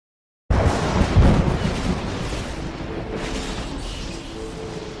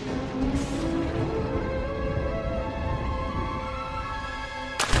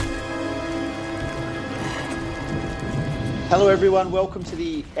Hello everyone, welcome to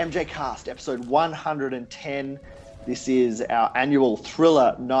the MJ Cast, episode 110. This is our annual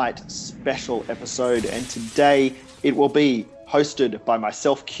Thriller Night special episode, and today it will be hosted by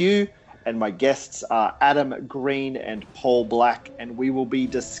myself, Q, and my guests are Adam Green and Paul Black, and we will be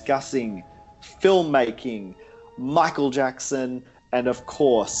discussing filmmaking, Michael Jackson, and of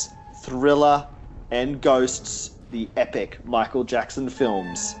course, Thriller and Ghosts, the epic Michael Jackson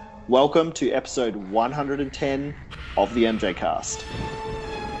films. Welcome to episode 110 of the MJ Cast.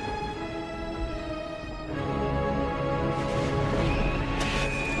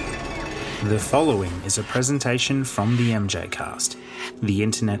 The following is a presentation from the MJ Cast, the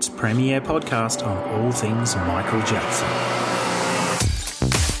internet's premier podcast on all things Michael Jackson.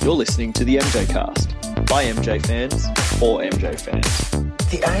 You're listening to the MJ Cast by MJ fans for MJ fans.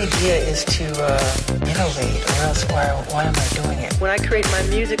 The idea is to innovate, or else why am I doing it? When I create my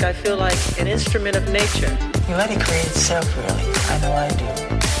music, I feel like an instrument of nature. You let it create itself, really. I know I do.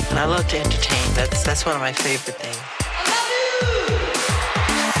 And I love to entertain. That's one of my favorite things.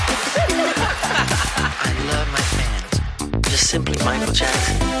 I love my fans. Just simply Michael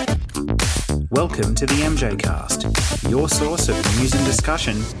Jackson. Welcome to the MJ Cast, your source of news and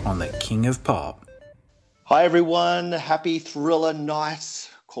discussion on the King of Pop. Hi everyone, happy Thriller Night.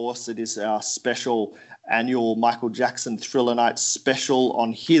 Of course, it is our special annual Michael Jackson Thriller Night special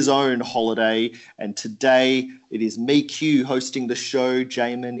on his own holiday. And today it is me, Q, hosting the show.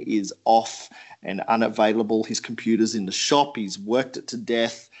 Jamin is off and unavailable. His computer's in the shop. He's worked it to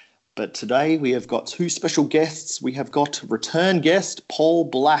death. But today we have got two special guests. We have got return guest Paul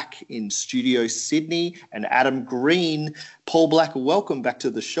Black in Studio Sydney and Adam Green. Paul Black, welcome back to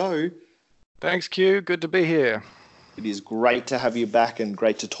the show. Thanks, Q. Good to be here. It is great to have you back and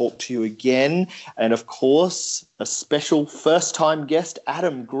great to talk to you again. And of course, a special first-time guest,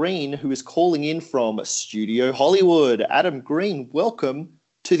 Adam Green, who is calling in from Studio Hollywood. Adam Green, welcome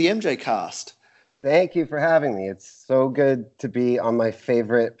to the MJ Cast. Thank you for having me. It's so good to be on my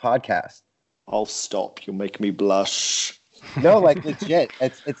favorite podcast. I'll stop. You'll make me blush. No, like legit.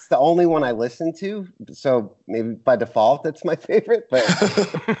 It's the only one I listen to, so maybe by default it's my favorite, but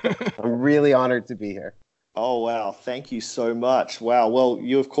I'm really honored to be here. Oh, wow. Thank you so much. Wow. Well,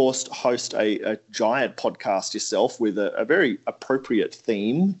 you, of course, host a giant podcast yourself with a very appropriate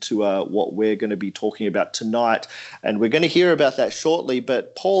theme to what we're going to be talking about tonight. And we're going to hear about that shortly.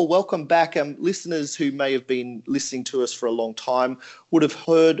 But, Paul, welcome back. Listeners who may have been listening to us for a long time would have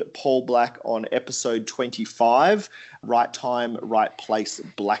heard Paul Black on episode 25, Right Time, Right Place,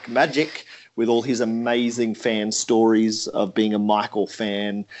 Black Magic, with all his amazing fan stories of being a Michael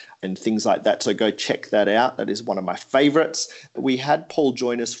fan and things like that. So go check that out. That is one of my favorites. We had Paul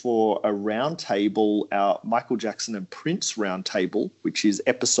join us for a roundtable, our Michael Jackson and Prince roundtable, which is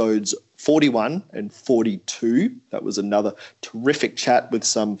episodes 41 and 42. That was another terrific chat with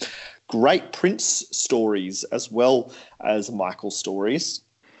some great Prince stories as well as Michael stories.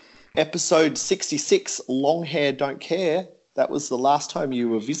 Episode 66, Long Hair Don't Care. That was the last time you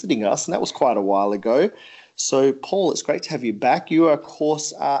were visiting us, and that was quite a while ago. So, Paul, it's great to have you back. You, of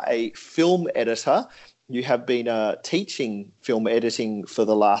course, are a film editor. You have been teaching film editing for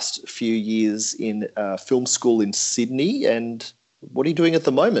the last few years in film school in Sydney. And what are you doing at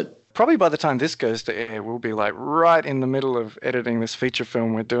the moment? Probably by the time this goes to air, we'll be like right in the middle of editing this feature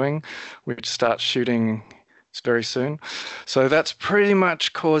film we're doing, which starts shooting very soon. So that's pretty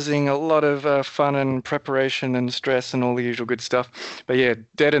much causing a lot of fun and preparation and stress and all the usual good stuff. But yeah,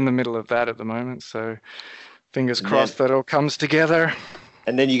 dead in the middle of that at the moment. So fingers crossed that all comes together.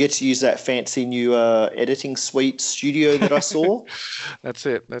 And then you get to use that fancy new editing suite studio that I saw. That's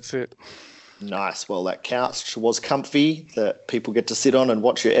it. Nice. Well, that couch was comfy that people get to sit on and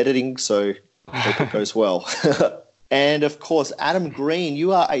watch your editing. So I hope it goes well. And, of course, Adam Green,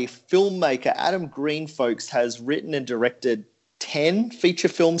 you are a filmmaker. Adam Green, folks, has written and directed 10 feature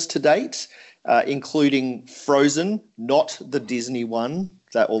films to date, including Frozen, not the Disney one,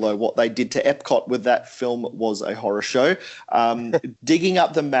 although what they did to Epcot with that film was a horror show. Digging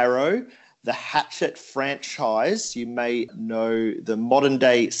Up the Marrow, the Hatchet franchise. You may know the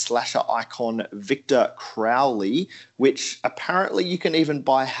modern-day slasher icon Victor Crowley, which apparently you can even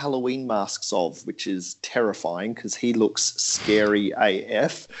buy Halloween masks of, which is terrifying because he looks scary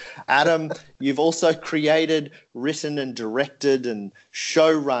AF. Adam, you've also created, written and directed and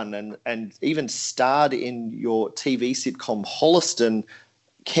showrun and even starred in your TV sitcom Holliston.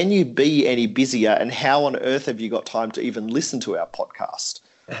 Can you be any busier, and how on earth have you got time to even listen to our podcast?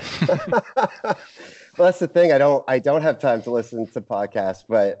 Well, that's the thing. I don't have time to listen to podcasts,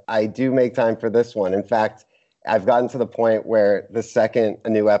 but I do make time for this one. In fact, I've gotten to the point where the second a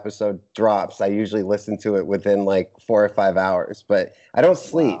new episode drops, I usually listen to it within like 4 or 5 hours. But I don't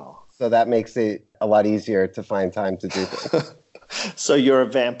sleep, so that makes it a lot easier to find time to do things. So you're a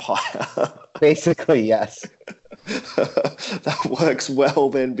vampire. Basically, yes. That works well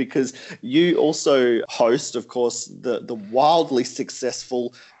then, because you also host, of course, the wildly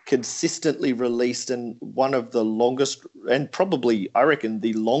successful, consistently released, and one of the longest, and probably, I reckon,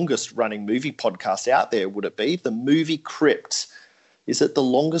 the longest running movie podcast out there, would it be? The Movie Crypt. Is it the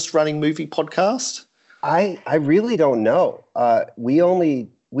longest running movie podcast? I really don't know.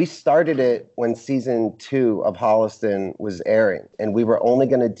 We started it when season 2 of Holliston was airing, and we were only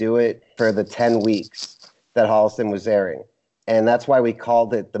going to do it for the 10 weeks that Holliston was airing. And that's why we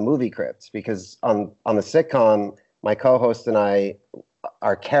called it the Movie Crypt, because on the sitcom, my co-host and I,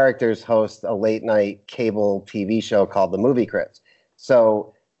 our characters host a late night cable TV show called the Movie Crypt.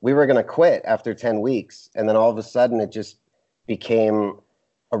 So we were going to quit after 10 weeks. And then all of a sudden it just became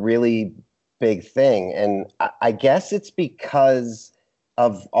a really big thing. And I guess it's because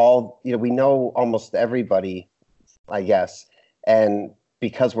of all, we know almost everybody, I guess. And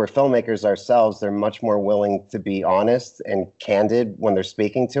because we're filmmakers ourselves, they're much more willing to be honest and candid when they're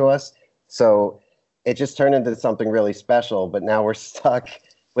speaking to us. So it just turned into something really special. But now we're stuck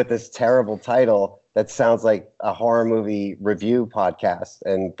with this terrible title that sounds like a horror movie review podcast,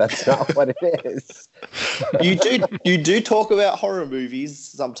 and that's not what it is. You do talk about horror movies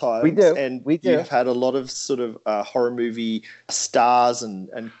sometimes. We do. And we do. You've had a lot of sort of horror movie stars and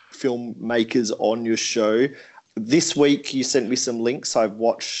filmmakers on your show. This week, you sent me some links. I've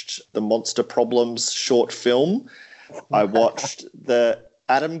watched the Monster Problems short film. I watched the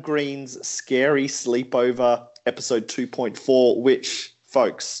Adam Green's Scary Sleepover episode 2.4, which,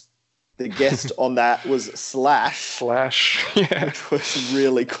 folks, the guest on that was Slash, yeah. which was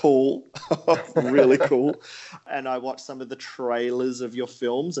really cool. Really cool. And I watched some of the trailers of your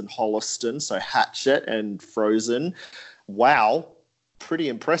films and Holliston, so Hatchet and Frozen. Wow, pretty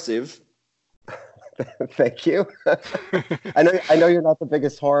impressive. Thank you. I know you're not the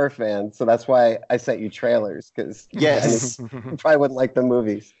biggest horror fan, so that's why I sent you trailers, because yes, you probably wouldn't like the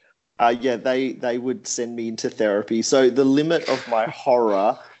movies. Yeah, they would send me into therapy. So the limit of my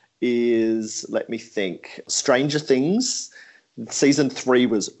horror is, let me think, Stranger Things. Season 3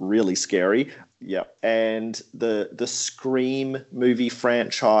 was really scary. Yeah. And the Scream movie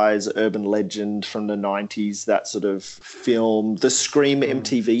franchise, urban legend from the 90s, that sort of film, the Scream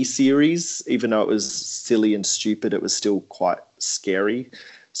MTV series, even though it was silly and stupid, it was still quite scary.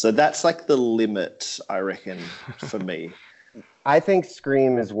 So that's like the limit, I reckon, for me. I think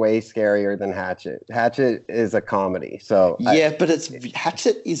Scream is way scarier than Hatchet. Hatchet is a comedy. So yeah, but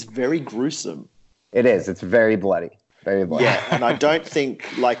Hatchet is very gruesome. It is. It's very bloody. Very bloody. Yeah, and I don't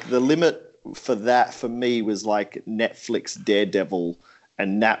think like the limit for that for me was like Netflix Daredevil,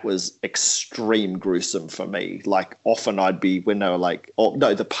 and that was extreme gruesome for me. Like often I'd be when they were like, oh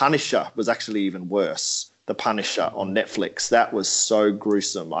no, The Punisher was actually even worse. The Punisher on Netflix, that was so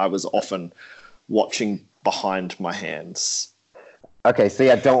gruesome. I was often watching behind my hands. Okay, so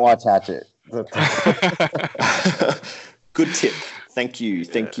yeah, don't watch Hatchet. Good tip. Thank you.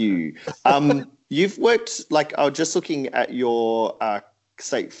 You've worked, like, I was just looking at your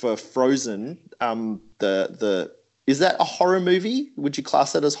say for Frozen. Is that a horror movie? Would you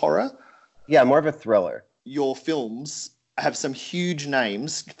class that as horror? Yeah, more of a thriller. Your films have some huge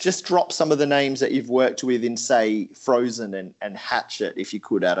names. Just drop some of the names that you've worked with in, say, Frozen and Hatchet, if you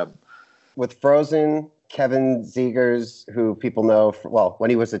could, Adam. With Frozen, Kevin Zegers, who people know, when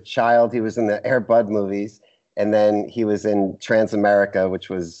he was a child, he was in the Air Bud movies, and then he was in Transamerica, which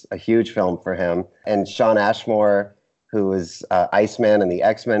was a huge film for him. And Shawn Ashmore, who was Iceman in the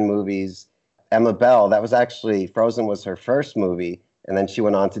X-Men movies. Emma Bell, that was actually, Frozen was her first movie, and then she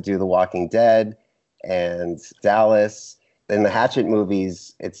went on to do The Walking Dead and Dallas. In the Hatchet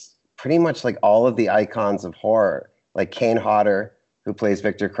movies, it's pretty much like all of the icons of horror, like Kane Hodder, who plays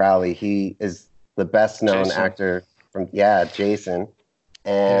Victor Crowley. He is the best known actor from Jason,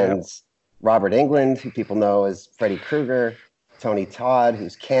 and Robert Englund, who people know as Freddy Krueger, Tony Todd,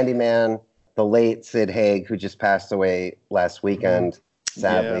 who's Candyman, the late Sid Haig, who just passed away last weekend,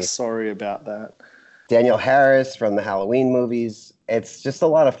 sadly. Yeah, sorry about that. Daniel Harris from the Halloween movies. It's just a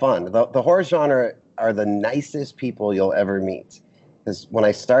lot of fun. The horror genre are the nicest people you'll ever meet. Because when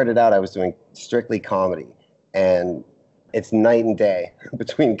I started out, I was doing strictly comedy, and it's night and day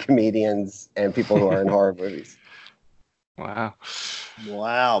between comedians and people who are in horror movies. Wow.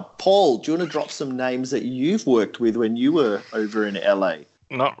 Paul, do you want to drop some names that you've worked with when you were over in LA?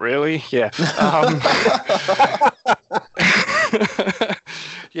 Not really. Yeah.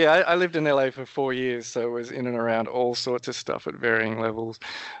 Yeah, I lived in LA for 4 years, so I was in and around all sorts of stuff at varying levels.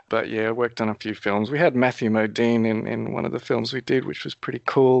 But yeah, I worked on a few films. We had Matthew Modine in one of the films we did, which was pretty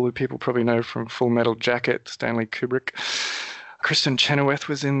cool. That people probably know from Full Metal Jacket, Stanley Kubrick. Kristen Chenoweth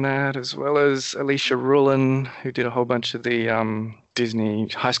was in that, as well as Alicia Rulin, who did a whole bunch of the Disney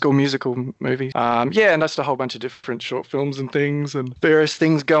High School Musical movies. Yeah, and just a whole bunch of different short films and things, and various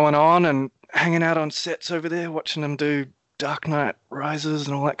things going on, and hanging out on sets over there, watching them do Dark Knight Rises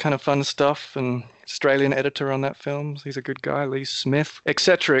and all that kind of fun stuff, and Australian editor on that film. He's a good guy, Lee Smith,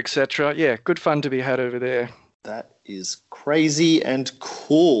 etc., etc. Yeah, good fun to be had over there. That is crazy and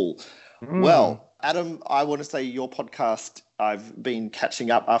cool. Well, Adam, I want to say your podcast, I've been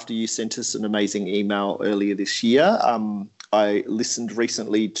catching up after you sent us an amazing email earlier this year. I listened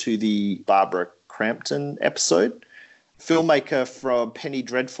recently to the Barbara Crampton episode. Filmmaker from Penny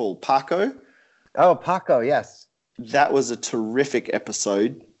Dreadful, Paco. Oh, Paco, yes. That was a terrific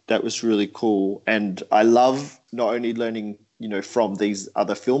episode. That was really cool. And I love not only learning, from these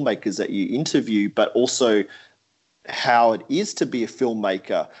other filmmakers that you interview, but also how it is to be a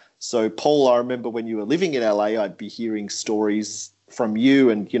filmmaker. So, Paul, I remember when you were living in LA, I'd be hearing stories from you,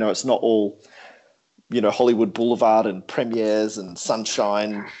 and, it's not all, Hollywood Boulevard and premieres and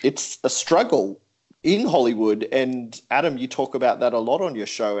sunshine. It's a struggle in Hollywood. And Adam, you talk about that a lot on your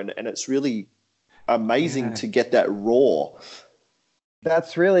show, and it's really amazing to get that raw.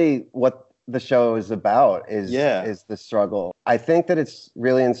 That's really what the show is about, is the struggle. I think that it's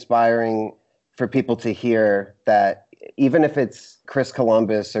really inspiring for people to hear that even if it's Chris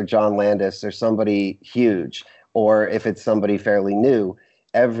Columbus or John Landis or somebody huge, or if it's somebody fairly new,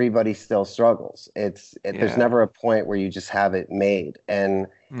 everybody still struggles. There's never a point where you just have it made. And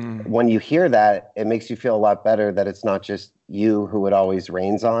when you hear that, it makes you feel a lot better that it's not just you who it always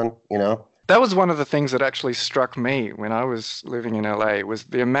rains on, That was one of the things that actually struck me when I was living in LA, was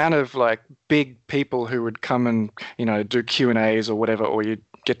the amount of big people who would come and, do Q&As or whatever, or you'd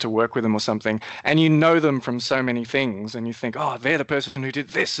get to work with them or something, and you know them from so many things, and you think, oh, they're the person who did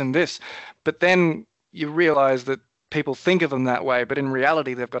this and this. But then you realize that people think of them that way, but in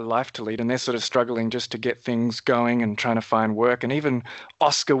reality, they've got a life to lead, and they're sort of struggling just to get things going and trying to find work. And even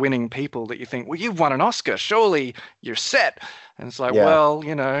Oscar-winning people that you think, well, you've won an Oscar, surely you're set. And it's like, well,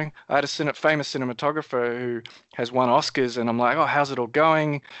 I had a famous cinematographer who has won Oscars, and I'm like, oh, how's it all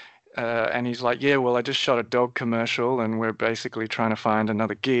going? And he's like, yeah, well, I just shot a dog commercial, and we're basically trying to find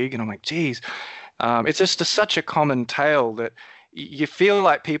another gig. And I'm like, geez, it's just such a common tale that you feel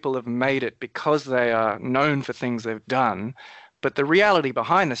like people have made it because they are known for things they've done. But the reality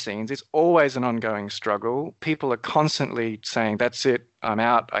behind the scenes is always an ongoing struggle. People are constantly saying, that's it, I'm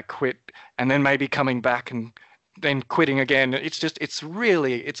out, I quit, and then maybe coming back and then quitting again.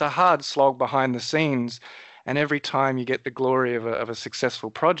 It's a hard slog behind the scenes. And every time you get the glory of a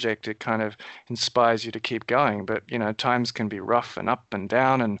successful project, it kind of inspires you to keep going. But, times can be rough and up and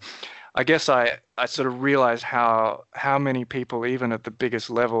down. And I guess I sort of realized how many people, even at the biggest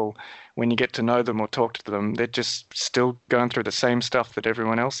level, when you get to know them or talk to them, they're just still going through the same stuff that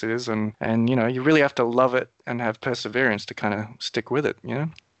everyone else is. And you really have to love it and have perseverance to kind of stick with it,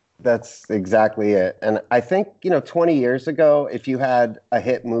 That's exactly it. And I think, 20 years ago, if you had a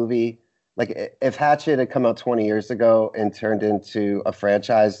hit movie, like if Hatchet had come out 20 years ago and turned into a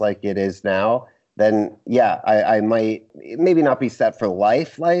franchise like it is now, then I might maybe not be set for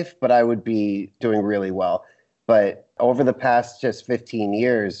life, but I would be doing really well. But over the past just 15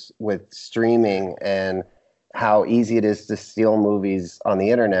 years with streaming and how easy it is to steal movies on the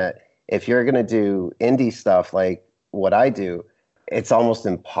internet, if you're going to do indie stuff like what I do, it's almost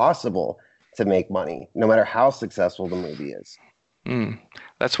impossible to make money, no matter how successful the movie is.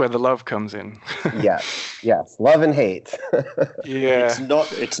 That's where the love comes in. yes, love and hate. Yeah,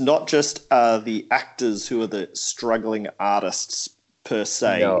 it's not just the actors who are the struggling artists per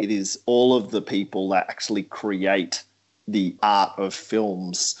se. No. It is all of the people that actually create the art of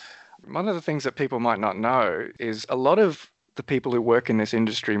films. One of the things that people might not know is a lot of the people who work in this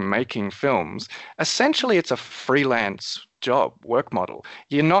industry making films, essentially it's a freelance job, work model.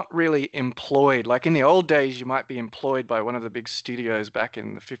 You're not really employed. Like in the old days, you might be employed by one of the big studios back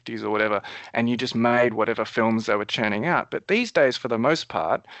in the 50s or whatever, and you just made whatever films they were churning out. But these days, for the most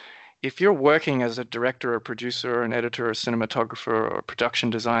part, if you're working as a director or producer or an editor or cinematographer or a production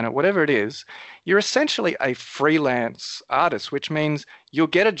designer, whatever it is, you're essentially a freelance artist, which means you'll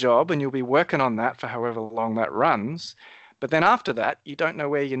get a job and you'll be working on that for however long that runs. But then after that, you don't know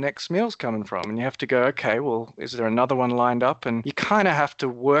where your next meal's coming from. And you have to go, okay, well, is there another one lined up? And you kind of have to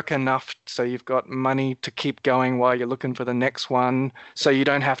work enough so you've got money to keep going while you're looking for the next one. So you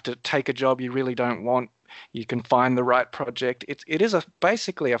don't have to take a job you really don't want you can find the right project. It is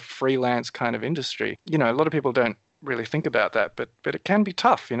basically a freelance kind of industry. You know, a lot of people don't really think about that, but it can be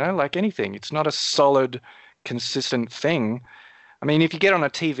tough, you know, like anything. It's not a solid, consistent thing. I mean, if you get on a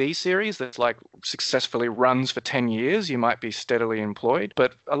TV series that's like successfully runs for 10 years, you might be steadily employed.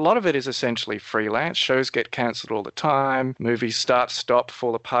 But a lot of it is essentially freelance. Shows get cancelled all the time. Movies start, stop,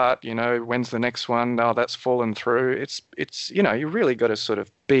 fall apart. You know, when's the next one? Oh, that's fallen through. It's you know, you really got to sort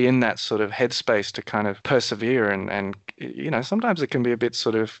of be in that sort of headspace to kind of persevere. And you know, sometimes it can be a bit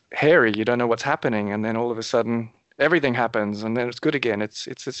sort of hairy. You don't know what's happening. And then all of a sudden, everything happens and then it's good again. It's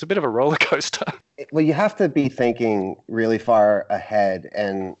a bit of a roller coaster. Well, you have to be thinking really far ahead.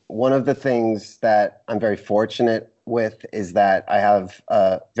 And one of the things that I'm very fortunate with is that I have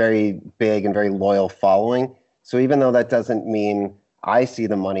a very big and very loyal following. So even though that doesn't mean I see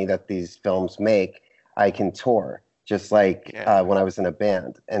the money that these films make, I can tour, just like when I was in a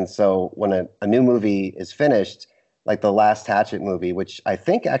band. And so when a new movie is finished, like the last Hatchet movie, which I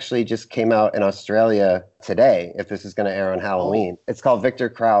think actually just came out in Australia today, if this is going to air on Halloween. It's called Victor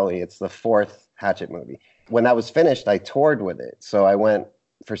Crowley. It's the 4th Hatchet movie. When that was finished, I toured with it. So I went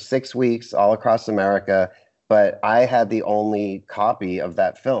for 6 weeks all across America, but I had the only copy of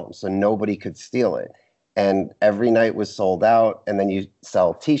that film, so nobody could steal it. And every night was sold out, and then you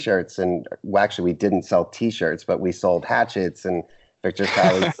sell T-shirts, and well, actually we didn't sell T-shirts, but we sold hatchets and Victor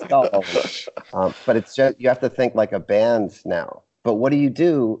Crowley's skull. But it's just, you have to think like a band now. But what do you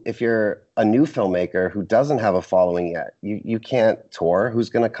do if you're a new filmmaker who doesn't have a following yet? You can't tour. Who's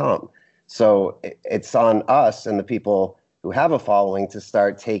going to come? So it's on us and the people who have a following to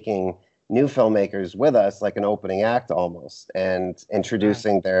start taking new filmmakers with us, like an opening act almost, and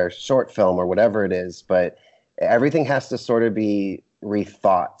introducing their short film or whatever it is. But everything has to sort of be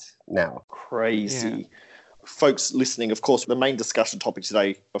rethought now. Crazy. Yeah. Folks listening, of course, the main discussion topic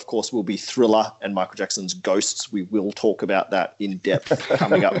today, of course, will be Thriller and Michael Jackson's Ghosts. We will talk about that in depth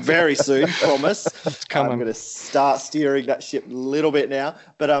coming up very soon, promise. I'm going to start steering that ship a little bit now.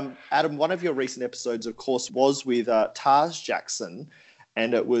 But Adam, one of your recent episodes, of course, was with Taj Jackson,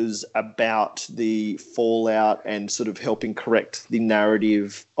 and it was about the fallout and sort of helping correct the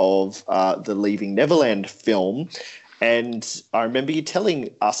narrative of the Leaving Neverland film. And I remember you telling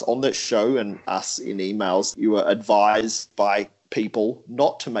us on that show and us in emails, you were advised by people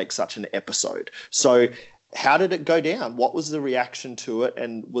not to make such an episode. So how did it go down? What was the reaction to it?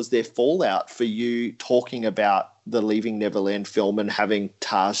 And was there fallout for you talking about the Leaving Neverland film and having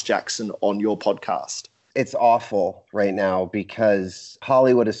Taj Jackson on your podcast? It's awful right now because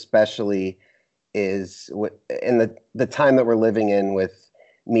Hollywood especially is, in the time that we're living in with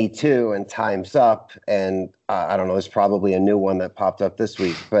Me Too and Time's Up, and I don't know, there's probably a new one that popped up this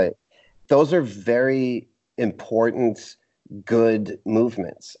week, but those are very important, good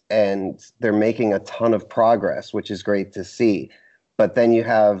movements, and they're making a ton of progress, which is great to see. But then you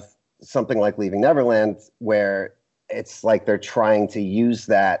have something like Leaving Neverland, where it's like they're trying to use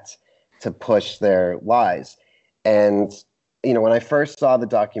that to push their lies. And, you know, when I first saw the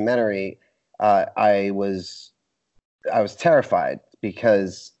documentary, I was terrified,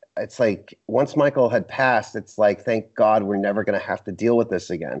 because it's like once Michael had passed, it's like, thank God we're never going to have to deal with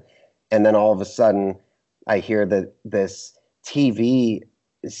this again. And then all of a sudden I hear that this TV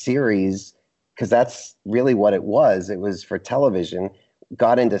series, because that's really what it was for television,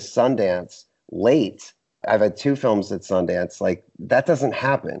 got into Sundance late. I've had 2 films at Sundance. Like, that doesn't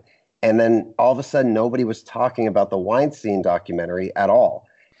happen. And then all of a sudden nobody was talking about the Weinstein documentary at all.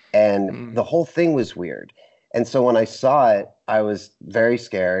 And the whole thing was weird. And so when I saw it, I was very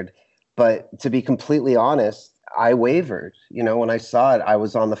scared. But to be completely honest, I wavered. You know, when I saw it, I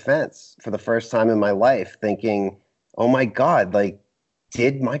was on the fence for the first time in my life, thinking, oh my God, like,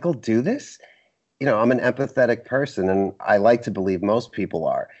 did Michael do this? You know, I'm an empathetic person, and I like to believe most people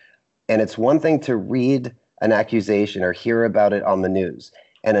are. And it's one thing to read an accusation or hear about it on the news,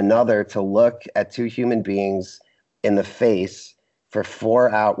 and another to look at 2 human beings in the face for 4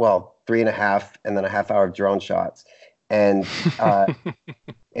 hours, well, 3.5, and then a half-hour of drone shots, and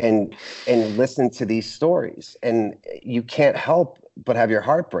and listen to these stories, and you can't help but have your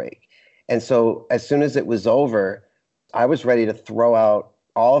heart break. And so as soon as it was over, I was ready to throw out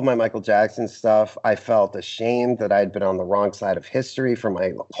all of my Michael Jackson stuff. I felt ashamed that I'd been on the wrong side of history for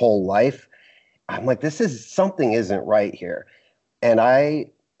my whole life. I'm like, something isn't right here. And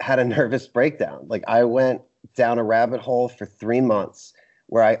I had a nervous breakdown. Like, I went down a rabbit hole for 3 months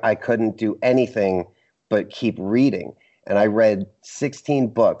where I couldn't do anything but keep reading. And I read 16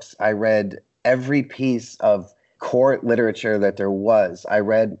 books. I read every piece of court literature that there was. I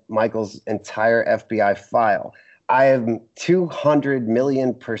read Michael's entire FBI file. I am 200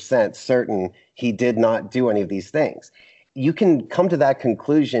 million% certain he did not do any of these things. You can come to that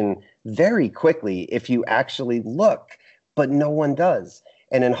conclusion very quickly if you actually look, but no one does.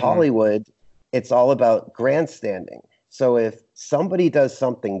 And in Hollywood, it's all about grandstanding. So if somebody does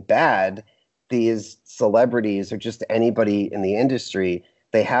something bad, these celebrities or just anybody in the industry,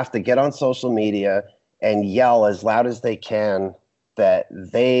 they have to get on social media and yell as loud as they can that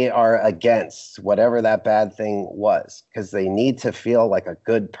they are against whatever that bad thing was, because they need to feel like a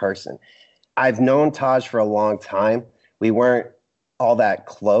good person. I've known Taj for a long time. We weren't all that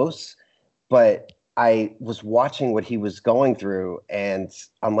close, but I was watching what he was going through, and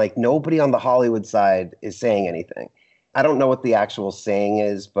I'm like, nobody on the Hollywood side is saying anything. I don't know what the actual saying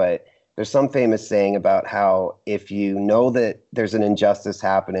is, but there's some famous saying about how if you know that there's an injustice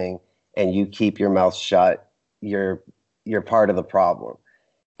happening and you keep your mouth shut, you're part of the problem.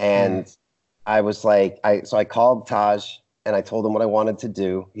 And I was like, so I called Taj and I told him what I wanted to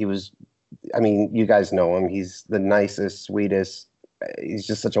do. He was, I mean, you guys know him. He's the nicest, sweetest. He's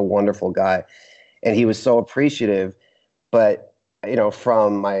just such a wonderful guy. And he was so appreciative. But, you know,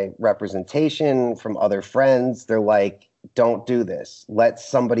 from my representation, from other friends, they're like, don't do this. Let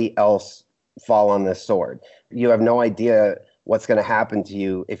somebody else fall on this sword. You have no idea what's going to happen to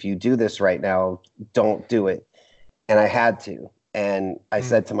you if you do this right now. Don't do it. And I had to. And I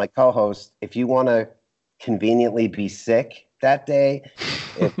said to my co-host, if you want to conveniently be sick that day,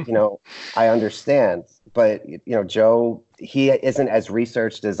 you know, I understand. But, you know, Joe, he isn't as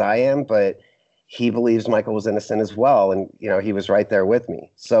researched as I am, but he believes Michael was innocent as well. And, you know, he was right there with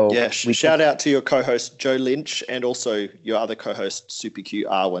me. So yeah, shout out to your co-host, Joe Lynch, and also your other co-host, Super Q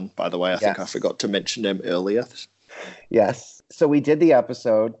Arwen, by the way. I think I forgot to mention them earlier. Yes. So we did the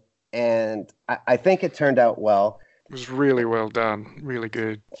episode, and I think it turned out well. It was really well done. Really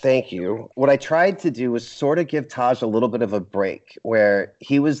good. Thank you. What I tried to do was sort of give Taj a little bit of a break, where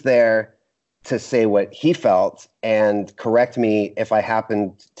he was there to say what he felt and correct me if I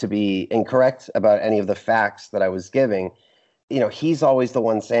happened to be incorrect about any of the facts that I was giving. You know, he's always the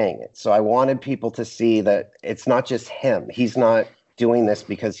one saying it. So I wanted people to see that it's not just him. He's not doing this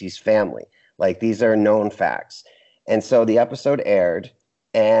because he's family. Like, these are known facts. And so the episode aired,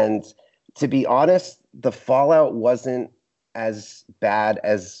 and to be honest, the fallout wasn't as bad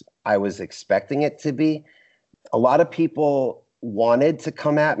as I was expecting it to be. A lot of people wanted to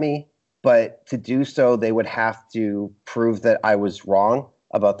come at me, but to do so, they would have to prove that I was wrong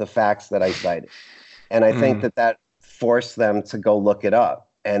about the facts that I cited. And I think that forced them to go look it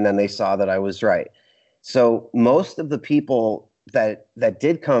up. And then they saw that I was right. So most of the people that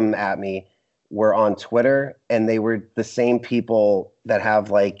did come at me were on Twitter, and they were the same people that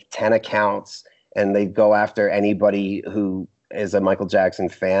have like 10 accounts, and they go after anybody who is a Michael Jackson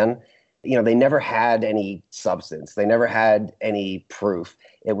fan. You know, they never had any substance. They never had any proof.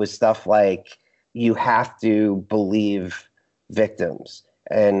 It was stuff like, you have to believe victims.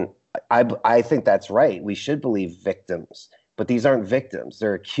 And I think that's right. We should believe victims, but these aren't victims.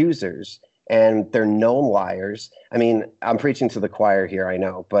 They're accusers, and they're known liars. I mean, I'm preaching to the choir here, I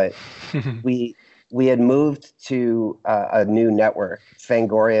know, but we had moved to a new network.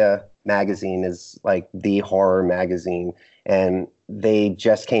 Fangoria magazine is like the horror magazine, and they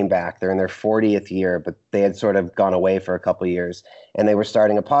just came back. They're in their 40th year, but they had sort of gone away for a couple of years, and they were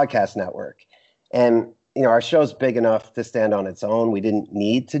starting a podcast network. And, you know, our show's big enough to stand on its own. We didn't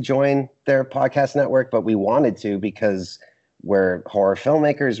need to join their podcast network, but we wanted to because we're horror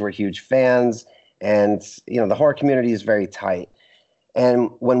filmmakers, we're huge fans, and, you know, the horror community is very tight.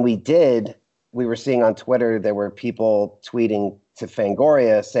 And when we did, we were seeing on Twitter, there were people tweeting to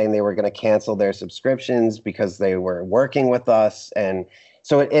Fangoria saying they were going to cancel their subscriptions because they were working with us. And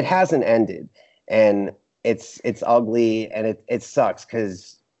so it hasn't ended, and it's ugly, and it sucks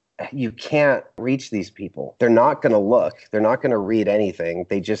because you can't reach these people. They're not going to look. They're not going to read anything.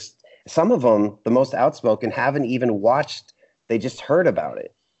 They just, some of them, the most outspoken, haven't even watched. They just heard about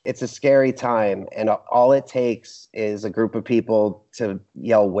it. It's a scary time, and all it takes is a group of people to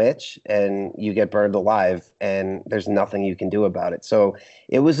yell witch, and you get burned alive, and there's nothing you can do about it. So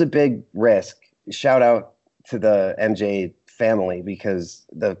it was a big risk. Shout out to the MJ family, because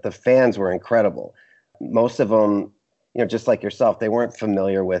the fans were incredible. Most of them, you know, just like yourself, they weren't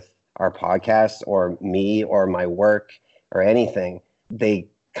familiar with our podcast or me or my work or anything. They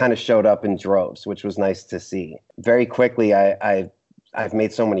kind of showed up in droves, which was nice to see. Very quickly, I've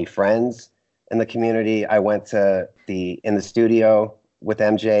made so many friends in the community. I went to in the studio with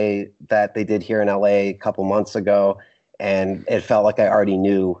MJ that they did here in LA a couple months ago, and it felt like I already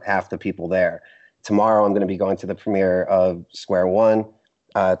knew half the people there. Tomorrow, I'm going to be going to the premiere of Square One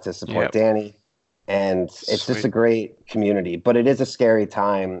to support Danny. And it's Sweet. just a great community, but it is a scary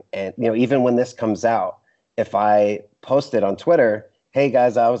time. And, even when this comes out, if I post it on Twitter, hey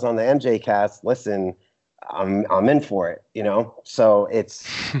guys, I was on the MJ cast, listen, I'm in for it, So it's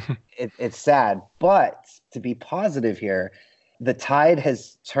sad, but to be positive here, the tide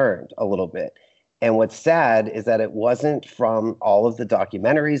has turned a little bit. And what's sad is that it wasn't from all of the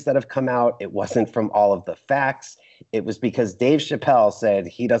documentaries that have come out. It wasn't from all of the facts. It was because Dave Chappelle said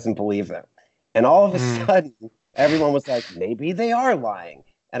he doesn't believe them. And all of a sudden, everyone was like, maybe they are lying.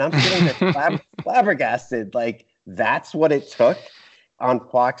 And I'm sitting there flabbergasted. Like, that's what it took on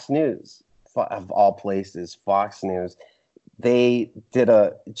Fox News, of all places, Fox News. They did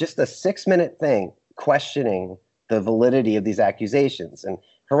just a 6-minute thing questioning the validity of these accusations. And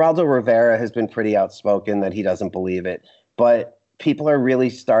Geraldo Rivera has been pretty outspoken that he doesn't believe it. But people are really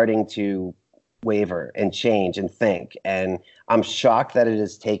starting to waver and change and think. And I'm shocked that it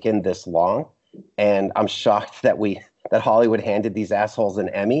has taken this long. And I'm shocked that Hollywood handed these assholes an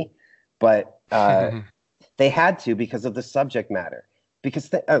Emmy, but they had to because of the subject matter. Because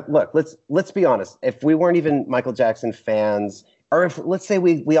look, let's be honest. If we weren't even Michael Jackson fans, or if let's say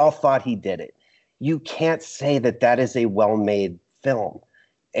we all thought he did it, you can't say that is a well-made film.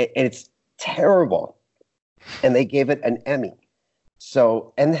 It's terrible, and they gave it an Emmy.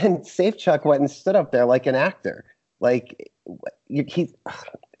 So, and then Safechuck went and stood up there like an actor, like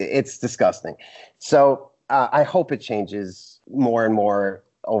it's disgusting. So I hope it changes more and more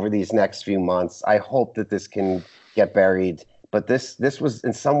over these next few months. I hope that this can get buried. But this was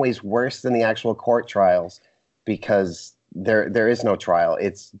in some ways worse than the actual court trials because there is no trial.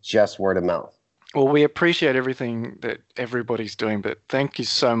 It's just word of mouth. Well, we appreciate everything that everybody's doing, but thank you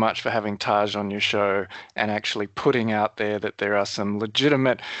so much for having Taj on your show and actually putting out there that there are some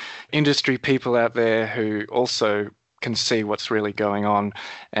legitimate industry people out there who also can see what's really going on,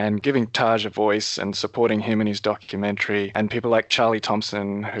 and giving Taj a voice and supporting him in his documentary, and people like Charlie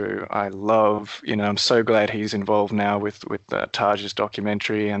Thompson, who I love. I'm so glad he's involved now with Taj's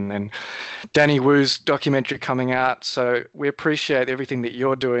documentary, and then Danny Wu's documentary coming out. So we appreciate everything that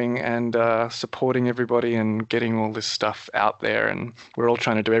you're doing and supporting everybody and getting all this stuff out there. And we're all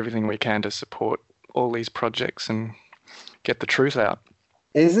trying to do everything we can to support all these projects and get the truth out.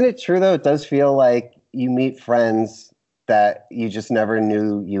 Isn't it true, though? It does feel like you meet friends that you just never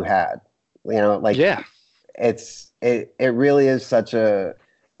knew you had, yeah, it really is such a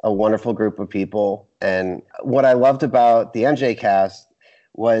wonderful group of people. And what I loved about the MJ cast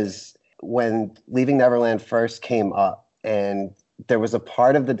was when Leaving Neverland first came up, and there was a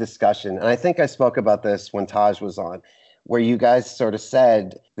part of the discussion, and I think I spoke about this when Taj was on, where you guys sort of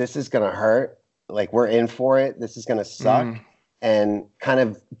said, this is going to hurt, like we're in for it, this is going to suck, and kind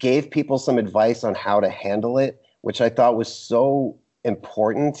of gave people some advice on how to handle it, which I thought was so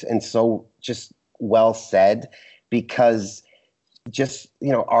important and so just well said, because just,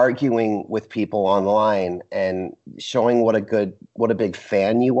 arguing with people online and showing what a big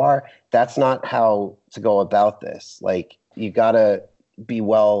fan you are, that's not how to go about this. Like, you got to be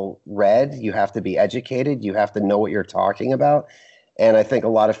well read, you have to be educated, you have to know what you're talking about. And I think a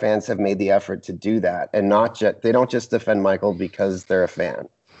lot of fans have made the effort to do that, and they don't just defend Michael because they're a fan.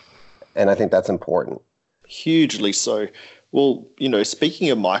 And I think that's important. Hugely so. Well, speaking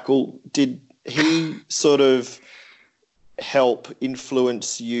of Michael, did he sort of help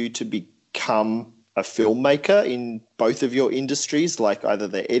influence you to become a filmmaker in both of your industries, like either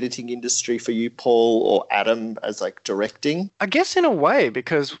the editing industry for you, Paul, or Adam as like directing? I guess in a way,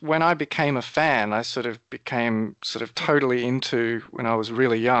 because when I became a fan, I became totally into, when I was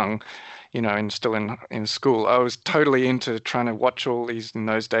really young, and still in school, I was totally into trying to watch all these, in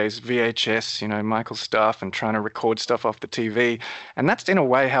those days, VHS, Michael stuff, and trying to record stuff off the TV. And that's in a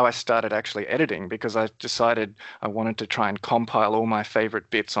way how I started actually editing, because I decided I wanted to try and compile all my favorite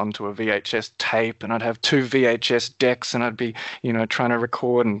bits onto a VHS tape, and I'd have 2 VHS decks, and I'd be, trying to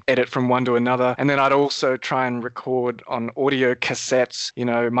record and edit from one to another. And then I'd also try and record on audio cassettes,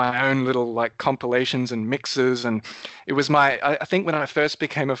 my own little like compilations and mixes. And it was I think when I first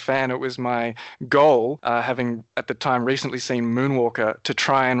became a fan, it was my goal, having at the time recently seen Moonwalker, to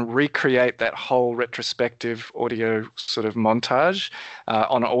try and recreate that whole retrospective audio sort of montage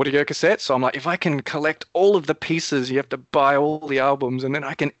on an audio cassette. So I'm like, if I can collect all of the pieces, you have to buy all the albums, and then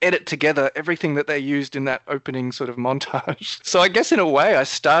I can edit together everything that they used in that opening sort of montage. So I guess in a way I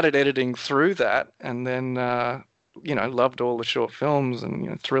started editing through that, and then loved all the short films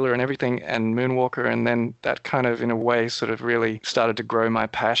and Thriller and everything, and Moonwalker, and then that kind of in a way sort of really started to grow my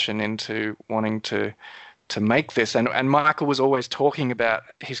passion into wanting to to make this. And Michael was always talking about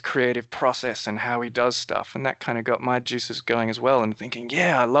his creative process and how he does stuff, and that kind of got my juices going as well, and thinking,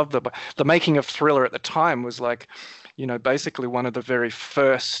 yeah, I love the making of Thriller at the time was like, you know, basically one of the very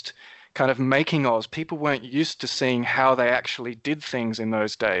first kind of making ofs. People weren't used to seeing how they actually did things in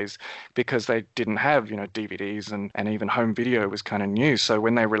those days because they didn't have, you know, DVDs and even home video was kind of new. So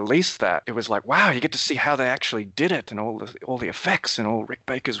when they released that, it was like, wow, you get to see how they actually did it and all the effects and all Rick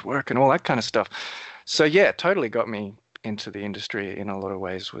Baker's work and all that kind of stuff. So yeah, it totally got me into the industry in a lot of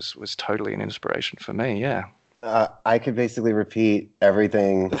ways, was totally an inspiration for me, yeah. I could basically repeat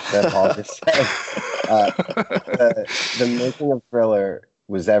everything that Paul just said. The making of Thriller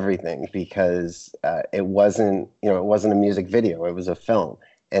was everything because it wasn't a music video, it was a film.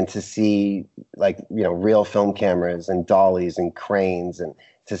 And to see, like, you know, real film cameras and dollies and cranes, and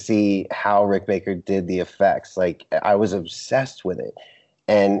to see how Rick Baker did the effects, like, I was obsessed with it.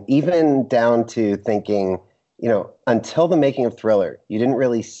 And even down to thinking, you know, until the making of Thriller, you didn't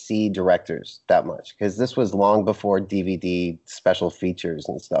really see directors that much because this was long before DVD special features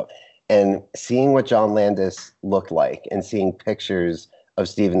and stuff. And seeing what John Landis looked like and seeing pictures of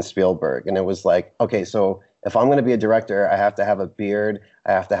Steven Spielberg, and it was like, okay, so if I'm going to be a director, I have to have a beard,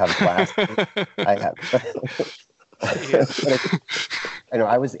 I have to have glasses, I have. I know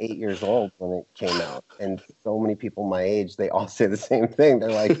I was 8 years old when it came out, and so many people my age, they all say the same thing.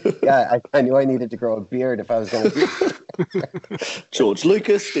 They're like, yeah, I knew I needed to grow a beard if I was going to do it. George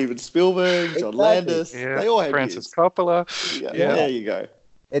Lucas, Steven Spielberg, John Landis, they all had Francis beards. Coppola. Yeah, there you go.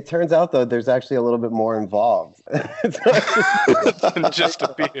 It turns out, though, there's actually a little bit more involved than just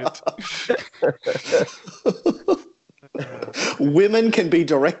a beard. Women can be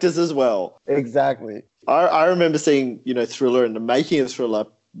directors as well. Exactly. I remember seeing, you know, Thriller and the making of Thriller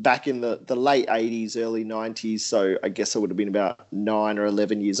back in the late 80s, early 90s. So I guess I would have been about 9 or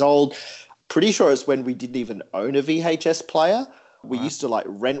 11 years old. Pretty sure it's when we didn't even own a VHS player. We used to like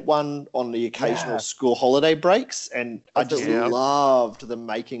rent one on the occasional school holiday breaks. And I just loved the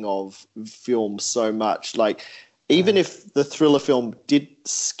making of film so much. Like, even if the Thriller film did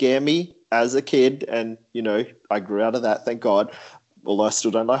scare me as a kid, and, you know, I grew out of that, thank God, although I still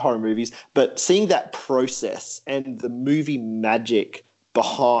don't like horror movies, but seeing that process and the movie magic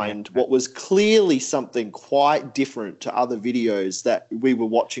behind what was clearly something quite different to other videos that we were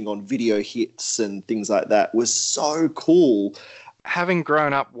watching on video hits and things like that was so cool. Having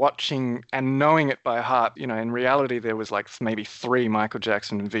grown up watching and knowing it by heart, you know, in reality there was like maybe 3 Michael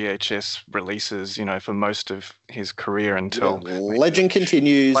Jackson VHS releases, you know, for most of his career until Legend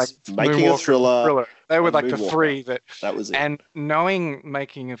Continues, like Making of Thriller. They were like the Moonwalker. 3 that was it. And knowing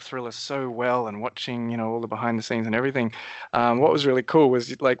Making of Thriller so well and watching, you know, all the behind the scenes and everything, what was really cool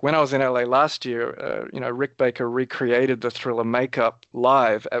was, like, when I was in LA last year, you know, Rick Baker recreated the Thriller makeup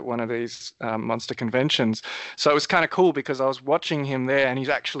live at one of these monster conventions. So it was kind of cool because I was watching him there, and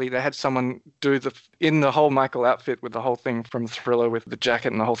they had someone do in the whole Michael outfit with the whole thing from Thriller with the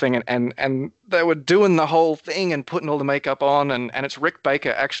jacket and the whole thing, and they were doing the whole thing and putting all the makeup on, and it's Rick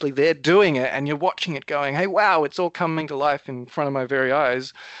Baker actually there doing it, and you're watching it going, hey, wow, it's all coming to life in front of my very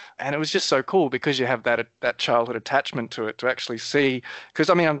eyes. And it was just so cool because you have that childhood attachment to it, to actually see, because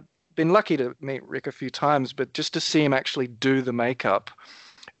I mean, I've been lucky to meet Rick a few times, but just to see him actually do the makeup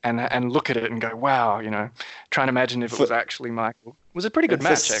and look at it and go, wow, you know, trying to imagine if it was actually Michael. It was a pretty good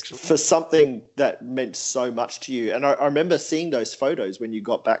match, actually. For something that meant so much to you. And I remember seeing those photos when you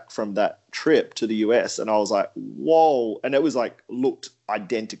got back from that trip to the US, and I was like, whoa. And it was like, looked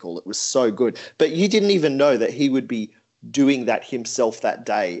identical. It was so good. But you didn't even know that he would be doing that himself that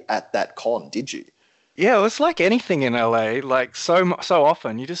day at that con, did you? Yeah, it's like anything in LA. Like so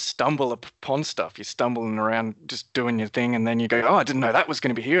often, you just stumble upon stuff. You're stumbling around, just doing your thing, and then you go, "Oh, I didn't know that was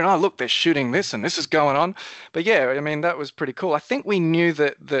going to be here." And oh, look, they're shooting this, and this is going on. But yeah, I mean, that was pretty cool. I think we knew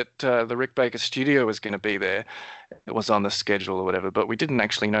that the Rick Baker studio was going to be there. It was on the schedule or whatever, but we didn't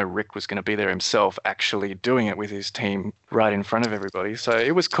actually know Rick was going to be there himself, actually doing it with his team right in front of everybody. So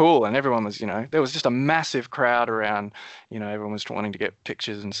it was cool, and everyone was, you know, there was just a massive crowd around. You know, everyone was wanting to get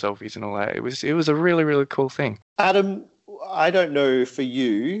pictures and selfies and all that. It was a really, really cool thing. Adam, I don't know for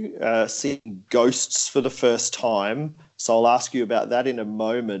you, seeing Ghosts for the first time, so I'll ask you about that in a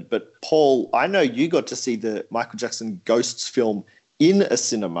moment. But Paul, I know you got to see the Michael Jackson Ghosts film in a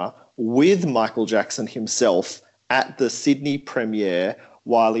cinema with Michael Jackson himself at the Sydney premiere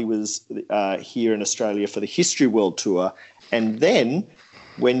while he was here in Australia for the History World Tour. And then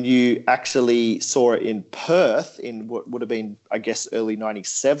when you actually saw it in Perth in what would have been, I guess, early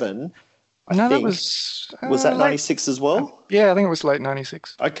 97, No, that think. Was that 96 as well? Yeah, I think it was late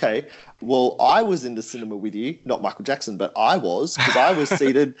 96. Okay. Well, I was in the cinema with you, not Michael Jackson, but I was, because I was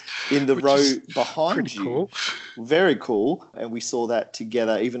seated in the row behind you. Cool. Very cool. And we saw that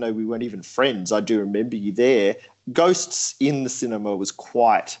together, even though we weren't even friends. I do remember you there. Ghosts in the cinema was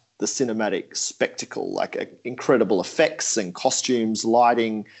quite the cinematic spectacle, like incredible effects and costumes,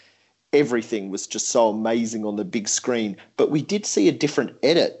 lighting. Everything was just so amazing on the big screen. But we did see a different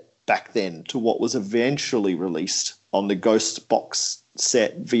edit back then to what was eventually released on the Ghost box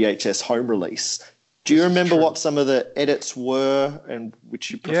set VHS home release. Do you remember what some of the edits were and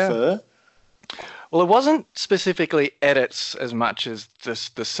which you prefer? Yeah. Well, it wasn't specifically edits as much as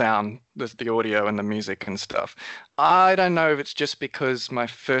the sound, the audio and the music and stuff. I don't know if it's just because my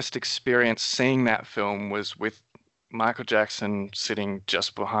first experience seeing that film was with Michael Jackson sitting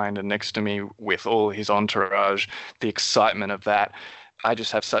just behind and next to me with all his entourage, the excitement of that. I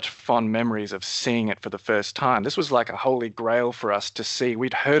just have such fond memories of seeing it for the first time. This was like a holy grail for us to see.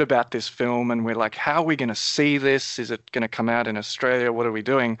 We'd heard about this film and we're like, how are we going to see this? Is it going to come out in Australia? What are we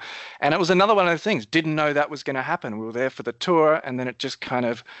doing? And it was another one of those things. Didn't know that was going to happen. We were there for the tour and then it just kind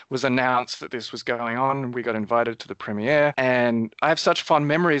of was announced that this was going on. We got invited to the premiere and I have such fond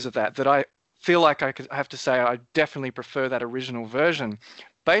memories of that I feel like I have to say I definitely prefer that original version.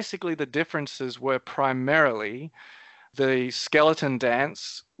 Basically, the differences were primarily the skeleton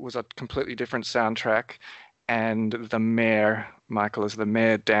dance was a completely different soundtrack, and the mayor, Michael as the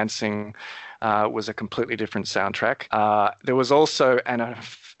mayor dancing, was a completely different soundtrack. There was also an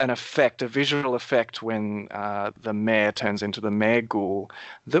effect, a visual effect when the mayor turns into the mayor ghoul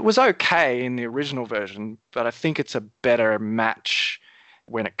that was okay in the original version, but I think it's a better match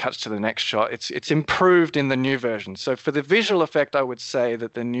when it cuts to the next shot. It's improved in the new version. So for the visual effect, I would say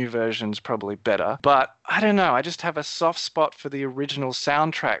that the new version's probably better. But I don't know, I just have a soft spot for the original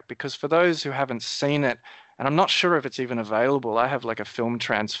soundtrack because for those who haven't seen it, and I'm not sure if it's even available, I have like a film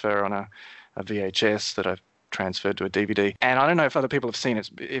transfer on a VHS that I've transferred to a DVD. And I don't know if other people have seen it.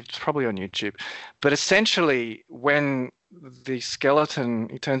 It's probably on YouTube. But essentially, when the skeleton,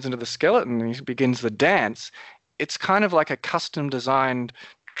 he turns into the skeleton and he begins the dance, it's kind of like a custom designed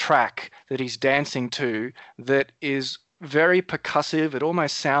track that he's dancing to that is very percussive. It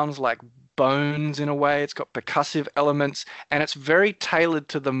almost sounds like bones in a way. It's got percussive elements and it's very tailored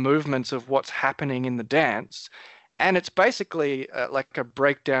to the movements of what's happening in the dance. And it's basically like a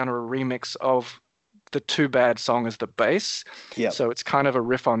breakdown or a remix of the Too Bad song as the bass. Yep. So it's kind of a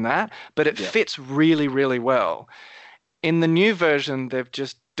riff on that, but it fits really, really well. In the new version, they've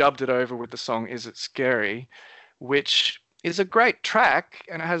just dubbed it over with the song Is It Scary?, which is a great track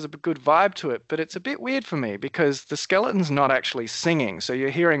and it has a good vibe to it, but it's a bit weird for me because the skeleton's not actually singing. So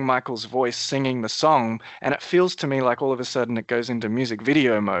you're hearing Michael's voice singing the song and it feels to me like all of a sudden it goes into music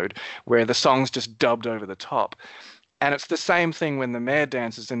video mode where the song's just dubbed over the top. And it's the same thing when the mayor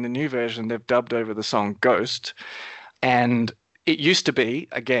dances in the new version, they've dubbed over the song Ghost. And it used to be,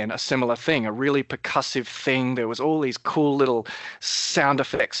 again, a similar thing, a really percussive thing. There was all these cool little sound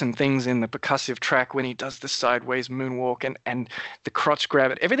effects and things in the percussive track when he does the sideways moonwalk and the crotch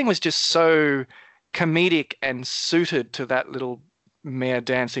grab. Everything was just so comedic and suited to that little mayor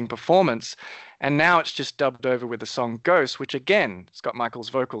dancing performance. And now it's just dubbed over with the song Ghost, which again, it's got Michael's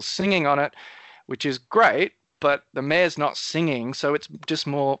vocals singing on it, which is great. But the mayor's not singing, so it's just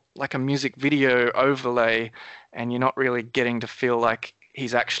more like a music video overlay, and you're not really getting to feel like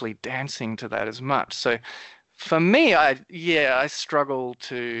he's actually dancing to that as much. So for me, I struggle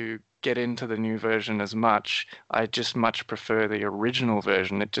to get into the new version as much. I just much prefer the original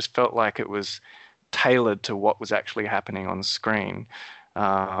version. It just felt like it was tailored to what was actually happening on screen.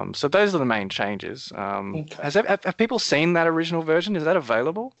 So those are the main changes. Okay. Have people seen that original version? Is that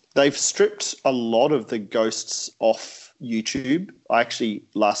available? They've stripped a lot of the ghosts off YouTube. I actually,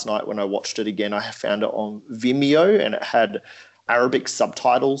 last night when I watched it again, I found it on Vimeo and it had Arabic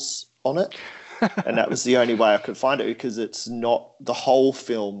subtitles on it. And that was the only way I could find it because it's not, the whole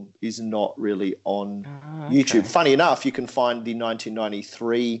film is not really on YouTube. Funny enough, you can find the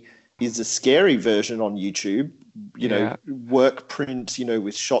 1993 Is a Scary version on YouTube, you know, work print, you know,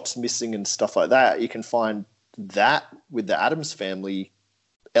 with shots missing and stuff like that. You can find that with the Addams Family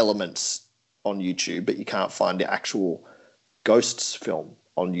elements on YouTube, but you can't find the actual Ghosts film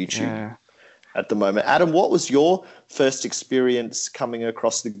on YouTube at the moment. Adam, what was your first experience coming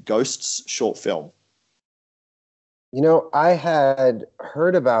across the Ghosts short film? You know, I had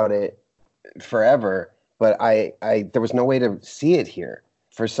heard about it forever, but I there was no way to see it here.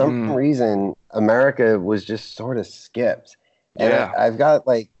 For some reason, America was just sort of skipped. And I've got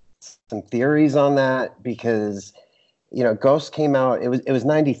like some theories on that because Ghost came out. It was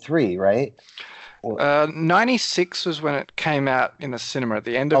 93, right? 96 was when it came out in the cinema at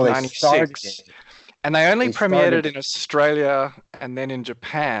the end of Oh, they 96. started it. And they only They premiered started- it in Australia and then in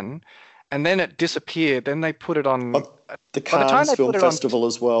Japan. And then it disappeared. Then they put it on. The by the Cannes time they Film put it on- Festival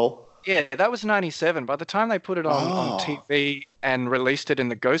as well. Yeah, that was 97. By the time they put it on TV and released it in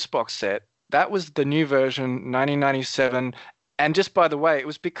the Ghost box set, that was the new version, 1997. And just by the way, it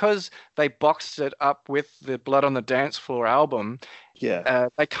was because they boxed it up with the Blood on the Dance Floor album. Yeah.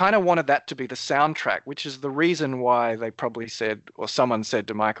 They kind of wanted that to be the soundtrack, which is the reason why they probably said, or someone said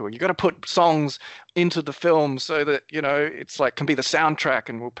to Michael, you got to put songs into the film so that, it's like can be the soundtrack,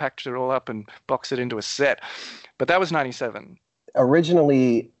 and we'll package it all up and box it into a set. But that was 97.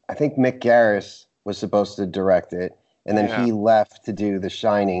 Originally, I think Mick Garris was supposed to direct it, and then he left to do the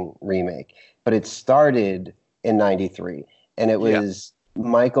Shining remake. But it started in 93, and it was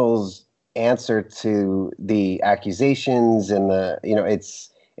Michael's answer to the accusations and it's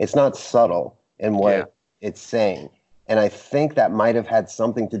not subtle in what it's saying. And I think that might have had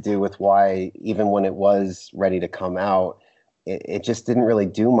something to do with why, even when it was ready to come out, it just didn't really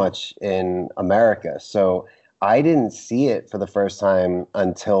do much in America. So I didn't see it for the first time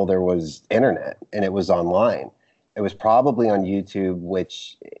until there was internet and it was online. It was probably on YouTube,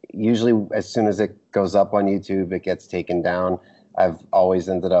 which usually as soon as it goes up on YouTube, it gets taken down. I've always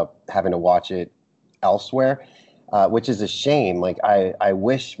ended up having to watch it elsewhere, which is a shame. Like I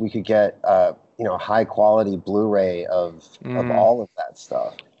wish we could get a high quality Blu-ray of all of that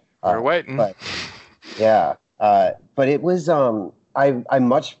stuff. We're waiting. But yeah, but it was I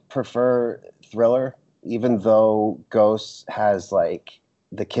much prefer Thriller, even though Ghost has like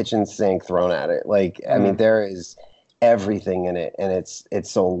the kitchen sink thrown at it. Like I mean, there is everything in it, and it's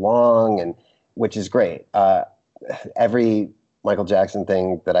so long, and which is great. Every Michael Jackson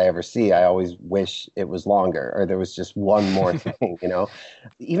thing that I ever see, I always wish it was longer, or there was just one more thing,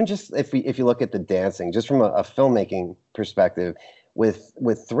 Even just if you look at the dancing, just from a filmmaking perspective, with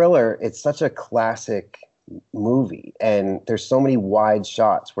Thriller, it's such a classic movie, and there's so many wide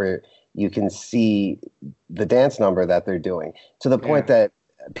shots where you can see the dance number that they're doing, to the point that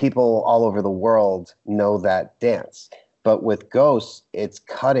people all over the world know that dance. But with Ghosts, it's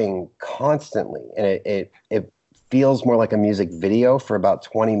cutting constantly, and it feels more like a music video for about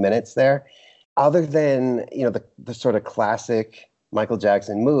 20 minutes there. Other than, the sort of classic Michael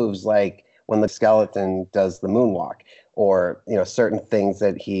Jackson moves, like when the skeleton does the moonwalk, or, certain things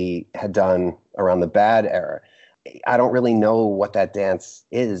that he had done around the Bad era. I don't really know what that dance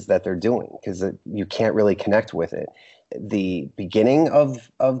is that they're doing, because you can't really connect with it. The beginning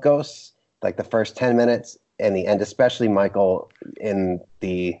of Ghosts, like the first 10 minutes, and the end, especially Michael in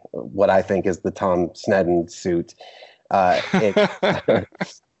the what I think is the Tom Sneddon suit,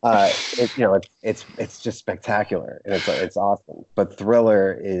 it's just spectacular, and it's awesome. But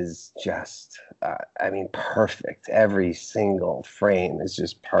Thriller is just, perfect. Every single frame is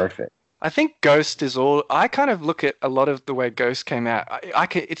just perfect. I think Ghost is all. I kind of look at a lot of the way Ghost came out.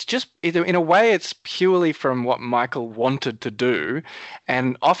 It's just either in a way it's purely from what Michael wanted to do,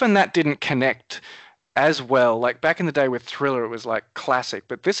 and often that didn't connect as well. Like back in the day with Thriller, it was like classic,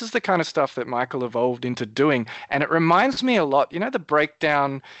 but this is the kind of stuff that Michael evolved into doing, and it reminds me a lot, the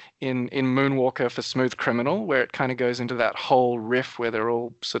breakdown in Moonwalker for Smooth Criminal, where it kind of goes into that whole riff where they're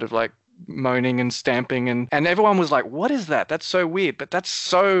all sort of like moaning and stamping, and everyone was like, what is that? That's so weird. But that's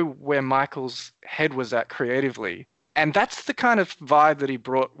so where Michael's head was at creatively, and that's the kind of vibe that he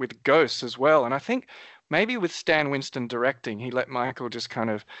brought with Ghosts as well. And I think maybe with Stan Winston directing, he let Michael just kind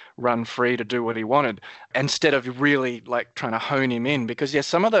of run free to do what he wanted, instead of really like trying to hone him in. Because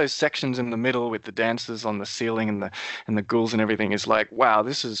some of those sections in the middle with the dancers on the ceiling and the ghouls and everything is like, wow,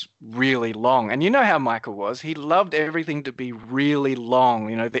 this is really long. And you know how Michael was. He loved everything to be really long.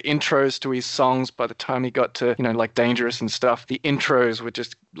 The intros to his songs, by the time he got to, like Dangerous and stuff, the intros were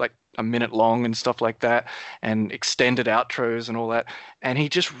just like a minute long and stuff like that, and extended outros and all that. And he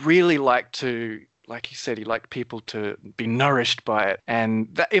just really liked to, like he said, he liked people to be nourished by it.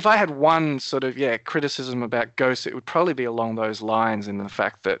 And if I had one sort of, criticism about Ghosts, it would probably be along those lines, in the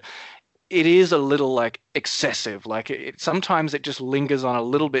fact that it is a little like excessive. Like sometimes it just lingers on a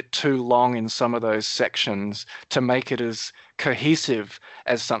little bit too long in some of those sections to make it as cohesive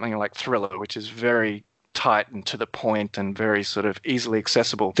as something like Thriller, which is very tight and to the point and very sort of easily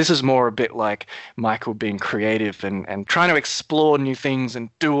accessible. This is more a bit like Michael being creative and trying to explore new things and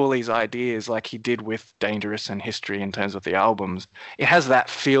do all these ideas like he did with Dangerous and History in terms of the albums. It has that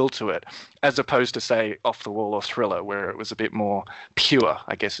feel to it, as opposed to, say, Off the Wall or Thriller, where it was a bit more pure,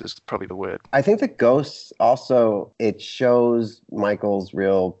 I guess is probably the word. I think that Ghosts also, it shows Michael's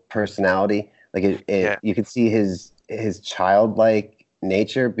real personality. Like you can see his his childlike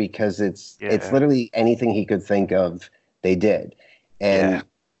nature, because it's literally anything he could think of, they did. And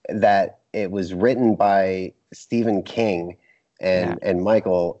that it was written by Stephen King and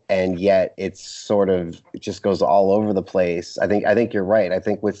Michael, and yet it's sort of, it just goes all over the place. I think you're right. I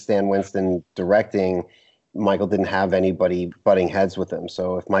think with Stan Winston directing, Michael didn't have anybody butting heads with him.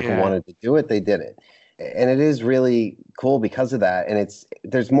 So if Michael wanted to do it, they did it. And it is really cool because of that. And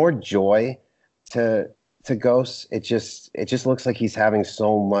there's more joy to Ghosts. It just looks like he's having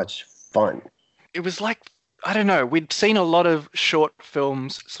so much fun. It was like, I don't know, we'd seen a lot of short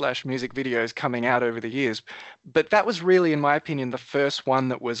films / music videos coming out over the years, but that was really, in my opinion, the first one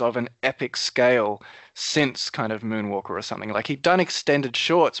that was of an epic scale since kind of Moonwalker or something. Like, he'd done extended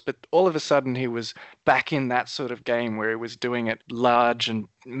shorts, but all of a sudden he was back in that sort of game where he was doing it large and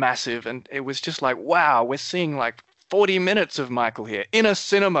massive, and it was just like, wow, we're seeing like 40 minutes of Michael here in a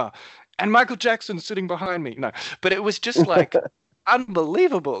cinema, and Michael Jackson sitting behind me. No, but it was just like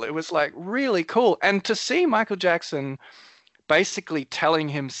unbelievable. It was like really cool. And to see Michael Jackson basically telling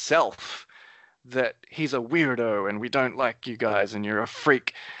himself that he's a weirdo and we don't like you guys and you're a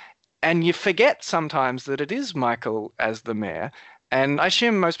freak. And you forget sometimes that it is Michael as the mayor. And I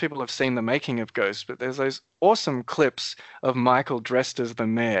assume most people have seen the making of Ghost, but there's those awesome clips of Michael dressed as the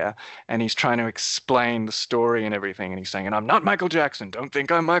mayor, and he's trying to explain the story and everything, and he's saying, and I'm not Michael Jackson. Don't think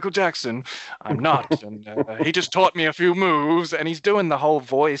I'm Michael Jackson. I'm not. And he just taught me a few moves, and he's doing the whole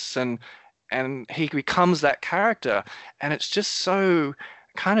voice, and he becomes that character. And it's just so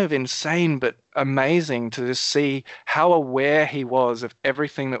kind of insane but amazing to just see how aware he was of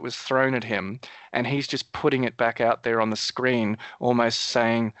everything that was thrown at him, and he's just putting it back out there on the screen, almost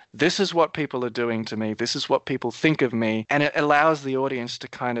saying, this is what people are doing to me, this is what people think of me. And it allows the audience to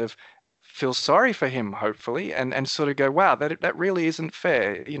kind of feel sorry for him, hopefully, and sort of go, wow, that really isn't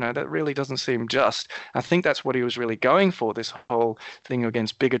fair. You know, that really doesn't seem just. I think that's what he was really going for, this whole thing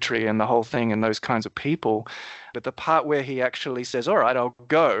against bigotry and the whole thing and those kinds of people. But the part where he actually says, all right, I'll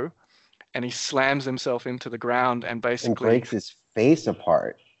go, and he slams himself into the ground and basically and breaks his face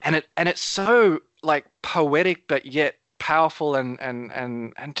apart. And it's so like poetic, but yet powerful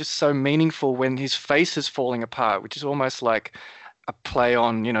and just so meaningful when his face is falling apart, which is almost like a play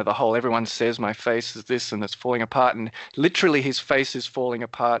on, you know, the whole everyone says my face is this and it's falling apart, and literally his face is falling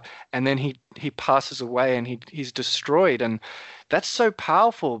apart, and then he passes away and he's destroyed. And that's so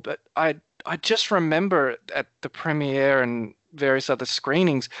powerful. But I just remember at the premiere and various other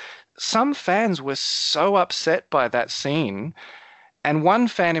screenings, some fans were so upset by that scene, and one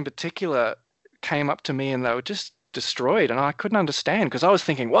fan in particular came up to me and they were just destroyed, and I couldn't understand, because I was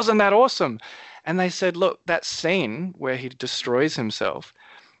thinking, wasn't that awesome? And they said, look, that scene where he destroys himself,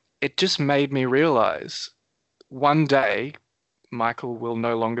 it just made me realize one day Michael will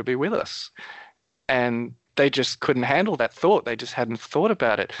no longer be with us. And they just couldn't handle that thought. They just hadn't thought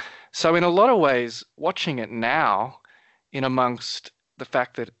about it. So in a lot of ways, watching it now, in amongst the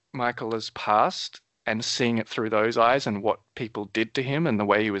fact that Michael has passed and seeing it through those eyes and what people did to him and the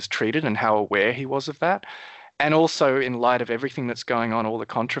way he was treated and how aware he was of that, and also in light of everything that's going on, all the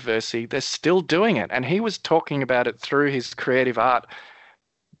controversy, they're still doing it. And he was talking about it through his creative art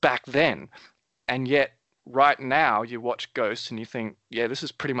back then. And yet right now you watch Ghosts and you think, yeah, this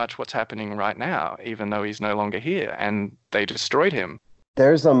is pretty much what's happening right now, even though he's no longer here and they destroyed him.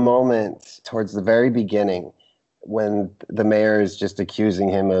 There's a moment towards the very beginning when the mayor is just accusing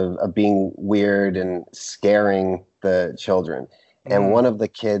him of being weird and scaring the children. And one of the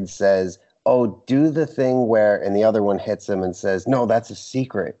kids says, oh, do the thing where, and the other one hits him and says, no, that's a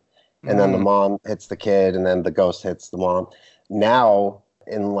secret. And then the mom hits the kid, and then the ghost hits the mom. Now,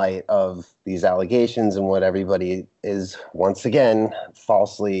 in light of these allegations and what everybody is once again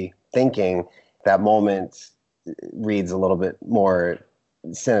falsely thinking, that moment reads a little bit more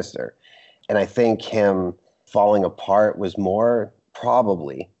sinister. And I think him falling apart was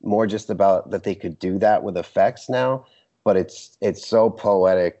probably more just about that they could do that with effects now, but it's so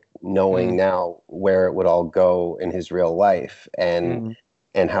poetic knowing now where it would all go in his real life and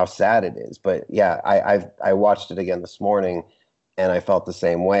how sad it is. But yeah, I watched it again this morning, and I felt the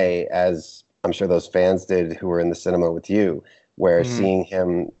same way as I'm sure those fans did who were in the cinema with you, where seeing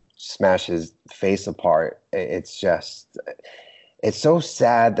him smash his face apart, it's so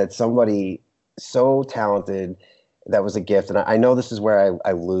sad that somebody so talented, that was a gift. And I know this is where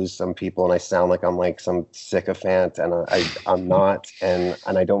I lose some people and I sound like I'm like some sycophant, and I'm not, and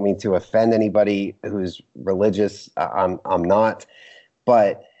I don't mean to offend anybody who's religious. I'm not,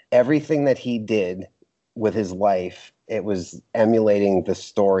 but everything that he did with his life, it was emulating the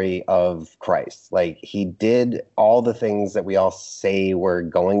story of Christ. Like, he did all the things that we all say we're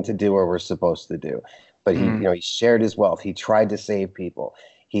going to do or we're supposed to do. but he shared his wealth. He tried to save people.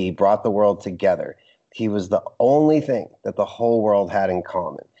 He brought the world together. He was the only thing that the whole world had in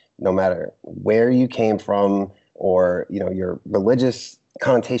common, no matter where you came from or, your religious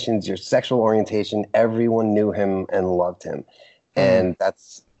connotations, your sexual orientation. Everyone knew him and loved him. And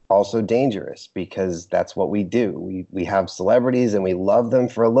that's also dangerous because that's what we do. We have celebrities and we love them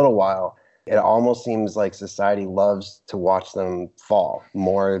for a little while. It almost seems like society loves to watch them fall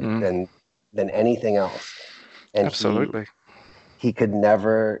more than anything else. And absolutely. He could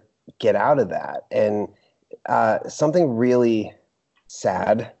never get out of that. And something really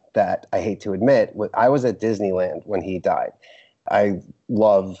sad that I hate to admit, I was at Disneyland when he died. I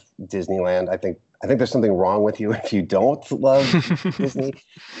love Disneyland. I think there's something wrong with you if you don't love Disney.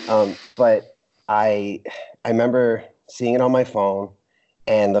 But I remember seeing it on my phone,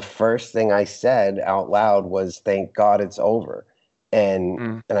 and the first thing I said out loud was, "Thank God it's over."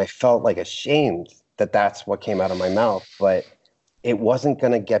 And I felt like ashamed that that's what came out of my mouth, but it wasn't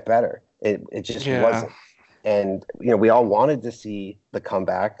going to get better. It just wasn't. And, we all wanted to see the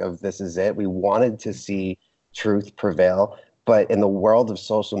comeback of This Is It. We wanted to see truth prevail. But in the world of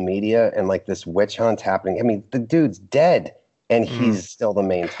social media and like this witch hunt happening, I mean, the dude's dead and he's still the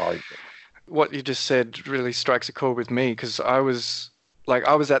main target. What you just said really strikes a chord with me, because I was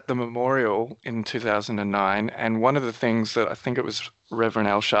at the memorial in 2009, and one of the things that I think it was Reverend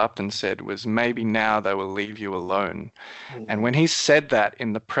Al Sharpton said was, maybe now they will leave you alone. And when he said that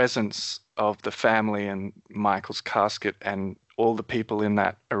in the presence of the family and Michael's casket and all the people in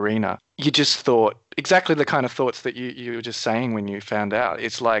that arena, you just thought exactly the kind of thoughts that you were just saying when you found out.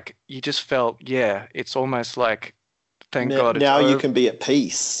 It's like you just felt, it's almost like, thank God it's now over. You can be at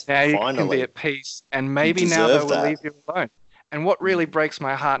peace. Now you finally. can be at peace, and maybe now they will leave you alone. And what really breaks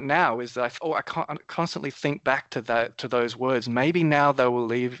my heart now is that I constantly think back to those words. Maybe now they will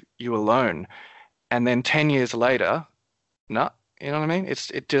leave you alone, and then 10 years later, no, you know what I mean?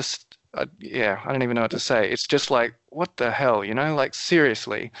 It just, I don't even know what to say. It's just like, what the hell, like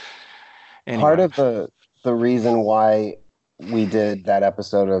seriously. Anyway. Part of the reason why we did that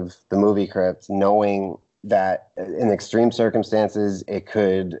episode of the Movie Crypt, knowing that in extreme circumstances it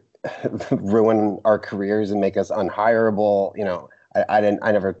could ruin our careers and make us unhireable.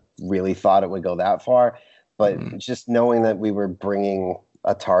 I never really thought it would go that far, but just knowing that we were bringing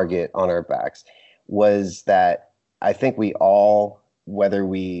a target on our backs was that I think we all, whether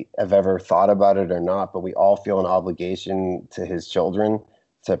we have ever thought about it or not, but we all feel an obligation to his children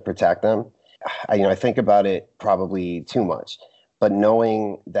to protect them. I think about it probably too much, but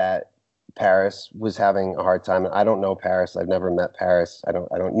knowing that Paris was having a hard time. I don't know Paris. I've never met Paris. I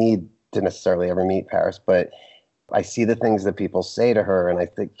don't need to necessarily ever meet Paris, but I see the things that people say to her, and I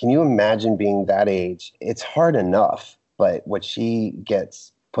think, can you imagine being that age? It's hard enough, but what she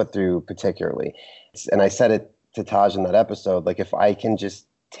gets put through particularly. And I said it to Taj in that episode, like, if I can just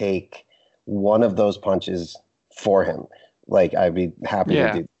take one of those punches for him, like, I'd be happy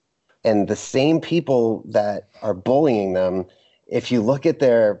to do. And the same people that are bullying them, if you look at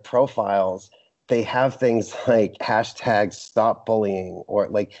their profiles, they have things like hashtag stop bullying, or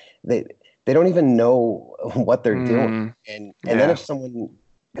like they don't even know what they're doing. And then if someone,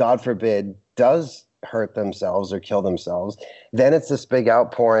 God forbid, does hurt themselves or kill themselves, then it's this big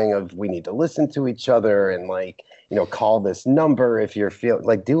outpouring of, we need to listen to each other and call this number if you're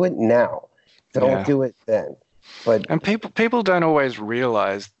do it now. Don't do it then. And people don't always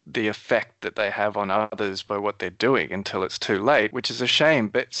realize the effect that they have on others by what they're doing until it's too late, which is a shame.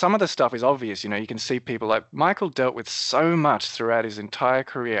 But some of the stuff is obvious. You can see people like Michael dealt with so much throughout his entire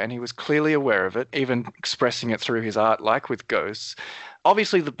career, and he was clearly aware of it, even expressing it through his art, like with Ghosts.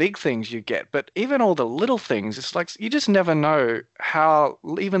 Obviously, the big things you get, but even all the little things, it's like you just never know how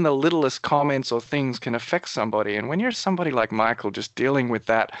even the littlest comments or things can affect somebody. And when you're somebody like Michael, just dealing with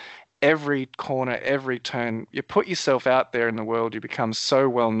that every corner, every turn, you put yourself out there in the world, you become so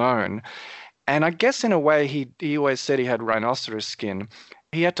well known. And I guess in a way, he always said he had rhinoceros skin.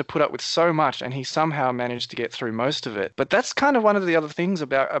 He had to put up with so much, and he somehow managed to get through most of it. But that's kind of one of the other things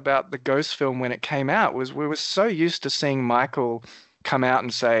about the Ghost film when it came out, was we were so used to seeing Michael come out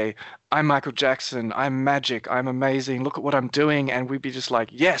and say, I'm Michael Jackson, I'm magic, I'm amazing, look at what I'm doing. And we'd be just like,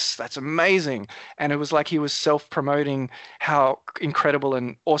 yes, that's amazing. And it was like he was self-promoting how incredible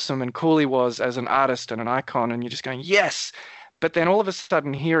and awesome and cool he was as an artist and an icon. And you're just going, yes. But then all of a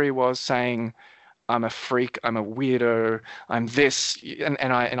sudden here he was saying, I'm a freak, I'm a weirdo, I'm this,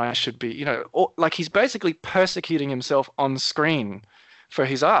 and I should be, like he's basically persecuting himself on screen for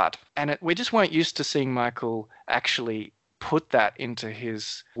his art. And we just weren't used to seeing Michael actually put that into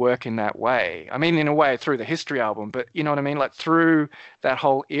his work in that way. I mean, in a way through the History album, but you know what I mean? Like through that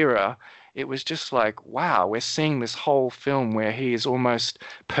whole era, it was just like, wow, we're seeing this whole film where he is almost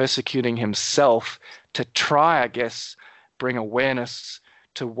persecuting himself to try, I guess, bring awareness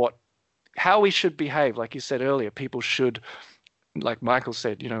to how we should behave. Like you said earlier, people should, like Michael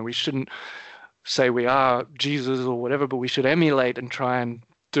said, we shouldn't say we are Jesus or whatever, but we should emulate and try and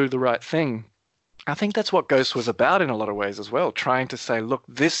do the right thing. I think that's what Ghost was about in a lot of ways as well, trying to say, look,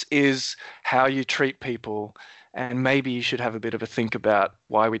 this is how you treat people, and maybe you should have a bit of a think about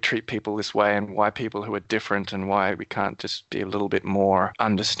why we treat people this way and why people who are different and why we can't just be a little bit more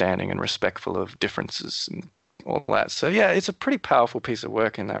understanding and respectful of differences and all that. So, yeah, it's a pretty powerful piece of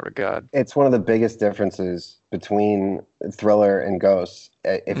work in that regard. It's one of the biggest differences between Thriller and Ghost,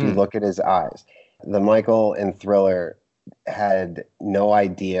 if you look at his eyes. The Michael in Thriller had no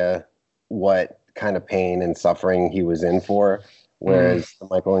idea what kind of pain and suffering he was in for, whereas the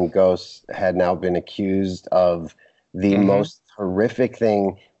Michael in Ghost had now been accused of the most horrific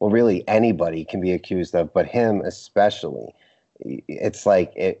thing, well, really anybody can be accused of, but him especially. It's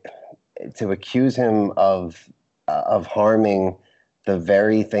like to accuse him of harming the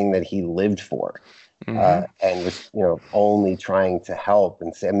very thing that he lived for, and was only trying to help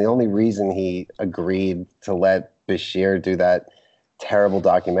and say. And the only reason he agreed to let Bashir do that terrible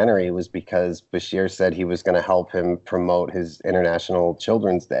documentary was because Bashir said he was going to help him promote his International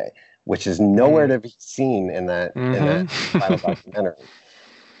Children's Day, which is nowhere to be seen in that final documentary.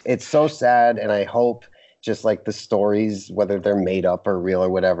 It's so sad, and I hope, just like the stories, whether they're made up or real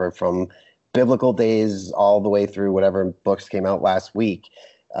or whatever, from biblical days all the way through whatever books came out last week,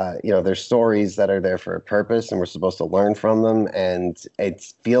 there's stories that are there for a purpose, and we're supposed to learn from them. And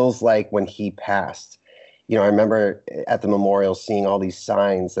it feels like when he passed, I remember at the memorial seeing all these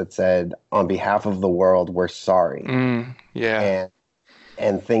signs that said, "On behalf of the world, we're sorry."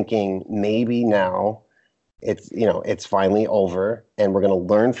 And thinking maybe now it's finally over, and we're going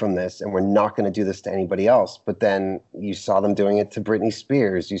to learn from this, and we're not going to do this to anybody else. But then you saw them doing it to Britney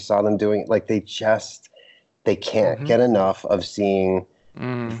Spears. You saw them doing it, like they can't get enough of seeing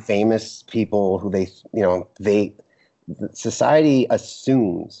famous people who society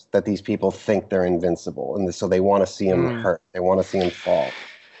assumes that these people think they're invincible, and so they want to see them hurt. They want to see them fall.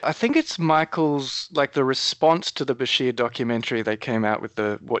 I think it's Michael's, like the response to the Bashir documentary. They came out with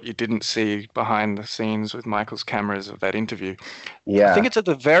what you didn't see behind the scenes with Michael's cameras of that interview. Yeah, I think it's at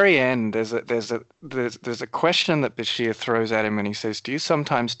the very end. There's a question that Bashir throws at him, and he says, "Do you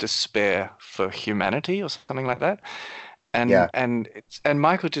sometimes despair for humanity?" or something like that. And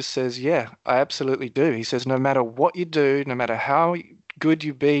Michael just says, "Yeah, I absolutely do." He says, "No matter what you do, no matter how good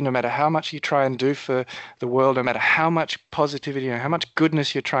you be, no matter how much you try and do for the world, no matter how much positivity and how much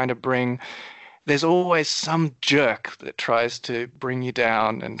goodness you're trying to bring, there's always some jerk that tries to bring you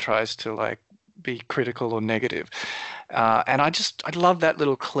down and tries to be critical or negative." And I love that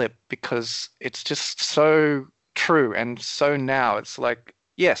little clip because it's just so true and so now. It's like,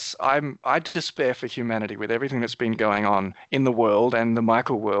 yes, I despair for humanity with everything that's been going on in the world and the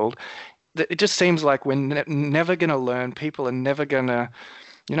Michael world. It just seems like we're never going to learn. People are never going to,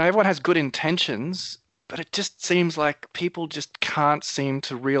 everyone has good intentions, but it just seems like people just can't seem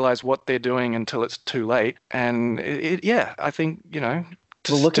to realize what they're doing until it's too late. And I think,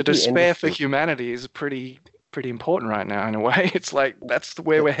 to despair for humanity is pretty important right now in a way. It's like, that's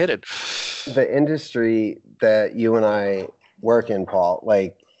where we're headed. The industry that you and I work in, Paul,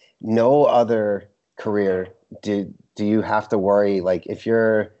 like no other career do you have to worry, like if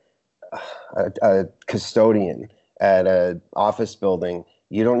you're a custodian at an office building,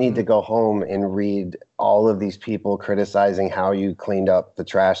 you don't need to go home and read all of these people criticizing how you cleaned up the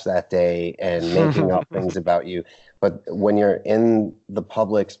trash that day and making up things about you. But when you're in the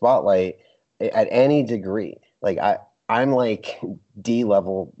public spotlight at any degree, like I'm like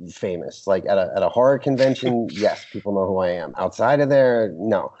D-level famous. Like at a horror convention, yes, people know who I am. Outside of there,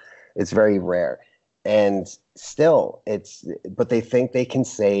 no, it's very rare. And still, but they think they can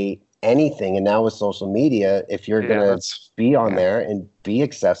say anything. And now with social media, if you're going to be on there and be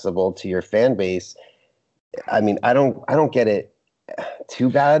accessible to your fan base, I mean, I don't get it too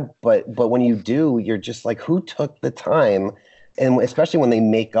bad, but when you do, you're just like, who took the time? And especially when they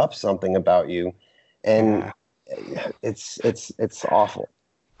make up something about you, and it's awful.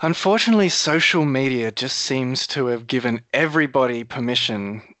 Unfortunately, social media just seems to have given everybody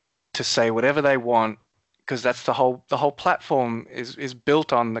permission to say whatever they want, because that's the whole platform is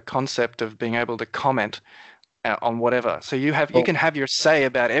built on the concept of being able to comment on whatever. So you can have your say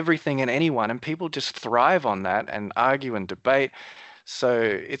about everything and anyone, and people just thrive on that and argue and debate. So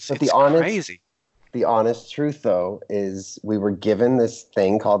it's crazy. The honest truth, though, is we were given this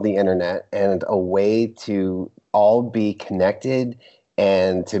thing called the internet and a way to all be connected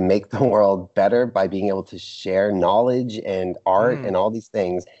and to make the world better by being able to share knowledge and art and all these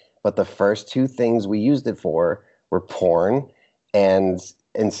things. But the first two things we used it for were porn and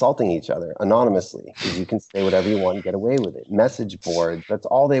insulting each other anonymously, because you can say whatever you want and get away with it. Message boards, that's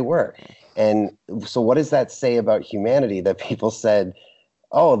all they were. And so what does that say about humanity, that people said,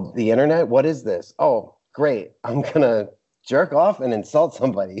 oh, the internet, what is this? Oh, great, I'm going to jerk off and insult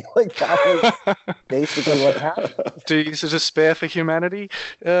somebody. Like, that was basically what happened. Do you use despair for humanity?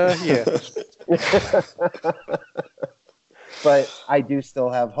 Yeah. But I do still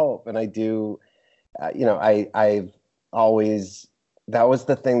have hope, and I do, I've always, that was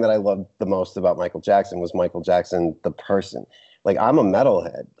the thing that I loved the most about Michael Jackson, was Michael Jackson, the person. Like, I'm a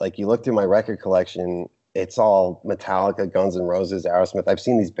metalhead. Like, you look through my record collection, it's all Metallica, Guns N' Roses, Aerosmith. I've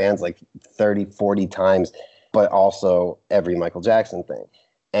seen these bands like 30, 40 times, but also every Michael Jackson thing.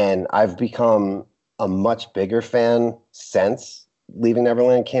 And I've become a much bigger fan since Leaving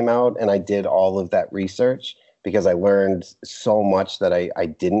Neverland came out, and I did all of that research because I learned so much that I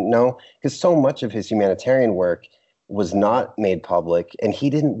didn't know, because so much of his humanitarian work was not made public, and he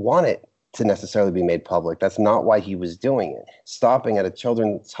didn't want it to necessarily be made public. That's not why he was doing it. Stopping at a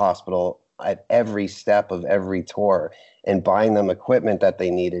children's hospital at every step of every tour and buying them equipment that they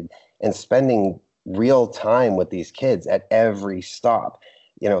needed and spending real time with these kids at every stop.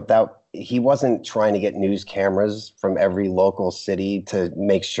 That he wasn't trying to get news cameras from every local city to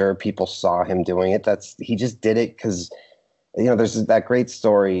make sure people saw him doing it. He just did it because, there's that great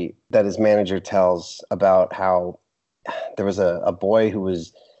story that his manager tells about how there was a boy who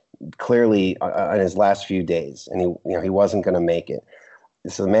was clearly on his last few days, and he wasn't going to make it.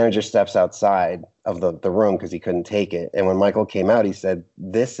 So the manager steps outside of the room because he couldn't take it. And when Michael came out, he said,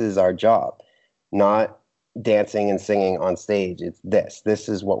 "This is our job, not dancing and singing on stage. It's this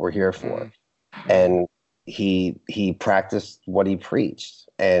is what we're here for." And he practiced what he preached,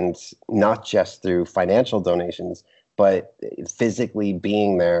 and not just through financial donations, but physically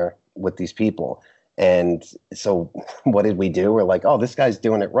being there with these people. And so what did we do? We're like, oh, this guy's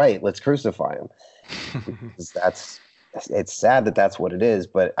doing it right, let's crucify him. It's sad that that's what it is,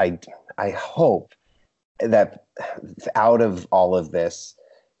 but I hope that out of all of this,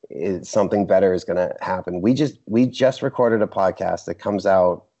 something better is going to happen. We just recorded a podcast that comes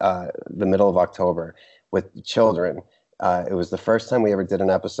out the middle of October with children. It was the first time we ever did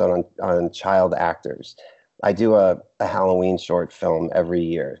an episode on child actors. I do a Halloween short film every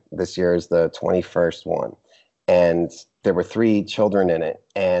year. This year is the 21st one, and there were 3 children in it.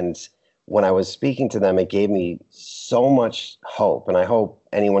 And when I was speaking to them, it gave me so much hope, and I hope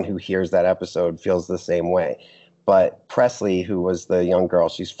anyone who hears that episode feels the same way. But Presley, who was the young girl,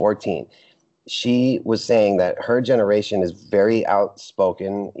 she's 14, she was saying that her generation is very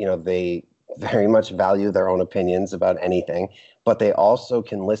outspoken. They very much value their own opinions about anything, but they also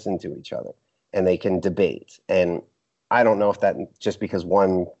can listen to each other and they can debate. And I don't know if that, just because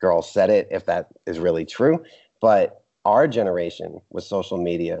one girl said it, if that is really true, but our generation with social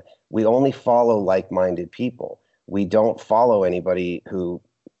media, we only follow like-minded people. We don't follow anybody who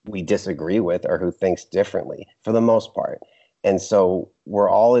we disagree with or who thinks differently, for the most part. And so we're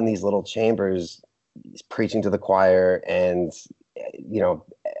all in these little chambers preaching to the choir and,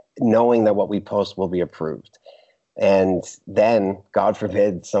 knowing that what we post will be approved. And then, God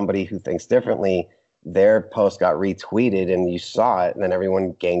forbid, somebody who thinks differently, their post got retweeted and you saw it, and then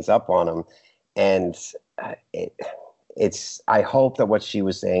everyone gangs up on them. And I hope that what she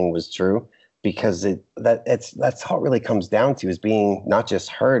was saying was true, because that's how it really comes down to, is being not just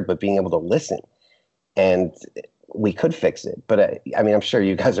heard, but being able to listen. And we could fix it. But I'm sure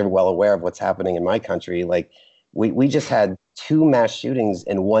you guys are well aware of what's happening in my country. Like, we just had 2 mass shootings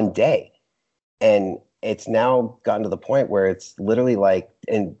in one day. And it's now gotten to the point where it's literally like,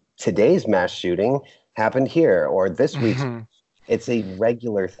 in today's mass shooting happened here, or this week's, it's a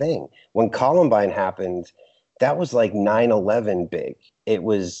regular thing. When Columbine happened, that was like 9/11 big. It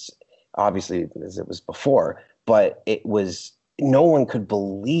was, obviously, as it was before, but it was, no one could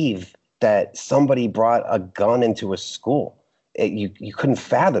believe that somebody brought a gun into a school. You couldn't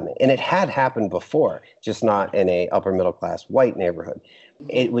fathom it. And it had happened before, just not in a upper middle class white neighborhood.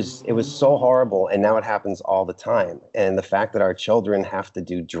 It was so horrible, and now it happens all the time. And the fact that our children have to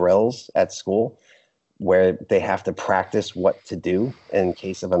do drills at school where they have to practice what to do in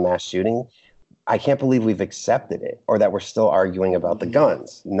case of a mass shooting, I can't believe we've accepted it, or that we're still arguing about the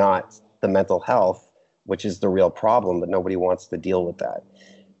guns, not the mental health, which is the real problem, but nobody wants to deal with that.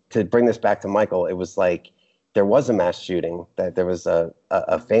 To bring this back to Michael, it was like, there was a mass shooting, that there was a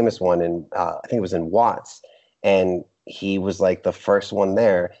famous one in, I think it was in Watts, and he was like the first one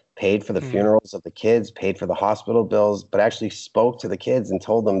there, paid for the funerals of the kids, paid for the hospital bills, but actually spoke to the kids and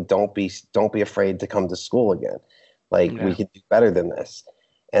told them, don't be afraid to come to school again. Like, we could do better than this.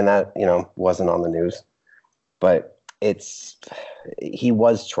 And that, you know, wasn't on the news, but he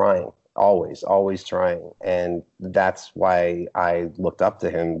was trying, always trying. And that's why I looked up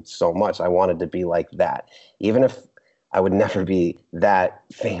to him so much. I wanted to be like that, even if I would never be that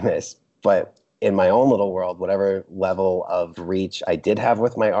famous, but in my own little world, whatever level of reach I did have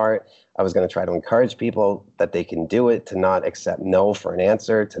with my art, I was going to try to encourage people that they can do it, to not accept no for an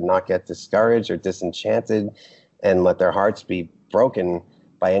answer, to not get discouraged or disenchanted and let their hearts be broken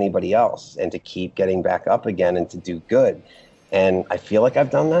by anybody else, and to keep getting back up again and to do good. And I feel like I've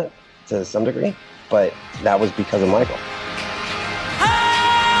done that to some degree, but that was because of Michael.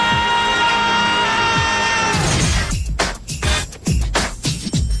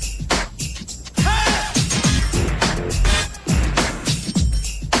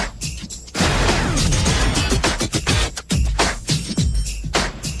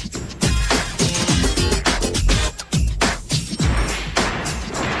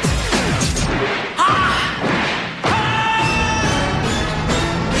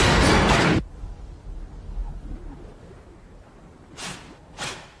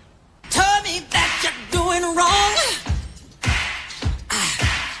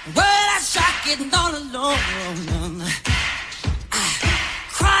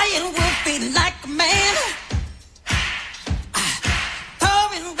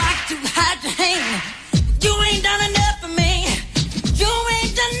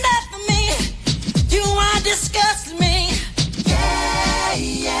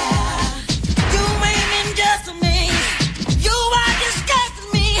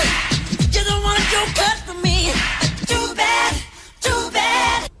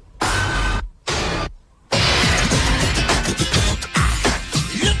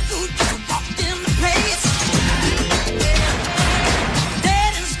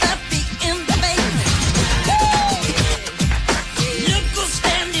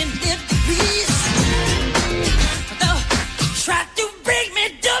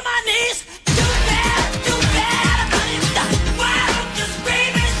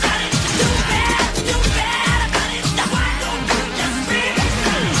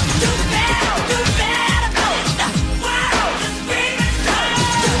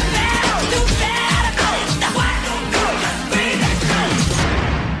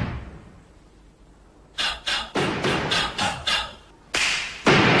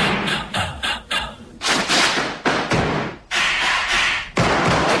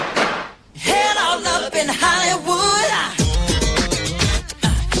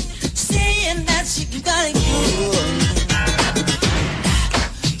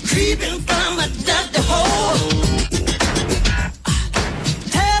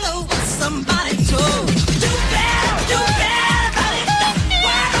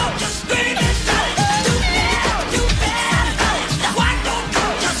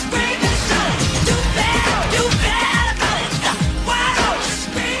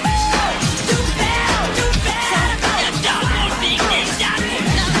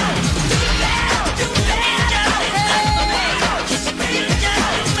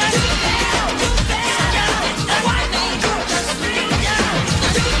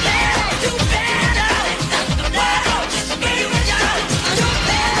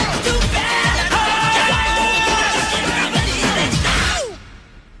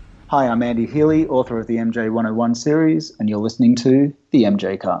 Hi, I'm Andy Healy, author of the MJ 101 series, and you're listening to the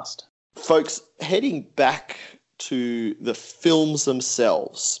MJ Cast. Folks, heading back to the films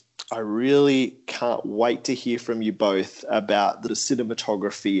themselves, I really can't wait to hear from you both about the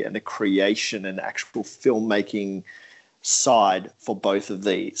cinematography and the creation and actual filmmaking side for both of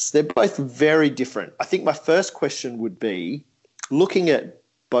these. They're both very different. I think my first question would be, looking at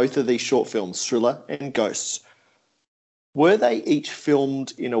both of these short films, Thriller and Ghosts, were they each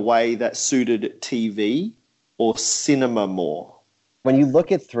filmed in a way that suited TV or cinema more? When you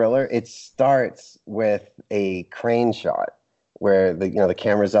look at Thriller, it starts with a crane shot where the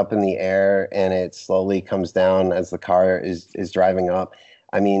camera's up in the air and it slowly comes down as the car is driving up.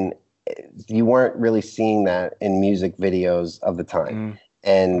 I mean, you weren't really seeing that in music videos of the time.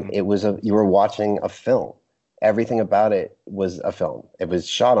 And it was you were watching a film. Everything about it was a film. It was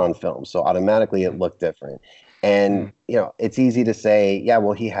shot on film, so automatically it looked different. And, it's easy to say, yeah,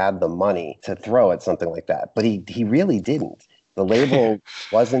 well, he had the money to throw at something like that, but he really didn't. The label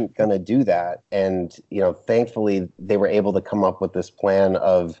wasn't going to do that. And, thankfully they were able to come up with this plan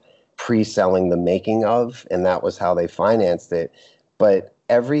of pre-selling the making of, and that was how they financed it. But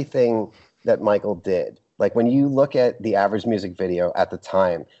everything that Michael did, Like when you look at the average music video at the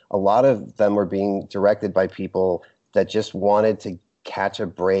time, a lot of them were being directed by people that just wanted to catch a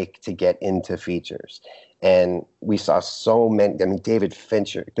break to get into features. And we saw so many, I mean, David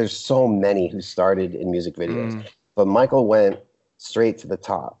Fincher, there's so many who started in music videos. But Michael went straight to the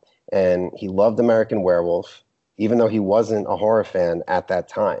top, and he loved American Werewolf, even though he wasn't a horror fan at that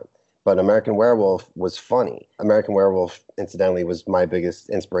time. But American Werewolf was funny. American Werewolf, incidentally, was my biggest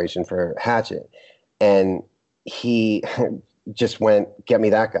inspiration for Hatchet. And he just went, get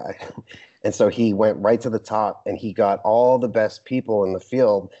me that guy. And so he went right to the top, and he got all the best people in the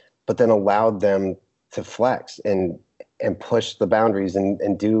field, but then allowed them to flex and push the boundaries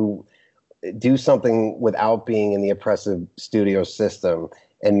and do something without being in the oppressive studio system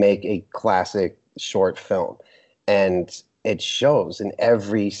and make a classic short film. And it shows in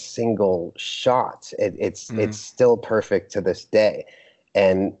every single shot. It's still perfect to this day.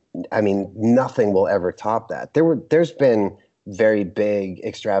 And I mean, nothing will ever top that. There's been very big,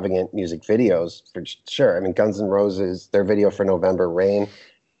 extravagant music videos for sure. I mean, Guns N' Roses, their video for November Rain,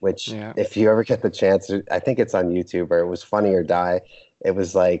 which if you ever get the chance, I think it's on YouTube, or it was Funny or Die. It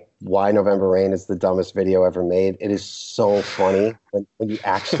was like, why November Rain is the dumbest video ever made. It is so funny when you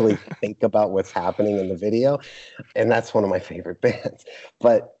actually think about what's happening in the video. And that's one of my favorite bands.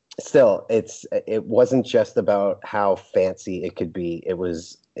 But still, it wasn't just about how fancy it could be. It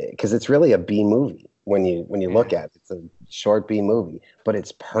was, because it's really a B movie when you look at it. It's a short B movie, but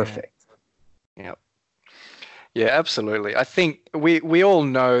it's perfect. Yep. Yeah, absolutely. I think we all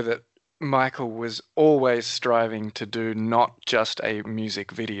know that Michael was always striving to do not just a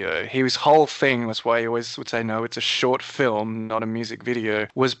music video. His whole thing, that's why he always would say, no, it's a short film, not a music video,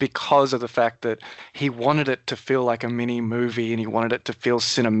 was because of the fact that he wanted it to feel like a mini movie and he wanted it to feel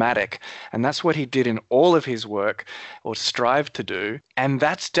cinematic. And that's what he did in all of his work, or strived to do. And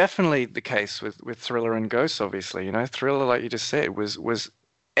that's definitely the case with Thriller and Ghosts, obviously. You know, Thriller, like you just said, was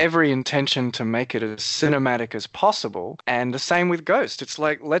every intention to make it as cinematic as possible, and the same with Ghost. It's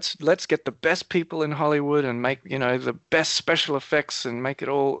like, let's get the best people in Hollywood and make, you know, the best special effects and make it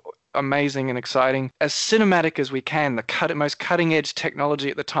all amazing and exciting, as cinematic as we can. The most cutting edge technology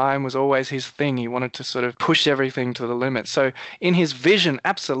at the time was always his thing. He wanted to sort of push everything to the limit. So in his vision,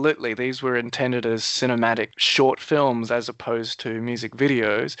 absolutely, these were intended as cinematic short films as opposed to music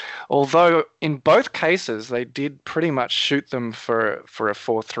videos. Although in both cases, they did pretty much shoot them for a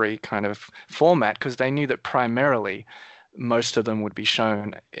 4:3 kind of format, because they knew that primarily most of them would be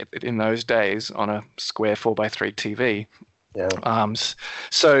shown in those days on a square 4:3 TV. Yeah.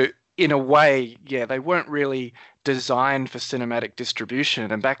 So in a way, yeah, they weren't really designed for cinematic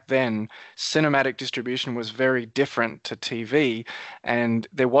distribution. And back then, cinematic distribution was very different to TV. And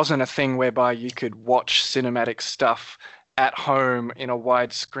there wasn't a thing whereby you could watch cinematic stuff at home in a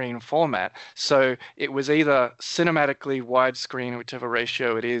widescreen format. So it was either cinematically widescreen, whichever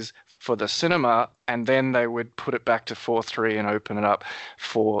ratio it is, for the cinema, and then they would put it back to 4:3 and open it up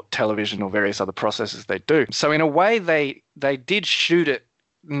for television or various other processes they do. So in a way, they did shoot it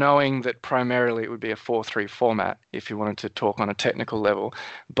knowing that primarily it would be a 4:3 format, if you wanted to talk on a technical level.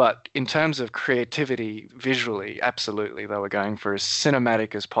 But in terms of creativity visually, absolutely, they were going for as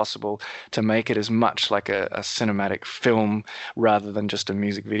cinematic as possible to make it as much like a cinematic film rather than just a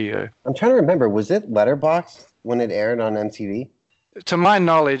music video. I'm trying to remember, was it Letterboxd when it aired on MTV? To my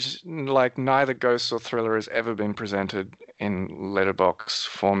knowledge, like, neither Ghosts or Thriller has ever been presented in letterbox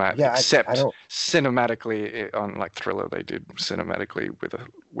format, except I cinematically on, like, Thriller. They did cinematically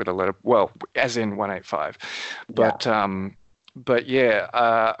with a letter, well, as in 185. But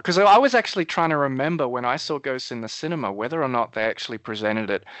because I was actually trying to remember when I saw Ghosts in the cinema whether or not they actually presented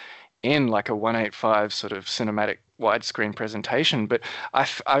it in like a 185 sort of cinematic widescreen presentation. But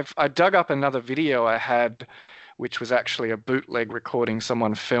I dug up another video I had, which was actually a bootleg recording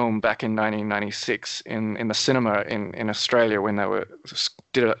someone filmed back in 1996 in the cinema in Australia when they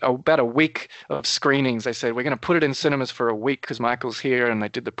did about a week of screenings. They said, we're going to put it in cinemas for a week because Michael's here, and they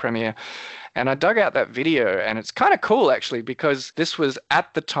did the premiere. And I dug out that video, and it's kind of cool, actually, because this was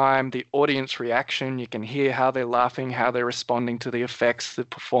at the time the audience reaction. You can hear how they're laughing, how they're responding to the effects, the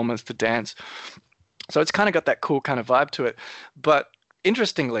performance, the dance. So it's kind of got that cool kind of vibe to it. But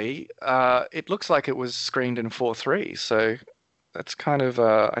interestingly, it looks like it was screened in 4:3, so that's kind of,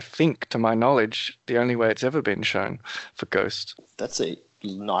 I think, to my knowledge, the only way it's ever been shown for Ghost. That's a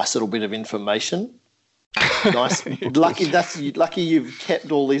nice little bit of information. Nice, lucky you've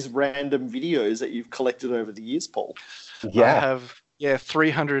kept all these random videos that you've collected over the years, Paul. Yeah, I have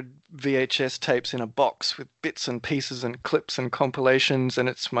 300 VHS tapes in a box with bits and pieces and clips and compilations, and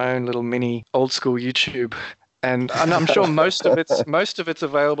it's my own little mini old school YouTube And I'm sure most of it's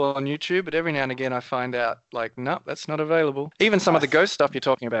available on YouTube, but every now and again I find out like, nope, that's not available. Even some of the ghost stuff you're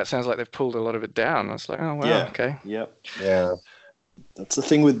talking about sounds like they've pulled a lot of it down. It's like, oh wow, okay. Yep. Yeah. That's the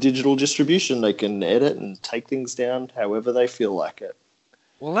thing with digital distribution. They can edit and take things down however they feel like it.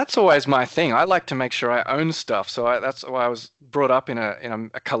 Well, that's always my thing. I like to make sure I own stuff. So that's why I was brought up in a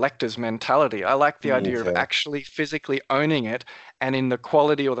collector's mentality. I like the idea of actually physically owning it and in the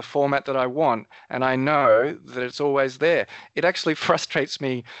quality or the format that I want. And I know that it's always there. It actually frustrates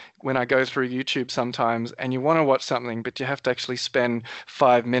me when I go through YouTube sometimes and you want to watch something, but you have to actually spend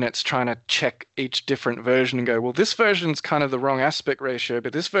 5 minutes trying to check each different version and go, well, this version's kind of the wrong aspect ratio,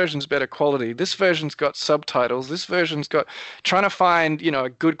 but this version's better quality. This version's got subtitles. This version's got trying to find, a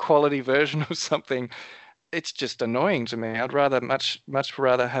good quality version of something. It's just annoying to me. I'd rather much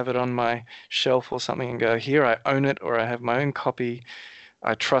rather have it on my shelf or something and go, here, I own it, or I have my own copy.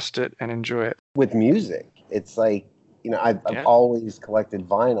 I trust it and enjoy it. With music, it's like, I've always collected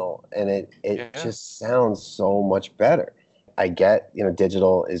vinyl, and it just sounds so much better. I get,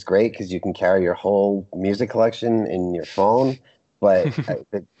 digital is great because you can carry your whole music collection in your phone, but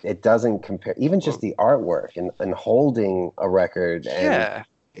it doesn't compare. Even just the artwork and holding a record and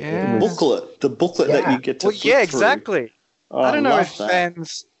the booklet that you get to flip through. Exactly. Oh, I don't know if that.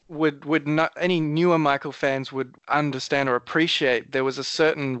 fans would not, any newer Michael fans would understand or appreciate. There was a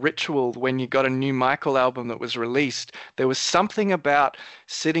certain ritual when you got a new Michael album that was released. There was something about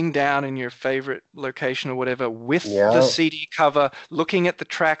sitting down in your favorite location or whatever with the CD cover, looking at the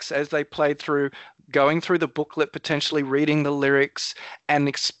tracks as they played through, going through the booklet, potentially reading the lyrics and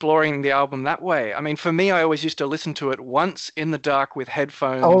exploring the album that way. I mean, for me, I always used to listen to it once in the dark with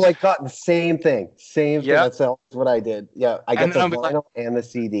headphones. Oh my God, the same thing. Same thing. That's what I did. Yeah, I get the vinyl and the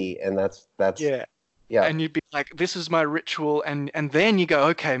CD, and that's yeah. And you'd be like, this is my ritual, and then you go,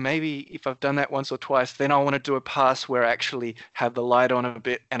 okay, maybe if I've done that once or twice, then I want to do a pass where I actually have the light on a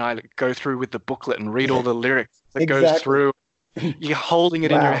bit and I go through with the booklet and read all the lyrics that goes through. You're holding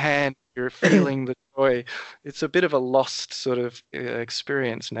it in your hand. You're feeling the joy. It's a bit of a lost sort of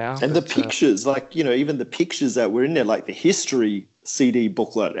experience now. And the pictures, even the pictures that were in there, like the history CD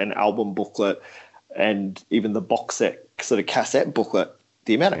booklet and album booklet, and even the box set sort of cassette booklet,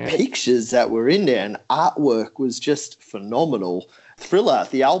 the amount of pictures that were in there and artwork was just phenomenal. Thriller,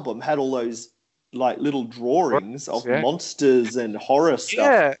 the album, had all those like little drawings of monsters and horror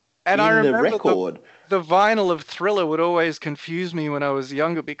stuff and in I remember the record. The vinyl of Thriller would always confuse me when I was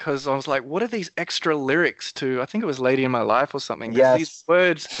younger because I was like, what are these extra lyrics to? I think it was Lady in My Life or something. There's these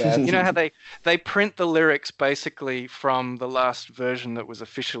words, you know how they print the lyrics basically from the last version that was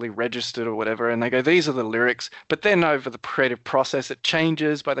officially registered or whatever, and they go, these are the lyrics. But then over the creative process, it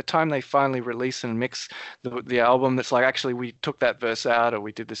changes. By the time they finally release and mix the album, it's like, actually, we took that verse out or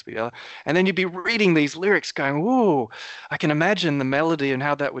we did this, the other. And then you'd be reading these lyrics going, ooh, I can imagine the melody and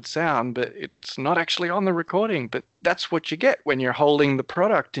how that would sound, but it's not actually on the recording. But that's what you get when you're holding the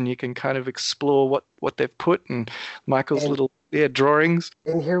product and you can kind of explore what they've put and Michael's little drawings.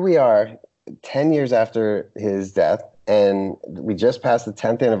 And here we are 10 years after his death, and we just passed the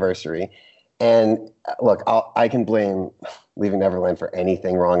 10th anniversary. And look, I can blame Leaving Neverland for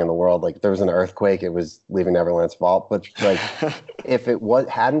anything wrong in the world. Like, if there was an earthquake, it was Leaving Neverland's fault. But like, if it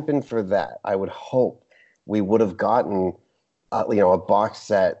hadn't been for that, I would hope we would have gotten a box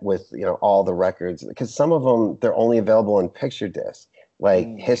set with, all the records, because some of them, they're only available in picture disc, like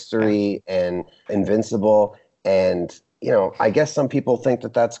History and Invincible. And, I guess some people think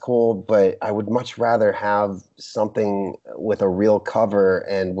that that's cool, but I would much rather have something with a real cover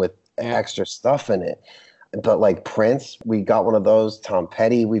and with extra stuff in it. But like Prince, we got one of those. Tom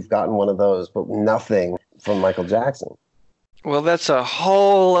Petty, we've gotten one of those, but nothing from Michael Jackson. Well, that's a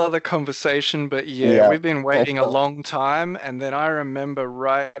whole other conversation, but we've been waiting a long time. And then I remember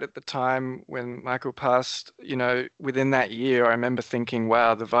right at the time when Michael passed, within that year, I remember thinking,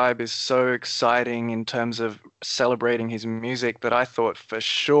 wow, the vibe is so exciting in terms of celebrating his music that I thought for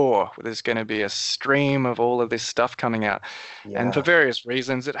sure there's going to be a stream of all of this stuff coming out. Yeah. And for various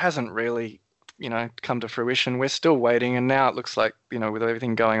reasons, it hasn't really come to fruition. We're still waiting, and now it looks like, with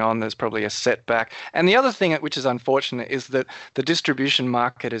everything going on, there's probably a setback. And the other thing which is unfortunate is that the distribution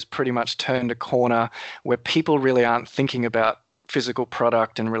market has pretty much turned a corner where people really aren't thinking about physical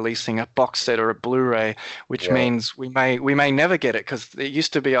product and releasing a box set or a Blu-ray, which means we may never get it, because there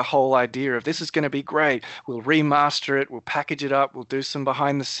used to be a whole idea of this is going to be great. We'll remaster it, we'll package it up, we'll do some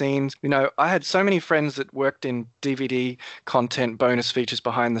behind the scenes. I had so many friends that worked in DVD content, bonus features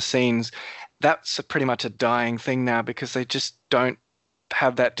behind the scenes. That's pretty much a dying thing now because they just don't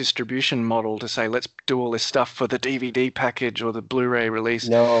have that distribution model to say, let's do all this stuff for the DVD package or the Blu-ray release.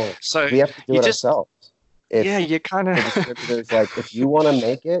 No, so we have to do it ourselves. If yeah, you kind of the distributor's like, if you want to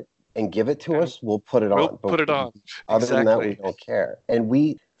make it and give it to us, we'll put it on. we'll put it on. Other than that, we Exactly. don't care.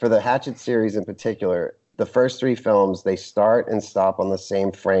 And for the Hatchet series in particular, the first 3 films, they start and stop on the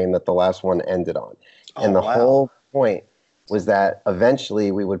same frame that the last one ended on. And the whole point was that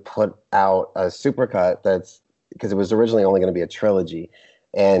eventually we would put out a supercut because it was originally only going to be a trilogy.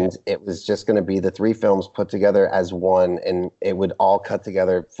 And it was just going to be the 3 films put together as one, and it would all cut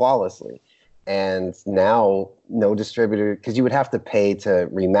together flawlessly. And now no distributor, because you would have to pay to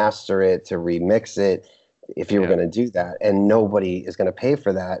remaster it, to remix it, if you were going to do that. And nobody is going to pay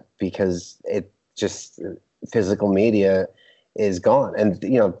for that because it just, physical media is gone. And,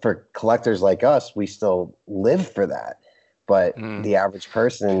 for collectors like us, we still live for that. But the average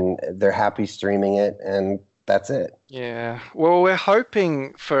person, they're happy streaming it, and that's it. Yeah. Well, we're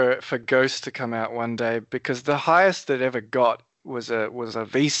hoping for Ghost to come out one day, because the highest it ever got was a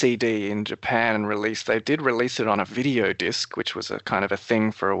VCD in Japan and released. They did release it on a video disc, which was a kind of a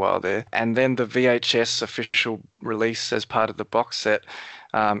thing for a while there. And then the VHS official release as part of the box set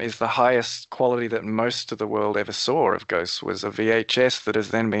is the highest quality that most of the world ever saw of Ghosts, was a VHS that has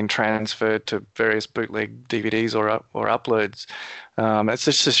then been transferred to various bootleg DVDs or uploads. It's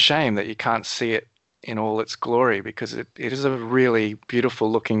just a shame that you can't see it in all its glory, because it is a really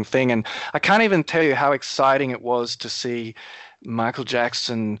beautiful looking thing. And I can't even tell you how exciting it was to see Michael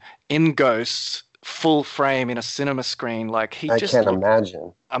Jackson in Ghosts full frame in a cinema screen. Like, I can't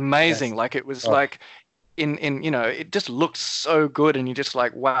imagine. Amazing. Yes. Like, it was like in it just looked so good, and you're just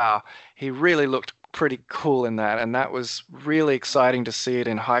like, wow, he really looked pretty cool in that. And that was really exciting to see it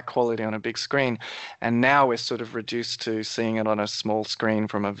in high quality on a big screen. And now we're sort of reduced to seeing it on a small screen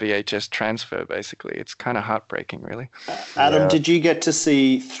from a VHS transfer, basically. It's kind of heartbreaking, really. Adam, did you get to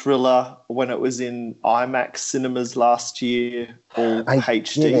see Thriller when it was in IMAX cinemas last year, all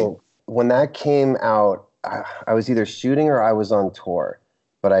HD? Didn't. When that came out, I was either shooting or I was on tour.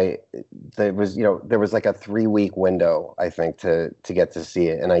 But there was like a 3-week window, I think, to get to see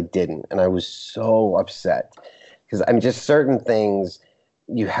it, and I didn't, and I was so upset, because just certain things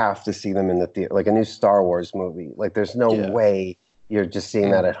you have to see them in the theater, like a new Star Wars movie. Like, there's no way you're just seeing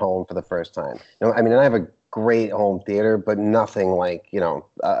that at home for the first time. And I have a great home theater, but nothing like an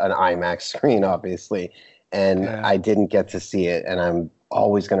IMAX screen, obviously, and I didn't get to see it, and I'm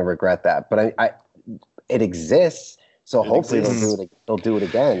always going to regret that. But it exists. So hopefully they'll do it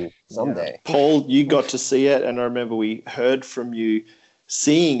again someday. Yeah. Paul, you got to see it, and I remember we heard from you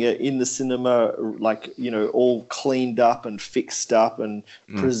seeing it in the cinema, like, all cleaned up and fixed up and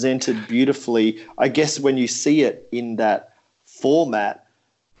presented beautifully. I guess when you see it in that format,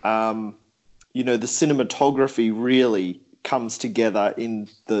 the cinematography really comes together in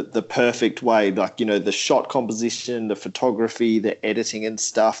the perfect way. Like, the shot composition, the photography, the editing and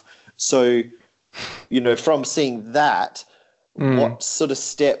stuff. So, from seeing that, what sort of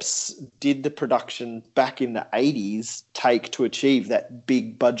steps did the production back in the 80s take to achieve that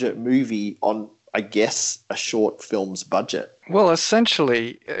big budget movie on, I guess, a short film's budget? Well,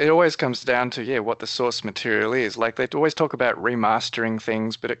 essentially, it always comes down to, what the source material is. Like, they always talk about remastering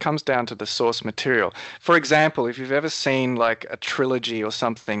things, but it comes down to the source material. For example, if you've ever seen, like, a trilogy or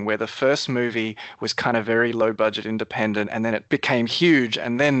something where the first movie was kind of very low-budget independent, and then it became huge,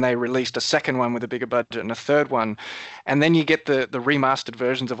 and then they released a second one with a bigger budget and a third one, and then you get the remastered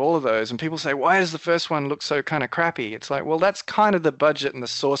versions of all of those, and people say, why does the first one look so kind of crappy? It's like, well, that's kind of the budget and the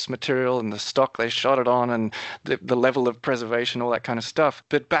source material and the stock they shot it on and the level of preservation, all that kind of stuff.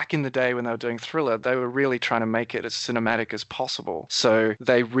 But back in the day when they were doing Thriller, they were really trying to make it as cinematic as possible. So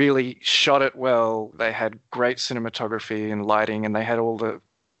they really shot it well. They had great cinematography and lighting, and they had all the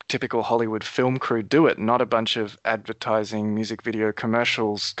typical Hollywood film crew do it, not a bunch of advertising, music video,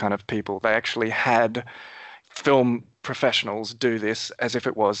 commercials kind of people. They actually had film professionals do this as if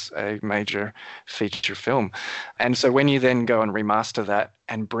it was a major feature film. And so when you then go and remaster that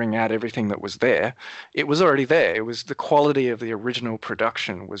and bring out everything that was there, it was already there. It was the quality of the original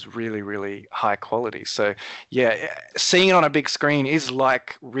production was really, really high quality. So seeing it on a big screen is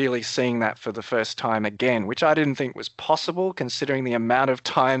like really seeing that for the first time again, which I didn't think was possible considering the amount of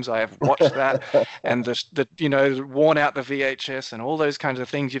times I have watched that and the worn out the VHS and all those kinds of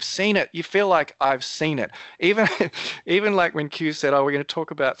things. You've seen it. You feel like I've seen it. Even like when Q said, we're going to talk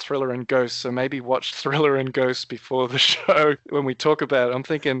about Thriller and Ghosts, so maybe watch Thriller and Ghosts before the show when we talk about it. I'm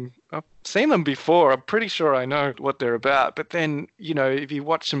thinking, I've seen them before. I'm pretty sure I know what they're about. But then, if you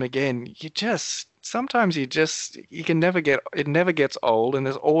watch them again, sometimes it never gets old, and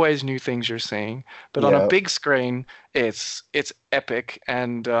there's always new things you're seeing. But on a big screen, it's epic.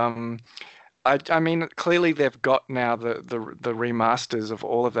 And I mean, clearly they've got now the remasters of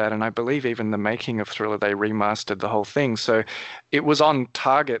all of that, and I believe even the making of Thriller, they remastered the whole thing. So it was on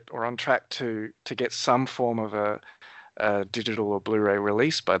target or on track to get some form of a digital or Blu-ray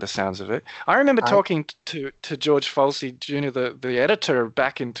release by the sounds of it. I remember talking to George Folsey Jr., the editor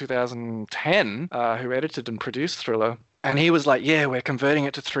back in 2010, who edited and produced Thriller. And he was like, yeah, we're converting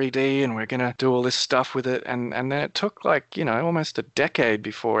it to 3D and we're going to do all this stuff with it. And then it took like, almost a decade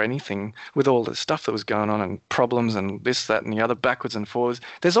before anything, with all the stuff that was going on and problems and this, that, and the other, backwards and forwards.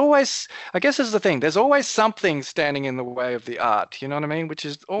 There's always, I guess this is the thing, there's always something standing in the way of the art, you know what I mean? Which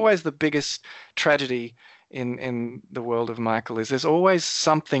is always the biggest tragedy in the world of Michael, is there's always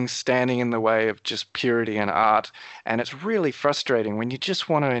something standing in the way of just purity and art. And it's really frustrating when you just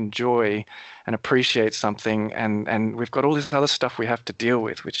want to enjoy and appreciate something, and we've got all this other stuff we have to deal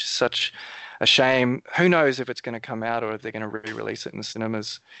with, which is such a shame. Who knows if it's going to come out or if they're going to re-release it in the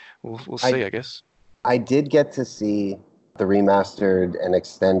cinemas. We'll see, I guess. I did get to see the remastered and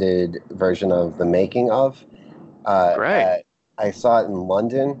extended version of The Making of. Great. I saw it in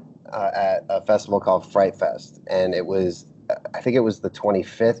London at a festival called Fright Fest, and it was, I think it was the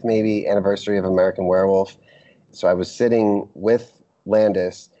 25th maybe anniversary of American Werewolf. So I was sitting with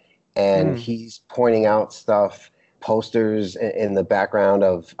Landis, and he's pointing out stuff, posters in the background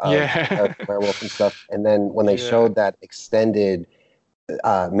of Werewolf and stuff. And then when they showed that extended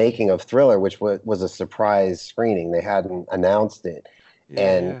making of Thriller, which was a surprise screening, they hadn't announced it,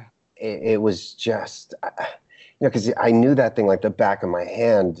 and it was just. Because I knew that thing like the back of my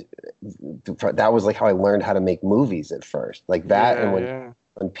hand. That was like how I learned how to make movies at first. Like that, and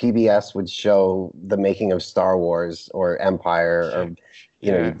when PBS would show the making of Star Wars or Empire,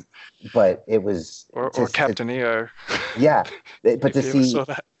 or but it was or Captain EO. Yeah, but to see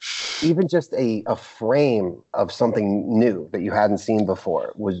that. Even just a frame of something new that you hadn't seen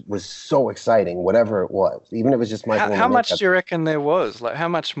before was so exciting. Whatever it was, even if it was just Michael. How much do you reckon there was? Like, how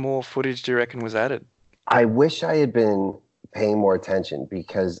much more footage do you reckon was added? I wish I had been paying more attention,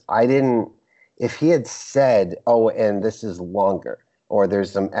 because I didn't. If he had said, "Oh, and this is longer," or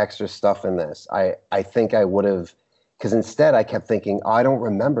 "There's some extra stuff in this," I think I would have. Because instead, I kept thinking, "Oh, I don't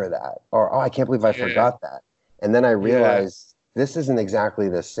remember that," or "Oh, I can't believe I forgot that," and then I realized this isn't exactly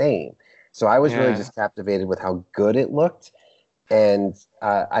the same. So I was really just captivated with how good it looked. And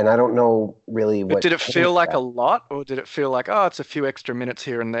I don't know really what. But did it feel like a lot, or did it feel like, oh, it's a few extra minutes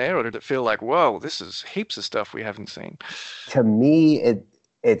here and there, or did it feel like, whoa, this is heaps of stuff we haven't seen? To me,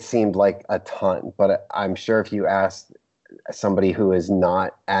 it seemed like a ton. But I'm sure if you asked somebody who is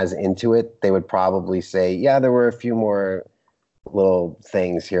not as into it, they would probably say, yeah, there were a few more little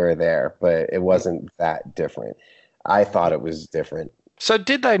things here or there, but it wasn't that different. I thought it was different. So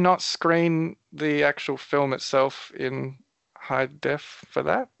did they not screen the actual film itself in high def for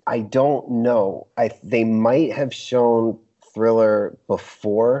that? I don't know. They might have shown Thriller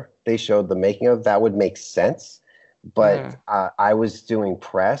before they showed The Making of. That would make sense. But I was doing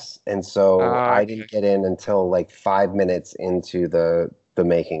press, and so I didn't get in until like 5 minutes into the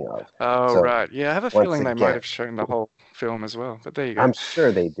Making of. Oh, so right. Yeah, I have a feeling they might have shown the whole film as well. But there you go. I'm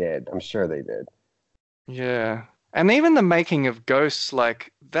sure they did. Yeah. And even the Making of Ghosts,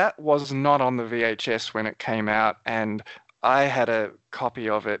 like, that was not on the VHS when it came out, and I had a copy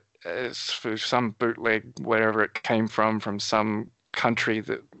of it for some bootleg, wherever it came from some country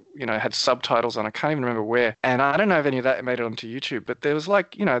that, had subtitles on. I can't even remember where. And I don't know if any of that made it onto YouTube, but there was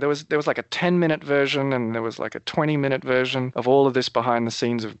like, there was like a 10-minute version, and there was like a 20-minute version of all of this behind the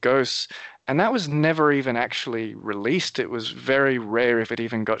scenes of Ghosts. And that was never even actually released. It was very rare if it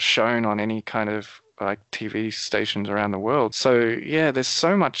even got shown on any kind of like TV stations around the world. So yeah, there's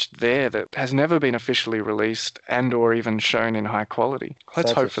so much there that has never been officially released and or even shown in high quality.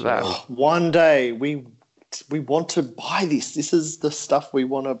 Let's hope for that. One day we want to buy this. This is the stuff we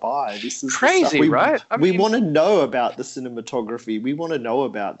want to buy. This is crazy, right? We want to know about the cinematography. We want to know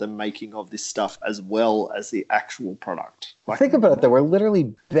about the making of this stuff as well as the actual product. Think about it, though. We're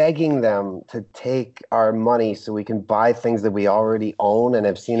literally begging them to take our money so we can buy things that we already own and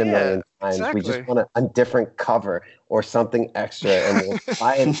have seen a million times. Exactly. We just want a different cover or something extra, and we'll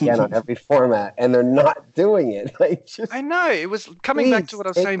buy it again on every format, and they're not doing it. I know. It was coming back to what I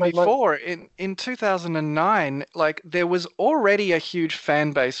was saying before. In 2009, like, there was already a huge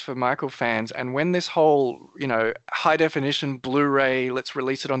fan base for Michael fans, and when this whole, high definition Blu-ray, let's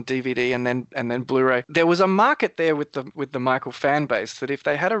release it on DVD and then Blu-ray, there was a market there with the Michael fan base that if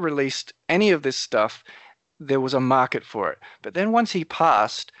they had released any of this stuff, there was a market for it. But then once he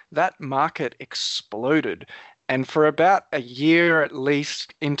passed, that market exploded. And for about a year at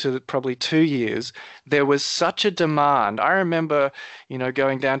least, into probably 2 years, there was such a demand. I remember,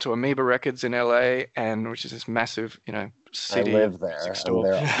 going down to Amoeba Records in LA, which is this massive, city I live there. music store.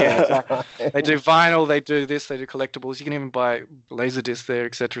 There. Yeah, exactly. They do vinyl, they do this, they do collectibles. You can even buy Laserdisc there,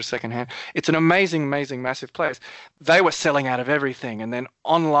 etc., secondhand. It's an amazing, amazing, massive place. They were selling out of everything. And then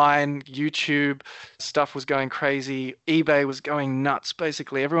online, YouTube stuff was going crazy. eBay was going nuts,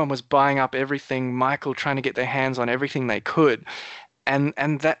 basically. Everyone was buying up everything. Michael trying to get their hands on everything they could. And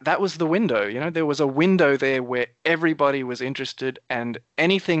that was the window. There was a window there where everybody was interested, and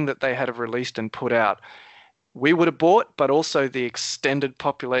anything that they had released and put out, we would have bought, but also the extended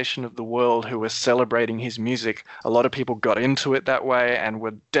population of the world who were celebrating his music. A lot of people got into it that way and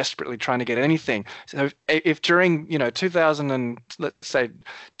were desperately trying to get anything. So if during, 2000 and let's say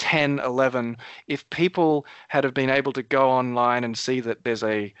 10, 11, if people had have been able to go online and see that there's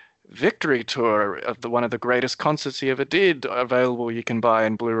a Victory Tour of one of the greatest concerts he ever did available, you can buy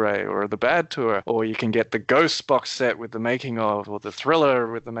in Blu-ray, or the Bad Tour, or you can get the Ghost box set with the making of, or the Thriller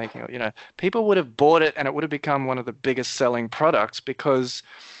with the making of. People would have bought it, and it would have become one of the biggest selling products, because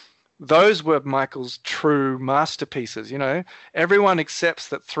those were Michael's true masterpieces. Everyone accepts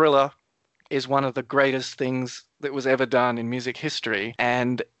that Thriller is one of the greatest things that was ever done in music history,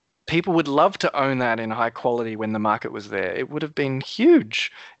 and people would love to own that in high quality when the market was there. It would have been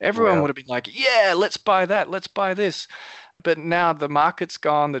huge. Everyone would have been like, yeah, let's buy that, let's buy this. But now the market's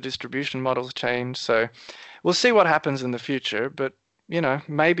gone, the distribution model's changed. So we'll see what happens in the future. But,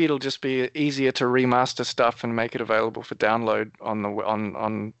 maybe it'll just be easier to remaster stuff and make it available for download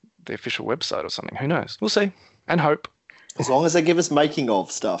on the official website or something. Who knows? We'll see and hope. As long as they give us making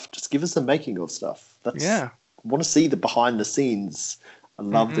of stuff, just give us the making of stuff. I want to see the behind the scenes. I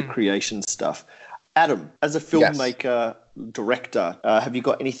love the creation stuff. Adam, as a filmmaker, director, have you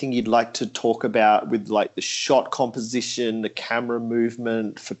got anything you'd like to talk about with like the shot composition, the camera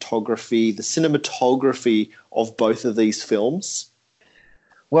movement, photography, the cinematography of both of these films?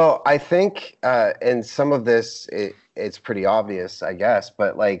 Well, I think in some of this, it's pretty obvious, I guess.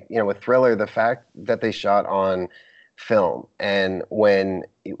 But with Thriller, the fact that they shot on film, and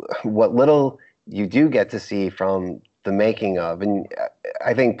what little you do get to see from the making of, and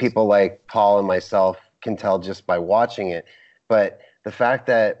I think people like Paul and myself can tell just by watching it, but the fact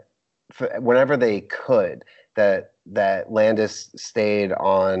that whenever they could, that Landis stayed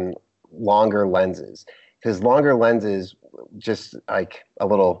on longer lenses, because longer lenses, just like a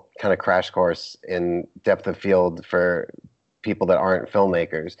little kind of crash course in depth of field for people that aren't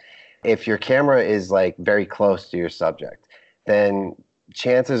filmmakers. If your camera is like very close to your subject, then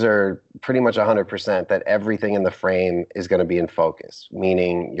chances are pretty much 100% that everything in the frame is going to be in focus,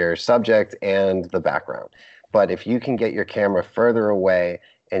 meaning your subject and the background. But if you can get your camera further away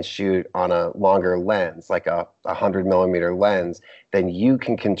and shoot on a longer lens, like a 100 millimeter lens, then you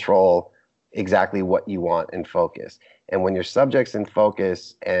can control exactly what you want in focus. And when your subject's in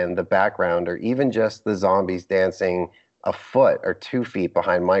focus and the background, or even just the zombies dancing a foot or 2 feet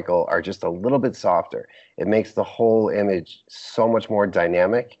behind Michael, are just a little bit softer, it makes the whole image so much more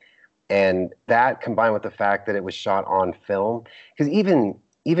dynamic. And that, combined with the fact that it was shot on film, because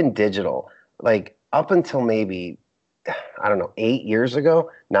even digital, like up until maybe, I don't know, 8 years ago,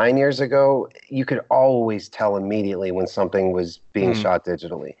 9 years ago, you could always tell immediately when something was being shot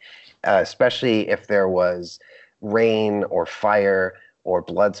digitally, especially if there was rain or fire or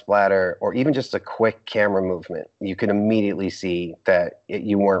blood splatter, or even just a quick camera movement. You can immediately see that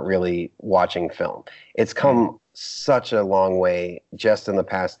you weren't really watching film. It's come such a long way just in the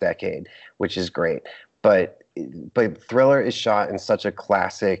past decade, which is great. But Thriller is shot in such a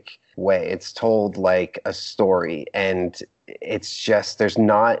classic way. It's told like a story, and it's just, there's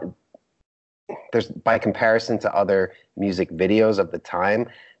by comparison to other music videos of the time,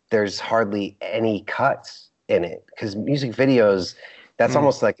 there's hardly any cuts in it, because music videos, that's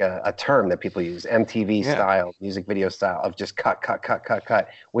almost like a term that people use, MTV style, music video style, of just cut,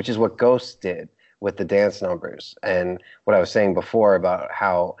 which is what Ghost did with the dance numbers. And what I was saying before about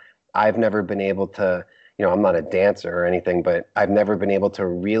how I've never been able to, I'm not a dancer or anything, but I've never been able to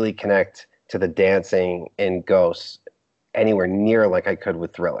really connect to the dancing in Ghost anywhere near like I could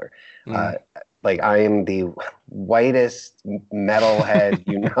with Thriller. Like I am the whitest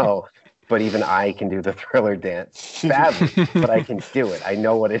metalhead, but even I can do the Thriller dance badly, but I can do it. I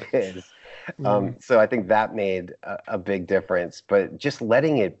know what it is. So I think that made a big difference, but just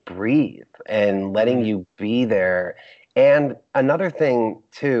letting it breathe and letting you be there. And another thing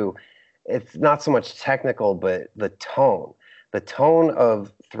too, it's not so much technical, but the tone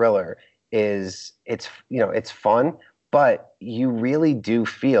of Thriller is, it's fun, but you really do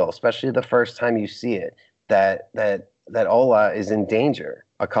feel, especially the first time you see it, that Ola is in danger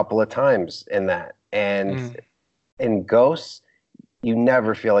a couple of times in that. And in Ghosts, you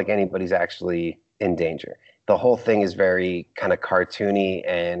never feel like anybody's actually in danger. The whole thing is very kind of cartoony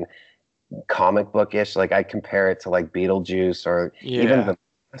and comic bookish. Like I compare it to like Beetlejuice or even The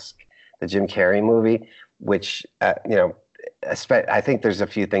Mask, the Jim Carrey movie, which I think there's a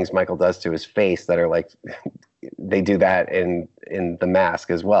few things Michael does to his face that are like they do that in The Mask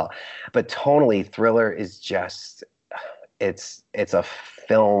as well. But tonally, Thriller is just it's a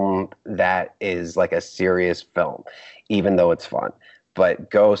film that is like a serious film, even though it's fun.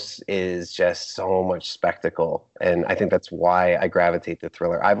 But Ghosts is just so much spectacle, and I think that's why I gravitate to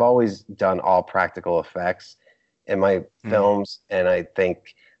Thriller. I've always done all practical effects in my films, and I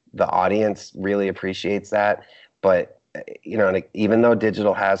think the audience really appreciates that. But even though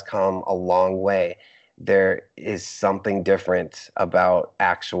digital has come a long way, there is something different about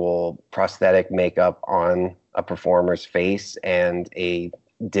actual prosthetic makeup on a performer's face and a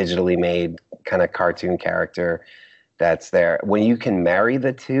digitally made kind of cartoon character that's there. When you can marry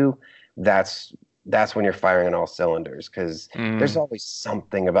the two, that's when you're firing on all cylinders, because there's always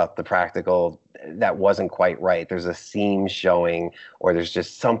something about the practical that wasn't quite right. There's a seam showing, or there's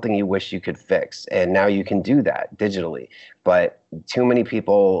just something you wish you could fix. And now you can do that digitally. But too many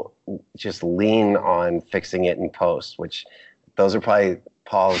people just lean on fixing it in post, which those are probably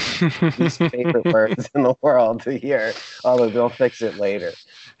Paul's least favorite words in the world to hear, although they'll fix it later.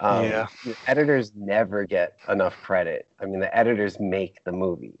 The editors never get enough credit. I mean, the editors make the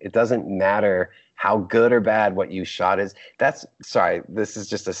movie. It doesn't matter how good or bad what you shot is. Sorry, this is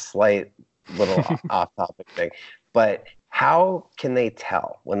just a slight little off-topic thing. But how can they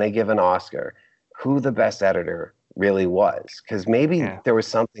tell when they give an Oscar who the best editor really was? Because maybe there was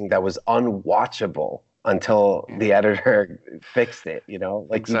something that was unwatchable until the editor fixed it,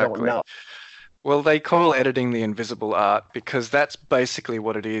 like you don't know. Well, they call editing the invisible art because that's basically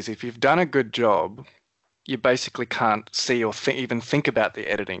what it is. If you've done a good job, you basically can't see or even think about the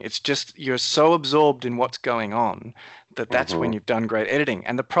editing. It's just you're so absorbed in what's going on that's when you've done great editing.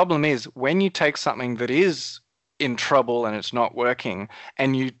 And the problem is when you take something that is in trouble and it's not working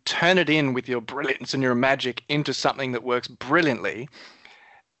and you turn it in with your brilliance and your magic into something that works brilliantly,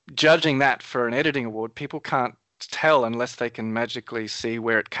 judging that for an editing award, people can't tell unless they can magically see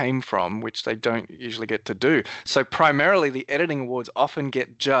where it came from, which they don't usually get to do. So primarily the editing awards often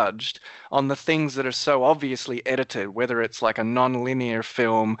get judged on the things that are so obviously edited, whether it's like a non-linear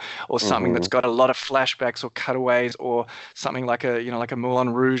film or something that's got a lot of flashbacks or cutaways, or something like a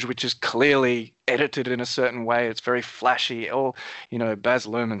Moulin Rouge, which is clearly edited in a certain way. It's very flashy, or Baz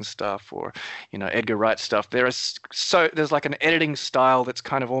Luhrmann stuff, or Edgar Wright stuff. There's like an editing style that's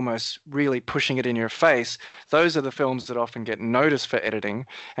kind of almost really pushing it in your face. Those are the films that often get noticed for editing.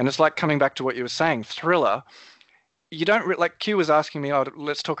 And it's like coming back to what you were saying, Thriller. You don't like Q was asking me,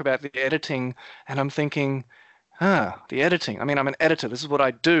 let's talk about the editing, and I'm thinking, the editing. I mean, I'm an editor. This is what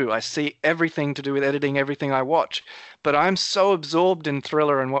I do. I see everything to do with editing, everything I watch. But I'm so absorbed in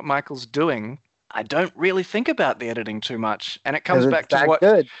Thriller and what Michael's doing, I don't really think about the editing too much. And it comes back to what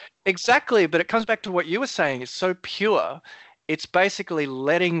good. Exactly, but it comes back to what you were saying. It's so pure. It's basically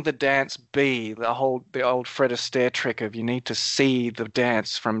letting the dance be, the old Fred Astaire trick of you need to see the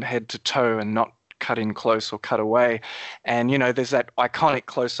dance from head to toe and not cut in close or cut away. And there's that iconic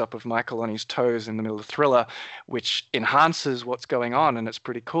close-up of Michael on his toes in the middle of Thriller, which enhances what's going on, and it's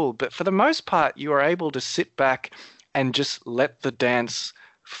pretty cool. But for the most part, you are able to sit back and just let the dance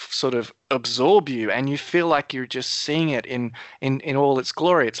sort of absorb you, and you feel like you're just seeing it in all its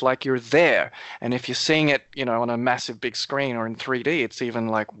glory. It's like you're there. And if you're seeing it, on a massive big screen or in 3D, it's even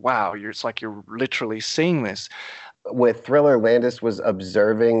like, wow, it's like you're literally seeing this. With Thriller, Landis was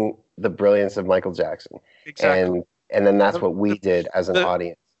observing the brilliance of Michael Jackson. Exactly. And then that's what we did as an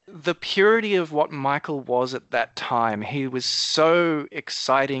audience. The purity of what Michael was at that time, he was so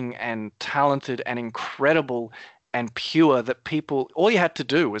exciting and talented and incredible and pure that all you had to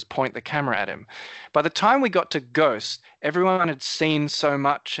do was point the camera at him. By the time we got to Ghost, everyone had seen so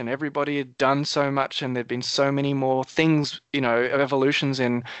much and everybody had done so much, and there'd been so many more things, evolutions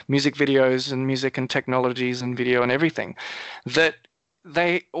in music videos and music and technologies and video and everything, that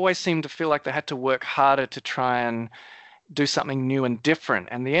they always seemed to feel like they had to work harder to try and do something new and different.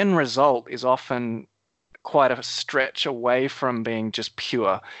 And the end result is often quite a stretch away from being just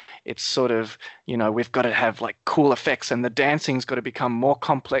pure. It's sort of, we've got to have like cool effects, and the dancing's got to become more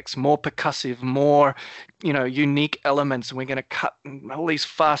complex, more percussive, more, unique elements. And we're going to cut all these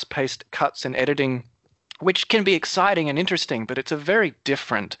fast-paced cuts and editing, which can be exciting and interesting, but it's a very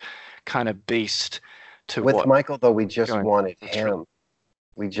different kind of beast to With Michael, though, we just wanted him.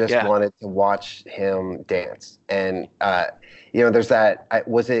 We just wanted to watch him dance. And, there's that, I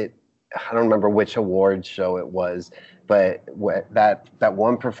don't remember which award show it was, but that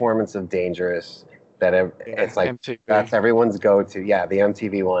one performance of Dangerous it's like, MTV. That's everyone's go-to. Yeah, the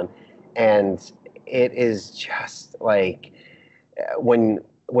MTV one. And it is just like when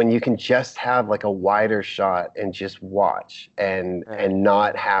you can just have like a wider shot and just watch and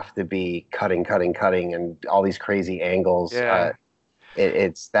not have to be cutting and all these crazy angles. Yeah.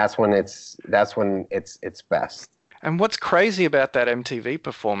 That's when it's best. And what's crazy about that MTV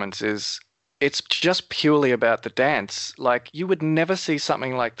performance is it's just purely about the dance. Like, you would never see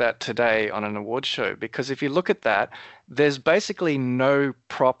something like that today on an award show, because if you look at that, there's basically no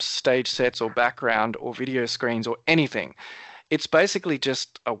props, stage sets or background or video screens or anything. It's basically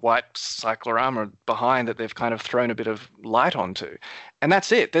just a white cyclorama behind that they've kind of thrown a bit of light onto. And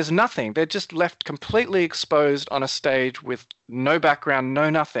that's it. There's nothing. They're just left completely exposed on a stage with no background, no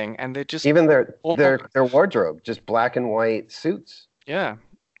nothing. And they're just... Even their wardrobe, just black and white suits. Yeah.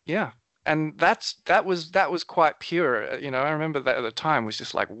 Yeah. And that was quite pure. I remember that at the time was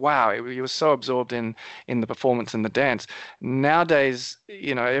just like, wow, you were so absorbed in the performance and the dance. Nowadays,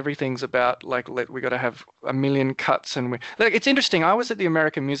 everything's about like, we got to have a million cuts. And it's interesting. I was at the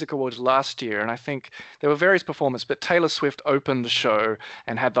American Music Awards last year, and I think there were various performances, but Taylor Swift opened the show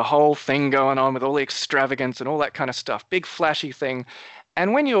and had the whole thing going on with all the extravagance and all that kind of stuff, big flashy thing.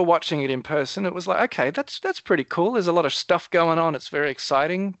 And when you were watching it in person, it was like, okay, that's pretty cool. There's a lot of stuff going on. It's very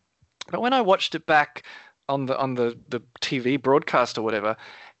exciting. But when I watched it back on the TV broadcast or whatever,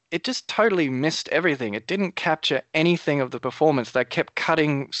 it just totally missed everything. It didn't capture anything of the performance. They kept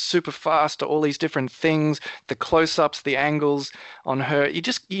cutting super fast to all these different things, the close-ups, the angles on her. You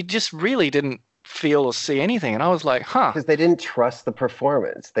just really didn't feel or see anything. And I was like, because they didn't trust the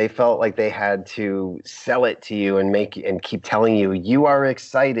performance. They felt like they had to sell it to you and keep telling you, you are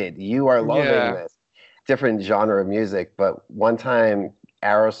excited, you are loving this. Different genre of music. But one time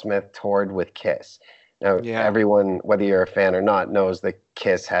Aerosmith toured with Kiss. Now, everyone, whether you're a fan or not, knows that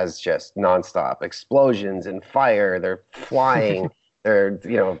Kiss has just nonstop explosions and fire. They're flying. They're,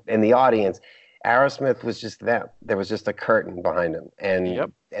 in the audience. Aerosmith was just them. There was just a curtain behind them. And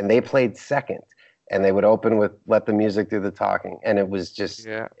they played second. And they would open with Let the Music Do the Talking. And it was just,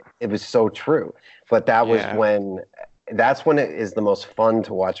 it was so true. But that was that's when it is the most fun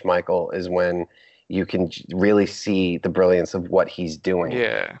to watch Michael, is when you can really see the brilliance of what he's doing.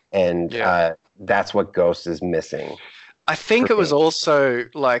 Yeah. And that's what Ghost is missing. I think it was also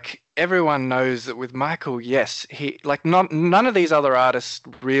like, everyone knows that with Michael, yes, he, like, none of these other artists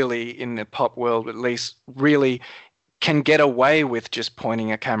really in the pop world, at least, really can get away with just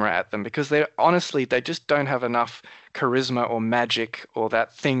pointing a camera at them, because they just don't have enough charisma or magic or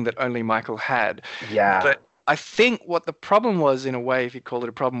that thing that only Michael had. Yeah. But I think what the problem was, in a way, if you call it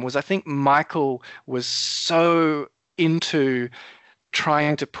a problem, was I think Michael was so into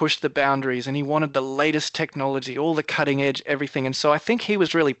trying to push the boundaries, and he wanted the latest technology, all the cutting edge, everything. And so I think he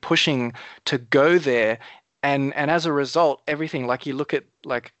was really pushing to go there. And as a result, everything, like you look at,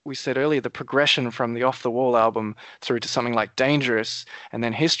 like we said earlier, the progression from the Off the Wall album through to something like Dangerous and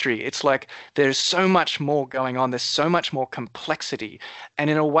then History, it's like there's so much more going on. There's so much more complexity. And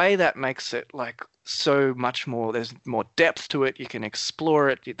in a way that makes it like so much more, there's more depth to it. You can explore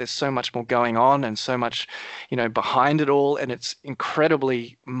it. There's so much more going on and so much, behind it all. And it's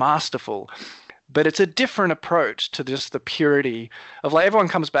incredibly masterful. But it's a different approach to just the purity of, like, everyone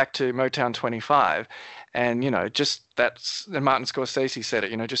comes back to Motown 25. And, just that's, and Martin Scorsese said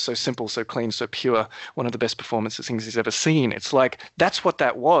it, just so simple, so clean, so pure, one of the best performances things he's ever seen. It's like, that's what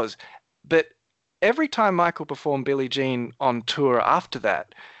that was. But every time Michael performed Billie Jean on tour after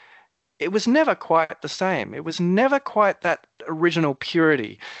that, it was never quite the same. It was never quite that original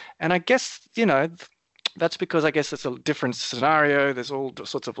purity. And I guess, that's because I guess it's a different scenario. There's all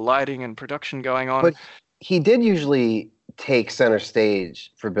sorts of lighting and production going on. But he did usually take center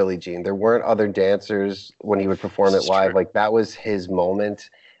stage for Billie Jean. There weren't other dancers when he would perform it live. Like, that was his moment.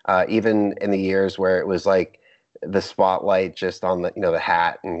 Even in the years where it was like the spotlight just on the, the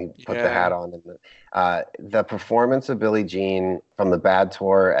hat, and he put the hat on. And the performance of Billie Jean from the Bad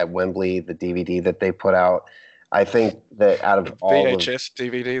Tour at Wembley, the DVD that they put out, I think that out of all VHS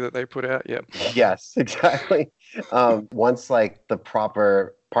DVD that they put out, yes, exactly. Once like the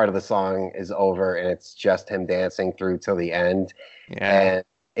proper part of the song is over and it's just him dancing through till the end, and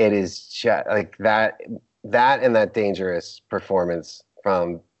it is just like that and that Dangerous performance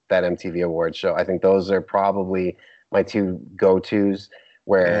from that MTV Awards show. I think those are probably my two go-tos,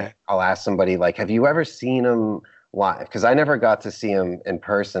 where I'll ask somebody like, "Have you ever seen him live?" Because I never got to see him in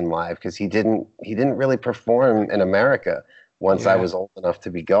person live, because he didn't really perform in America once I was old enough to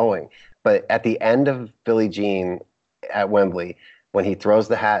be going. But at the end of Billie Jean at Wembley, when he throws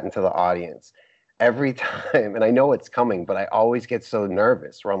the hat into the audience, every time, and I know it's coming, but I always get so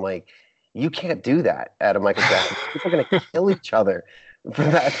nervous where I'm like, you can't do that at a Michael Jackson. People are going to kill each other for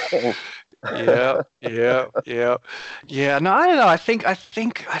that thing. Yeah. No, I don't know. I think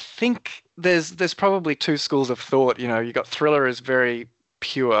there's probably two schools of thought. You know, you got Thriller is very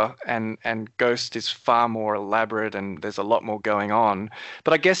pure and Ghost is far more elaborate and there's a lot more going on.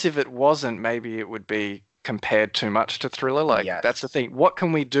 But I guess if it wasn't, maybe it would be compared too much to Thriller. Like, that's the thing. What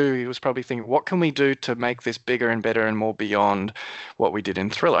can we do? He was probably thinking, what can we do to make this bigger and better and more beyond what we did in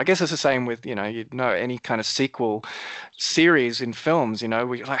Thriller? I guess it's the same with, any kind of sequel series in films.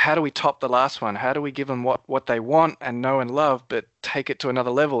 How do we top the last one? How do we give them what they want and know and love, but take it to another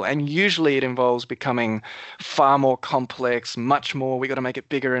level? And usually it involves becoming far more complex, much more. We got to make it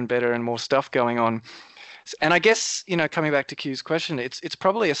bigger and better and more stuff going on. And I guess, coming back to Q's question, it's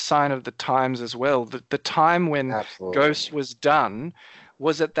probably a sign of the times as well. The time when Ghost was done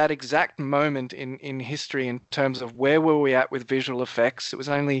was at that exact moment in history in terms of where were we at with visual effects. It was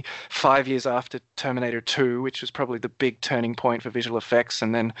only 5 years after Terminator 2, which was probably the big turning point for visual effects.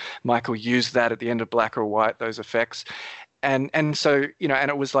 And then Michael used that at the end of Black or White, those effects. And so, and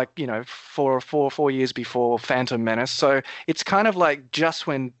it was like, 4 years before Phantom Menace. So it's kind of like just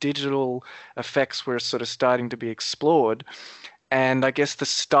when digital effects were sort of starting to be explored. And I guess the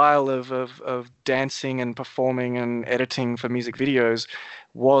style of dancing and performing and editing for music videos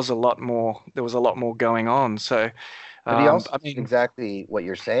was there was a lot more going on. So, but he also exactly what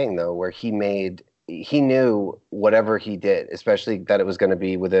you're saying, though, where he knew whatever he did, especially that it was going to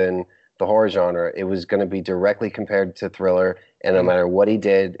be within the horror genre, it was going to be directly compared to Thriller, and no matter what he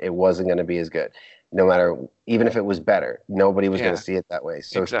did, it wasn't going to be as good. No matter, even if it was better, nobody was going to see it that way.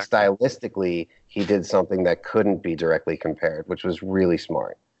 So stylistically, he did something that couldn't be directly compared, which was really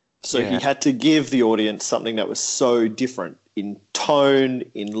smart. So he had to give the audience something that was so different in tone,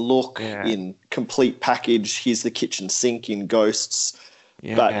 in look, in complete package. Here's the kitchen sink in Ghosts.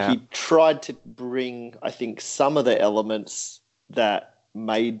 But he tried to bring, I think, some of the elements that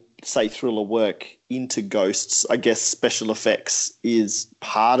made, say, Thriller work into Ghosts. I guess special effects is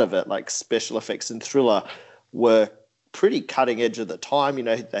part of it. Like, special effects in Thriller were pretty cutting edge at the time.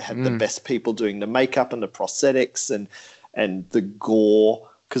 They had the best people doing the makeup and the prosthetics and the gore,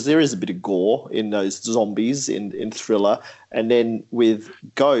 because there is a bit of gore in those zombies in Thriller. And then with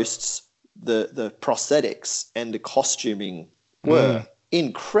Ghosts, the prosthetics and the costuming were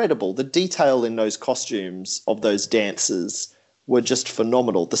incredible. The detail in those costumes of those dancers were just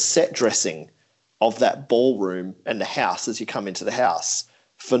phenomenal. The set dressing of that ballroom and the house as you come into the house,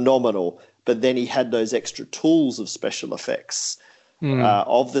 phenomenal. But then he had those extra tools of special effects,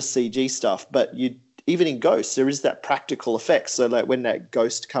 of the CG stuff. But even in Ghosts, there is that practical effect. So like when that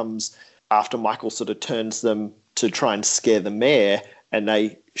ghost comes after Michael sort of turns them to try and scare the mayor, and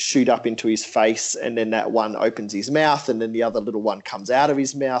they shoot up into his face, and then that one opens his mouth, and then the other little one comes out of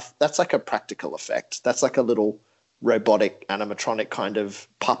his mouth. That's like a practical effect. That's like a little robotic animatronic kind of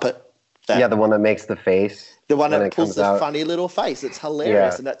puppet. The one that makes the face. The one that pulls the funny little face. It's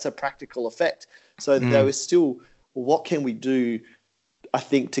hilarious, and that's a practical effect. So there was still, what can we do, I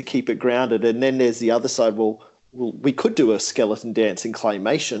think, to keep it grounded? And then there's the other side. Well, we could do a skeleton dance in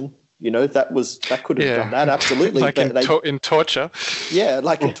claymation. That could have done that, absolutely. Like in Torture. Yeah,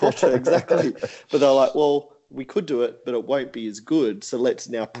 like in Torture, exactly. But they're like, well, we could do it, but it won't be as good. So let's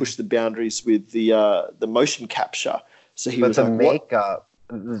now push the boundaries with the motion capture. So was the makeup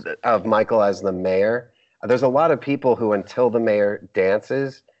of Michael as the mayor. There's a lot of people who, until the mayor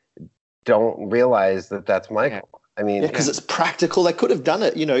dances, don't realize that that's Michael. I mean, because it's practical. They could have done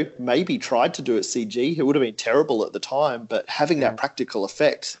it, maybe tried to do it CG. It would have been terrible at the time, but having that practical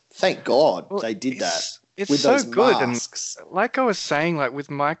effect, thank God they did that. It's with so those good. masks. And like I was saying, like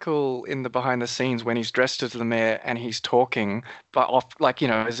with Michael in the behind the scenes when he's dressed as the mayor and he's talking, but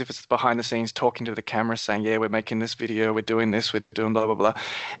as if it's behind the scenes talking to the camera saying, yeah, we're making this video, we're doing this, we're doing blah, blah, blah.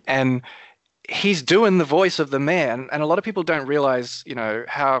 And he's doing the voice of the mayor. And a lot of people don't realize,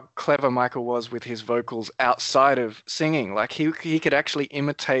 how clever Michael was with his vocals outside of singing. Like he could actually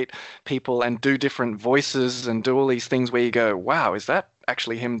imitate people and do different voices and do all these things where you go, wow, is that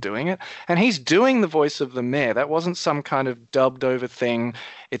actually him doing it? And he's doing the voice of the mayor. That wasn't some kind of dubbed over thing.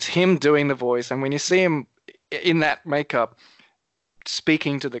 It's him doing the voice. And when you see him in that makeup,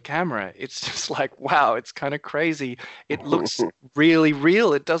 speaking to the camera. It's just like, wow, it's kind of crazy. It looks really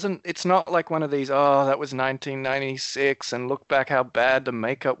real. It's not like one of these, oh, that was 1996 and look back how bad the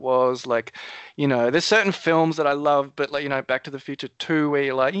makeup was. Like, there's certain films that I love, but like, Back to the Future 2, where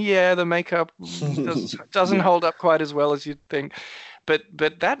you're like, yeah, the makeup doesn't hold up quite as well as you'd think. But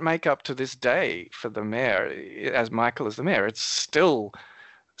that makeup to this day for the mayor, as Michael as the mayor, it's still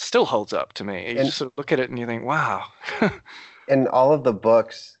holds up to me. You just sort of look at it and you think, wow. In all of the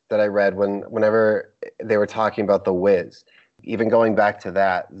books that I read, whenever they were talking about The Wiz, even going back to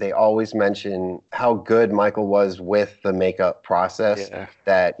that, they always mention how good Michael was with the makeup process. Yeah.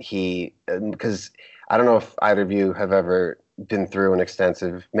 That because I don't know if either of you have ever been through an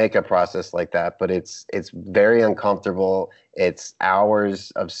extensive makeup process like that, but it's very uncomfortable. It's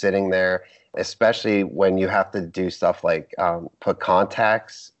hours of sitting there, especially when you have to do stuff like put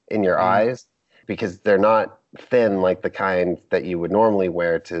contacts in your eyes, because they're not thin like the kind that you would normally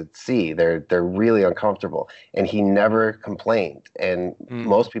wear to see. They're really uncomfortable. And he never complained. And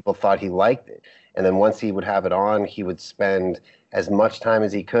most people thought he liked it. And then once he would have it on, he would spend as much time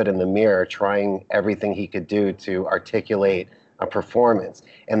as he could in the mirror trying everything he could do to articulate a performance.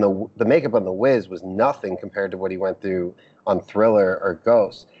 And the makeup on The Wiz was nothing compared to what he went through on Thriller or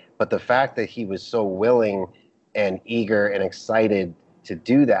Ghost. But the fact that he was so willing and eager and excited to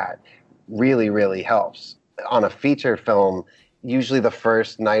do that really, really helps. On a feature film, usually the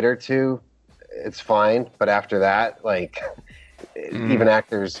first night or two, it's fine. But after that, like even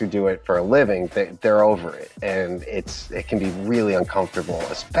actors who do it for a living, they're over it. And it can be really uncomfortable,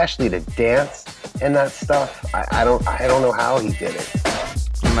 especially to dance and that stuff. I don't know how he did it.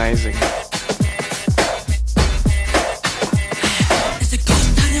 Amazing.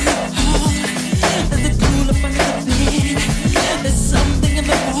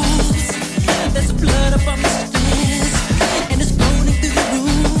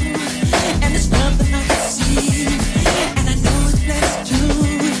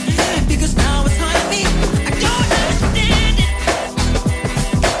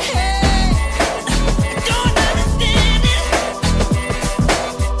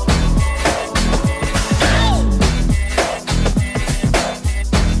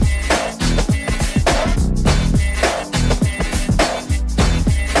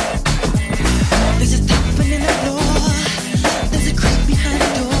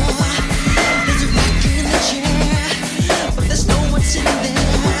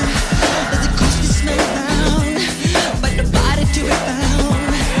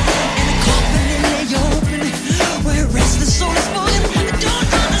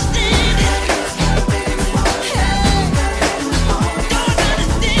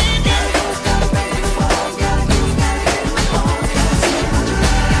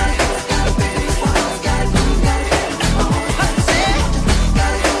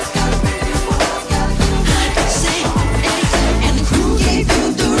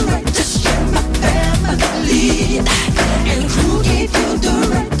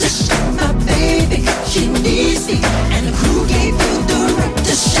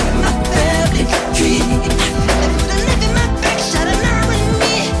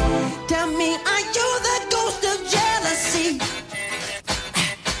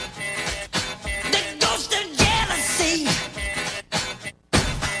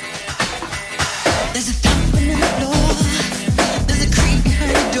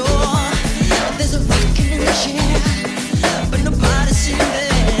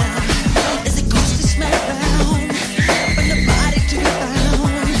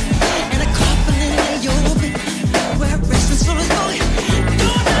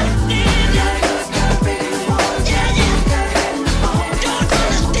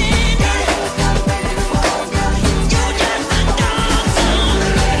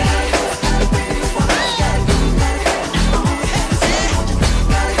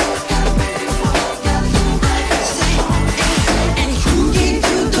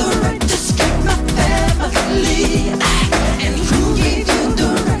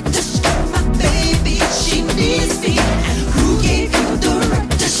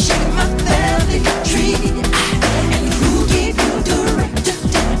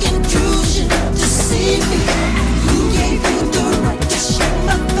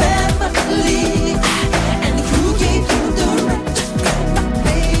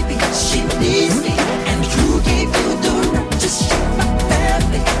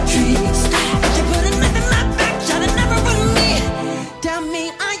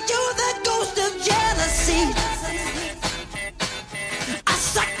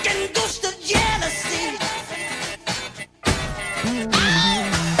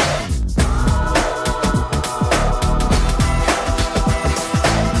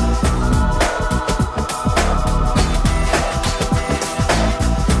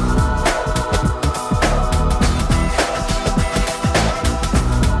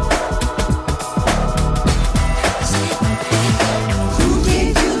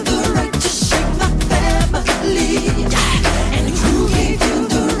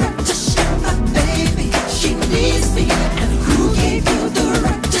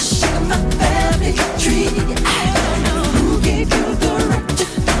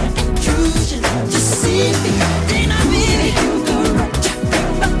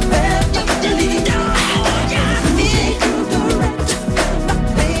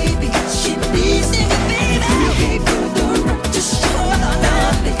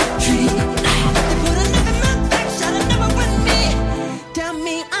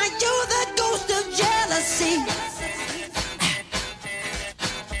 mean, are you the ghost of jealousy?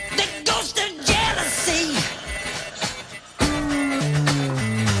 The ghost of jealousy.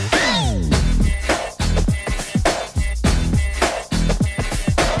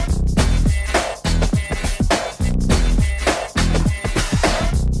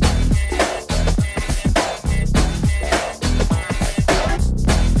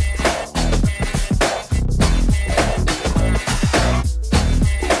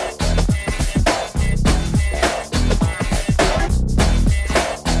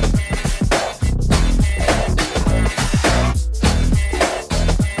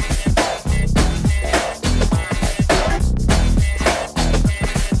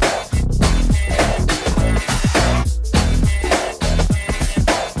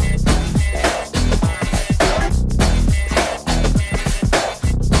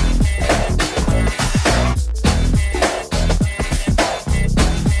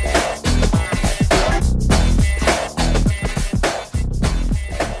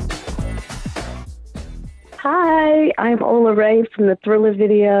 Hi, I'm Ola Ray from the Thriller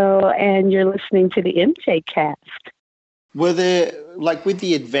Video, and you're listening to the MJ Cast. Were there, like with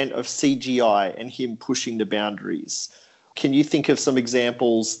the advent of CGI and him pushing the boundaries, can you think of some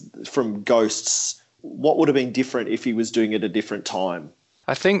examples from Ghosts? What would have been different if he was doing it at a different time?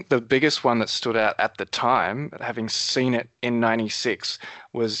 I think the biggest one that stood out at the time, having seen it in 96,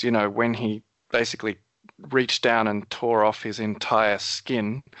 was, when he basically reached down and tore off his entire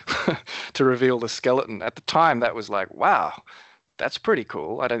skin to reveal the skeleton. At the time, that was like, wow, that's pretty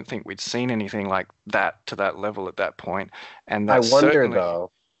cool. I don't think we'd seen anything like that to that level at that point. And I wonder,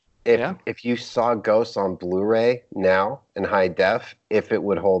 though, if you saw Ghosts on Blu-ray now in high def, if it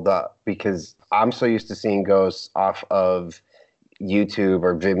would hold up. Because I'm so used to seeing Ghosts off of YouTube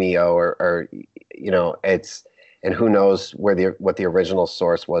or Vimeo or it's, and who knows what the original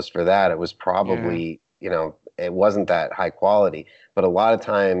source was for that. It was probably, it wasn't that high quality. But a lot of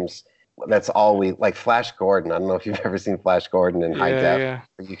times that's all like Flash Gordon. I don't know if you've ever seen Flash Gordon in high def. Yeah.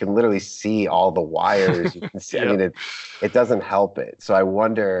 You can literally see all the wires. You can see, I mean, it doesn't help it. So I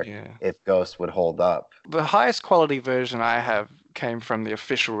wonder if Ghost would hold up. The highest quality version I have came from the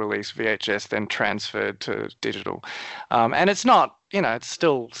official release VHS, then transferred to digital. And it's not, it's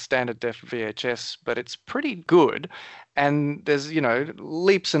still standard def VHS, but it's pretty good. And there's,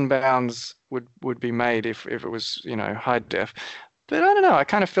 leaps and bounds would be made if it was, high def. But I don't know. I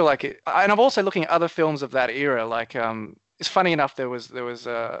kind of feel like it. And I'm also looking at other films of that era. Like, it's funny enough. There was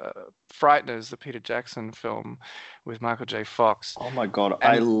Frighteners, the Peter Jackson film with Michael J. Fox. Oh my God,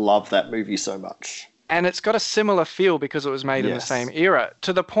 I love that movie so much. And it's got a similar feel because it was made in the same era.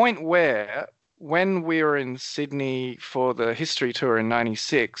 To the point where when we were in Sydney for the history tour in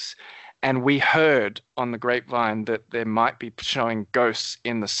 '96, and we heard on the grapevine that there might be showing Ghosts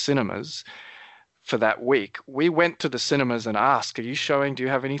in the cinemas for that week, we went to the cinemas and asked, do you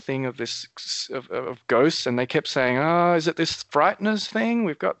have anything of this, of Ghosts? And they kept saying, oh, is it this Frighteners thing?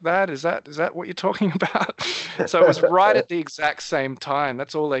 We've got that. Is that what you're talking about? So it was right at the exact same time.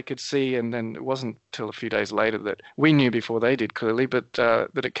 That's all they could see. And then it wasn't till a few days later that we knew before they did, clearly, but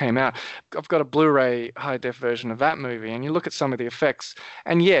that it came out. I've got a Blu-ray high-def version of that movie, and you look at some of the effects,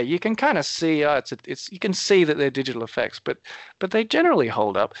 and yeah, you can kind of see, you can see that they're digital effects, but they generally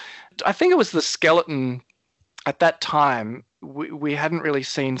hold up. I think it was the skeleton at that time. We hadn't really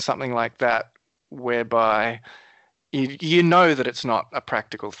seen something like that, whereby you know that it's not a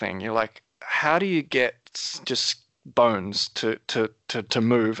practical thing. You're like, how do you get just bones to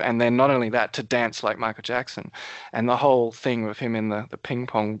move, and then not only that, to dance like Michael Jackson? And the whole thing with him in the ping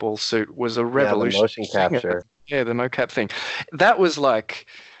pong ball suit was a revolution. The motion capture. Yeah, the mocap thing. That was like,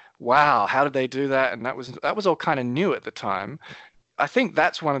 wow, how did they do that? And that was all kind of new at the time. I think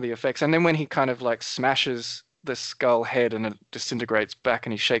that's one of the effects. And then when he kind of like smashes the skull head and it disintegrates back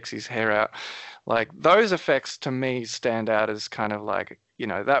and he shakes his hair out, like those effects to me stand out as kind of like,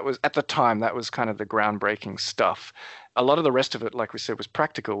 that was at the time, that was kind of the groundbreaking stuff. A lot of the rest of it, like we said, was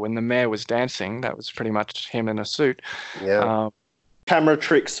practical. When the mayor was dancing, that was pretty much him in a suit. Yeah. Camera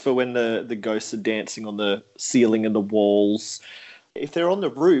tricks for when the ghosts are dancing on the ceiling and the walls. If they're on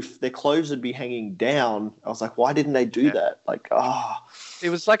the roof, their clothes would be hanging down. I was like, why didn't they do that? Like, It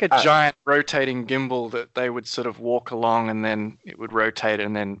was like a giant rotating gimbal that they would sort of walk along, and then it would rotate,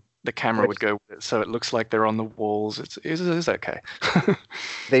 and then the camera would go with it, so it looks like they're on the walls. It's okay.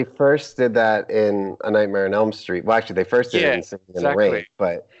 They first did that in A Nightmare on Elm Street. Well, actually, they first did it in Singing in the Rain.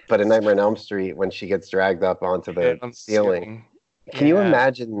 But in Nightmare on Elm Street, when she gets dragged up onto the ceiling. Can you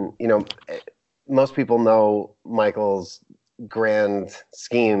imagine, most people know Michael's grand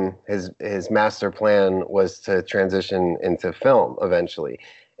scheme, his master plan was to transition into film eventually.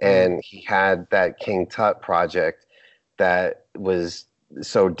 And he had that King Tut project that was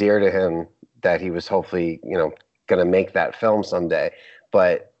so dear to him that he was hopefully, going to make that film someday.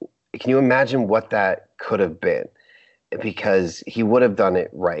 But can you imagine what that could have been? Because he would have done it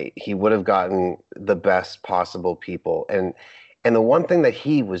right. He would have gotten the best possible people. And the one thing that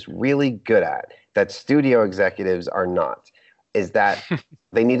he was really good at that studio executives are not is that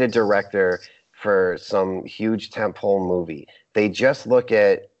they need a director for some huge tentpole movie. They just look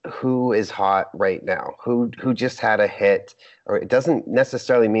at who is hot right now, who just had a hit, or it doesn't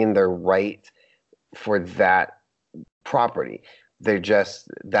necessarily mean they're right for that property. They're just,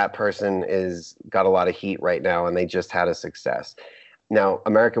 that person is got a lot of heat right now and they just had a success. Now,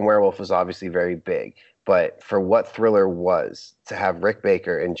 American Werewolf was obviously very big, but for what Thriller was, to have Rick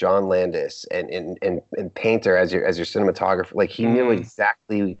Baker and John Landis and Painter as your cinematographer, like he knew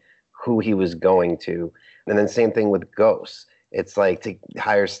exactly who he was going to. And then same thing with Ghosts. It's like to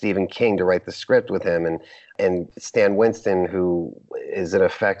hire Stephen King to write the script with him, and Stan Winston, who is an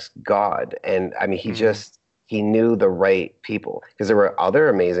effects god. And I mean, he knew the right people, because there were other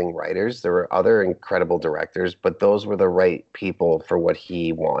amazing writers, there were other incredible directors, but those were the right people for what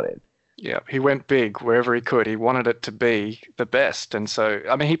he wanted. Yeah, he went big wherever he could. He wanted it to be the best. And so,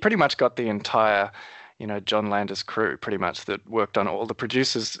 I mean, he pretty much got the entire, John Landis crew pretty much that worked on all the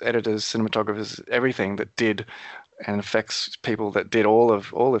producers, editors, cinematographers, everything that did, and effects people that did all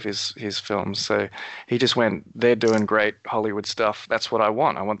of his films. So he just went, they're doing great Hollywood stuff. That's what I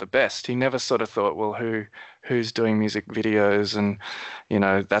want. I want the best. He never sort of thought, well, who's doing music videos and,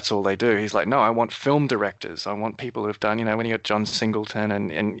 that's all they do. He's like, no, I want film directors. I want people who've done, when he got John Singleton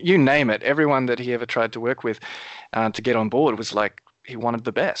and you name it, everyone that he ever tried to work with to get on board was like, he wanted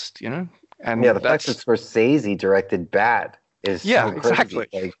the best, And yeah, the fact that Scorsese directed Bad is so crazy. Exactly.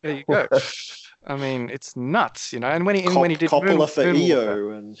 Like, there you go. I mean, it's nuts, And when he did Coppola for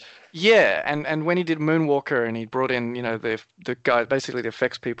EO and when he did Moonwalker, and he brought in, the guy, basically the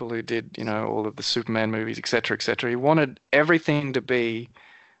effects people who did, all of the Superman movies, et cetera, he wanted everything to be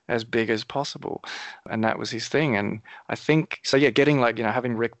as big as possible, and that was his thing. And I think so. Yeah, getting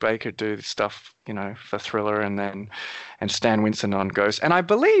having Rick Baker do stuff, for Thriller, and Stan Winston on Ghosts, and I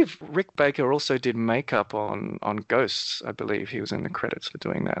believe Rick Baker also did makeup on Ghosts. I believe he was in the credits for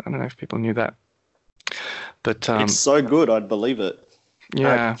doing that. I don't know if people knew that. But it's so good, I'd believe it.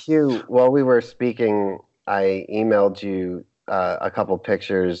 Yeah. Hugh, while we were speaking, I emailed you a couple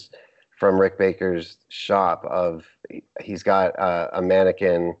pictures from Rick Baker's shop of, he's got a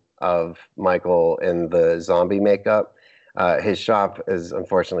mannequin of Michael in the zombie makeup. His shop is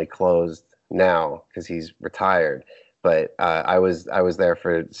unfortunately closed now because he's retired. But I was there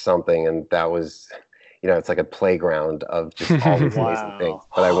for something, and that was, it's like a playground of just all these amazing things.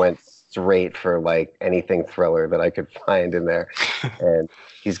 But I went straight for like anything Thriller that I could find in there. And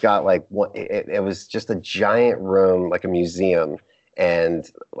he's got like it was just a giant room, like a museum,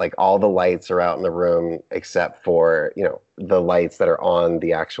 and like all the lights are out in the room except for, the lights that are on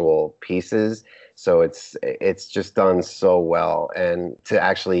the actual pieces. So it's just done so well, and to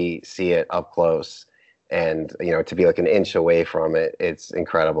actually see it up close and, to be like an inch away from it, it's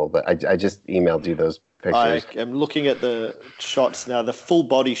incredible. But I just emailed you those pictures. I am looking at the shots now. The full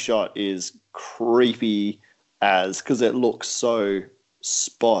body shot is creepy because it looks so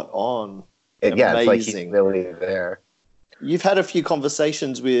spot on. Yeah, it's like he's really there. You've had a few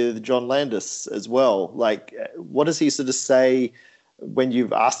conversations with John Landis as well. Like, what does he sort of say when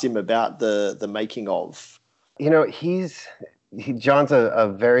you've asked him about the making of? John's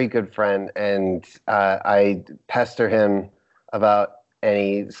a very good friend, and I pester him about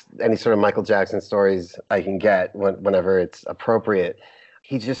any sort of Michael Jackson stories I can get whenever it's appropriate.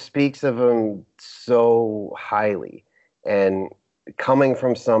 He just speaks of him so highly, and coming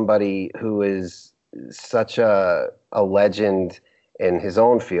from somebody who is such a legend in his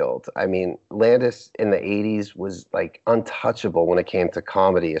own field. I mean, Landis in the 80s was like untouchable when it came to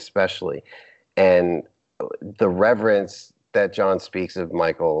comedy, especially. And the reverence that John speaks of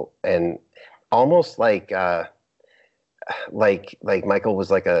Michael, and almost like Michael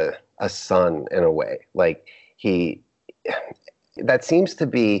was like a son in a way. Like that seems to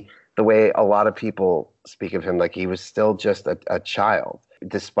be the way a lot of people speak of him. Like he was still just a child,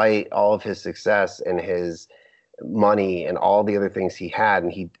 despite all of his success and his money and all the other things he had.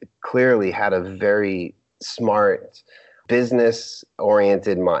 And he clearly had a very smart,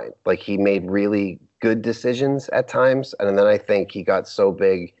 business-oriented mind. Like he made really good decisions at times. And then I think he got so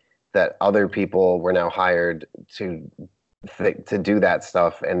big that other people were now hired to do that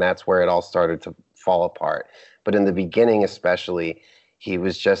stuff. And that's where it all started to fall apart. But in the beginning, especially, he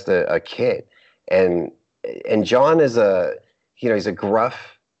was just a kid. And John is he's a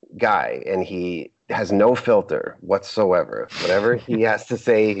gruff guy, and he has no filter whatsoever. Whatever he has to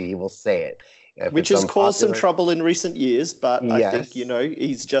say, he will say it. Which has caused some trouble in recent years, but Yes. I think,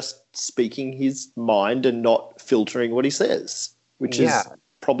 he's just speaking his mind and not filtering what he says, which is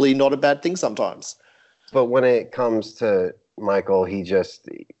probably not a bad thing sometimes. But when it comes to Michael, you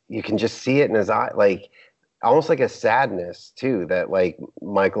can just see it in his eye, like almost like a sadness too, that like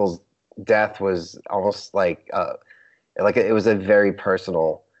Michael's death was almost like it was a very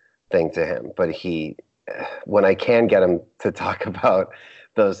personal thing to him. But when I can get him to talk about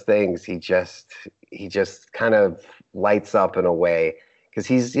those things, he just kind of lights up in a way, because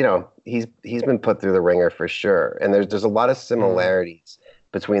he's been put through the ringer for sure. And there's a lot of similarities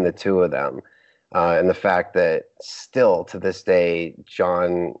between the two of them. And the fact that still to this day,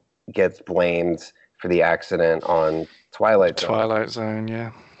 John gets blamed for the accident on Twilight Zone. Twilight Zone,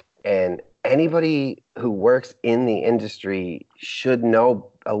 yeah. And anybody who works in the industry should know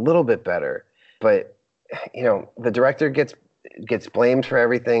a little bit better. But, the director gets blamed for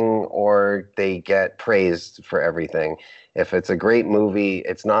everything, or they get praised for everything. If it's a great movie,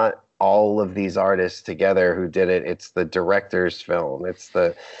 it's not all of these artists together who did it. It's the director's film. It's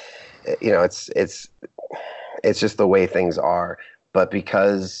it's just the way things are. But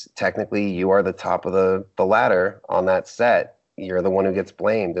because technically you are the top of the ladder on that set, you're the one who gets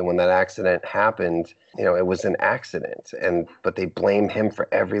blamed. And when that accident happened, it was an accident. But they blame him for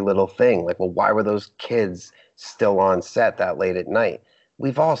every little thing. Like, well, why were those kids still on set that late at night?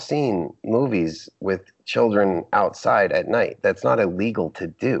 We've all seen movies with children outside at night. That's not illegal to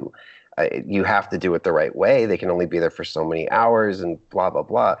do. You have to do it the right way. They can only be there for so many hours and blah, blah,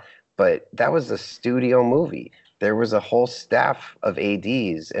 blah. But that was a studio movie. There was a whole staff of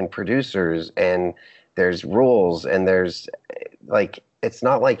ADs and producers, and there's rules, and there's it's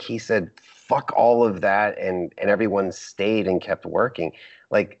not like he said, fuck all of that, and everyone stayed and kept working.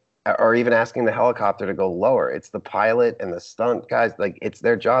 Or even asking the helicopter to go lower. It's the pilot and the stunt guys. It's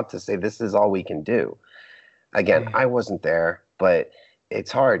their job to say, this is all we can do. Again, I wasn't there, but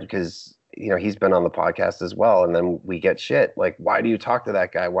it's hard because, he's been on the podcast as well. And then we get shit. Like, why do you talk to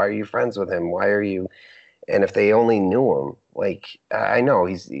that guy? Why are you friends with him? Why are you? And if they only knew him, I know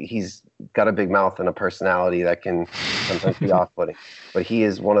he's got a big mouth and a personality that can sometimes be off-putting, but he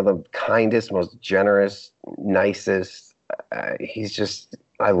is one of the kindest, most generous, nicest. He's just,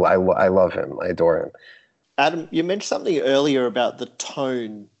 I love him. I adore him. Adam, you mentioned something earlier about the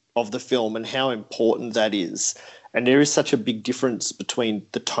tone of the film and how important that is. And there is such a big difference between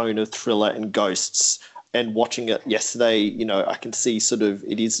the tone of Thriller and Ghosts. And watching it yesterday, I can see sort of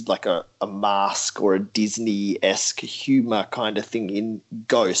it is like a Mask or a Disney-esque humor kind of thing in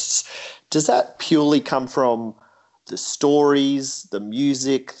Ghosts. Does that purely come from the stories, the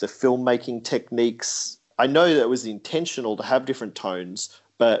music, the filmmaking techniques? I know that it was intentional to have different tones,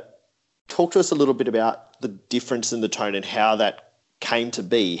 but talk to us a little bit about the difference in the tone and how that came to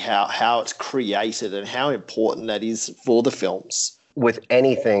be, how it's created and how important that is for the films. With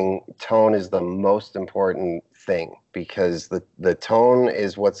anything, tone is the most important thing, because the tone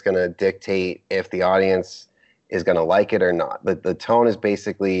is what's going to dictate if the audience is going to like it or not. The tone is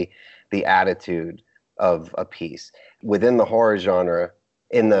basically the attitude of a piece. Within the horror genre,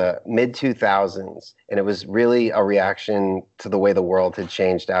 in the mid-2000s, and it was really a reaction to the way the world had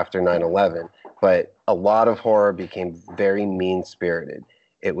changed after 9/11, but a lot of horror became very mean-spirited.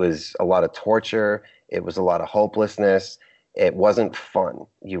 It was a lot of torture. It was a lot of hopelessness. It wasn't fun.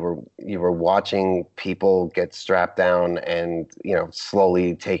 You were watching people get strapped down and,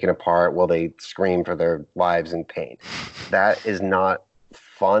 slowly taken apart while they scream for their lives in pain. That is not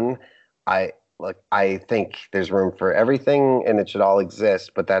fun. I think there's room for everything and it should all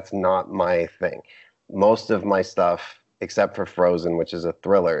exist, but that's not my thing. Most of my stuff, except for Frozen, which is a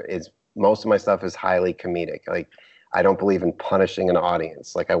thriller, most of my stuff is highly comedic. I don't believe in punishing an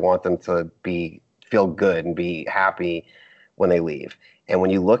audience. I want them to feel good and be happy when they leave. And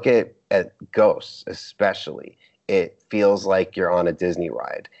when you look at Ghosts, especially, it feels like you're on a Disney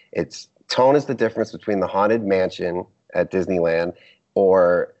ride. Tone is the difference between the Haunted Mansion at Disneyland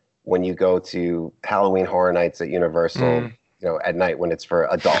or when you go to Halloween Horror Nights at Universal, at night when it's for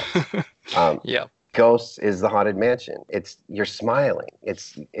adults. Yeah. Ghosts is the Haunted Mansion. You're smiling.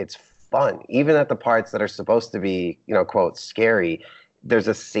 It's fun. Even at the parts that are supposed to be, quote, scary, there's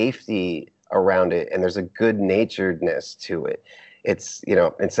a safety around it and there's a good naturedness to it. It's,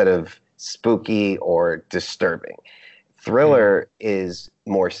 instead of spooky or disturbing. Thriller is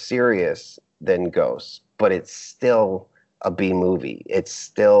more serious than Ghosts, but it's still a B movie. It's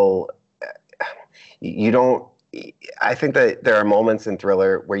still, you don't. I think that there are moments in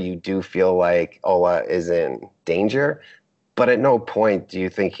Thriller where you do feel like Ola is in danger, but at no point do you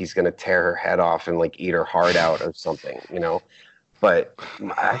think he's going to tear her head off and like eat her heart out or something, you know. But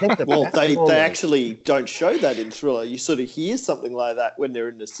I think they actually don't show that in Thriller. You sort of hear something like that when they're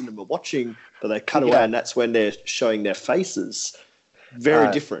in the cinema watching, but they cut away, and that's when they're showing their faces.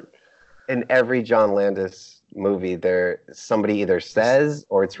 Very different. In every John Landis movie, somebody either says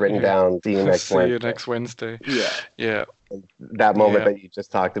or it's written down, see you next Wednesday. See you next Wednesday. Yeah. That moment that you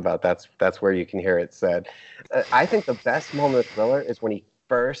just talked about, that's where you can hear it said. I think the best moment of Thriller is when he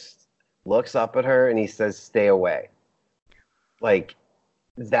first looks up at her and he says, "Stay away." Like,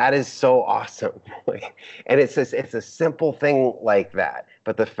 that is so awesome. And it's a simple thing like that.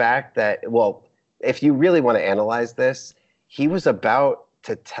 But the fact that, well, if you really want to analyze this, he was about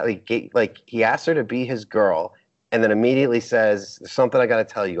to tell, like, he asked her to be his girl and then immediately says, "There's something I got to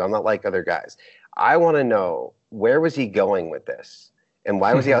tell you. I'm not like other guys." I want to know, where was he going with this? And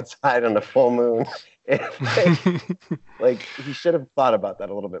why was he outside on a full moon? Like, he should have thought about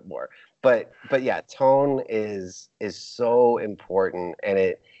that a little bit more. But yeah, tone is so important,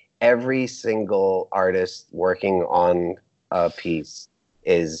 and every single artist working on a piece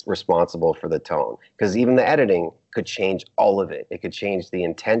is responsible for the tone, because even the editing could change all of it. It could change the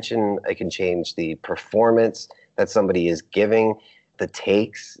intention. It can change the performance that somebody is giving, the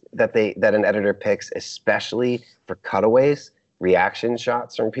takes that an editor picks, especially for cutaways, reaction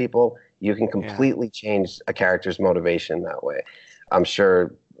shots from people. You can completely change a character's motivation that way. I'm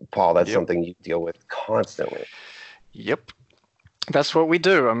sure, Paul, that's something you deal with constantly. Yep. That's what we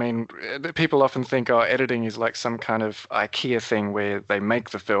do. I mean, people often think, editing is like some kind of IKEA thing where they make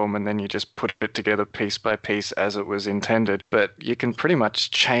the film and then you just put it together piece by piece as it was intended. But you can pretty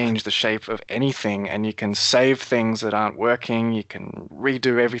much change the shape of anything, and you can save things that aren't working. You can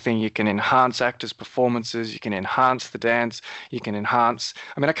redo everything. You can enhance actors' performances. You can enhance the dance. You can enhance...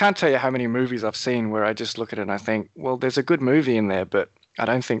 I mean, I can't tell you how many movies I've seen where I just look at it and I think, well, there's a good movie in there, but I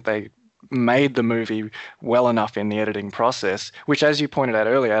don't think they made the movie well enough in the editing process, which, as you pointed out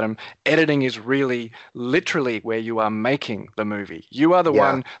earlier, Adam, editing is really literally where you are making the movie. You are the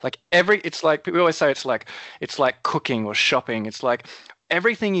one, like it's like, we always say it's like cooking or shopping. It's like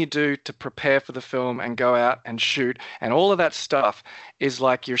everything you do to prepare for the film and go out and shoot and all of that stuff is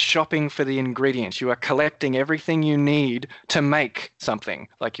like you're shopping for the ingredients. You are collecting everything you need to make something,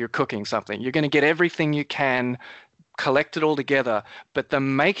 like you're cooking something. You're going to get everything you can, collect it all together, but the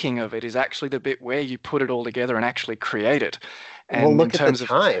making of it is actually the bit where you put it all together and actually create it. And well, look at the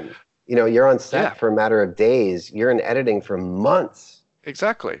time. You know, you're on set for a matter of days. You're in editing for months.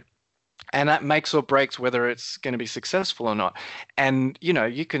 Exactly. And that makes or breaks whether it's going to be successful or not. And, you know,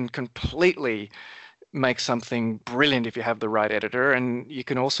 you can completely make something brilliant if you have the right editor, and you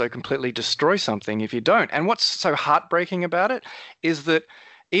can also completely destroy something if you don't. And what's so heartbreaking about it is that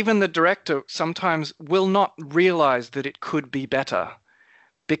even the director sometimes will not realize that it could be better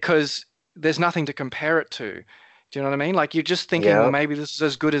because there's nothing to compare it to. Do you know what I mean? Like, you're just thinking, well, maybe this is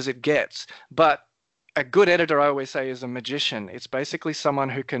as good as it gets. But a good editor, I always say, is a magician. It's basically someone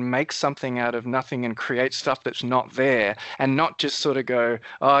who can make something out of nothing and create stuff that's not there, and not just sort of go,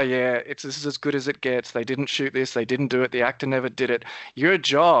 oh yeah, this is as good as it gets. They didn't shoot this. They didn't do it. The actor never did it. Your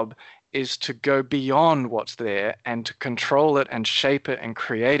job is to go beyond what's there and to control it and shape it and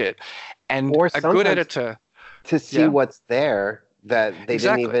create it. And a good editor... to see what's there that they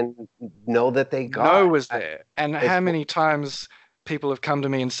didn't even know that they got. Was there. And how many times people have come to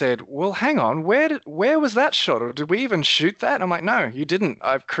me and said, well, hang on, where was that shot? Or did we even shoot that? And I'm like, no, you didn't.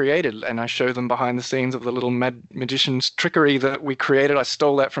 I've created, and I show them behind the scenes of the little magician's trickery that we created. I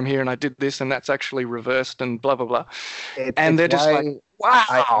stole that from here and I did this, and that's actually reversed and blah, blah, blah. And they're just like,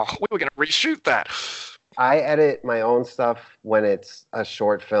 wow, we were going to reshoot that. I edit my own stuff when it's a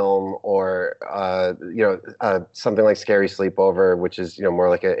short film or, something like Scary Sleepover, which is, more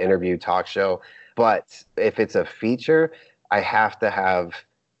like an interview talk show. But if it's a feature, I have to have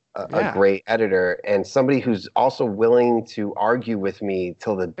a great editor and somebody who's also willing to argue with me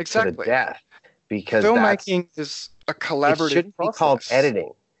till the death. Because filmmaking is a collaborative It shouldn't process. be called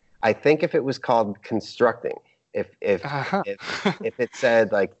editing. I think if it was called constructing, if it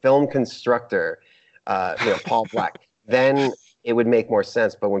said like film constructor, Paul Black, then it would make more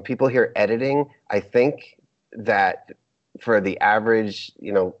sense. But when people hear editing, I think that for the average,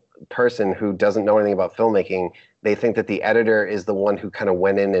 person who doesn't know anything about filmmaking, they think that the editor is the one who kind of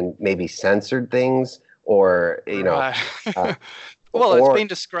went in and maybe censored things or, Well, it's been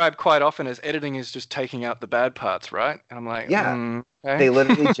described quite often as editing is just taking out the bad parts, right? And I'm like, yeah. Okay. They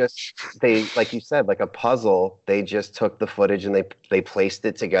literally like you said, like a puzzle, they just took the footage and they placed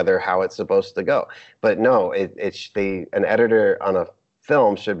it together how it's supposed to go. But no, an editor on a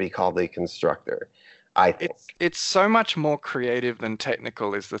film should be called a constructor, I think. It's so much more creative than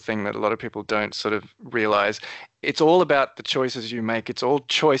technical is the thing that a lot of people don't sort of realize. It's all about the choices you make. It's all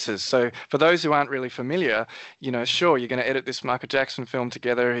choices. So for those who aren't really familiar, sure, you're going to edit this Michael Jackson film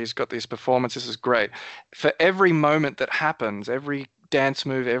together. He's got this performance. This is great. For every moment that happens, every dance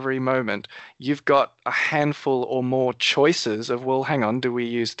move, every moment, you've got a handful or more choices of, well, hang on, do we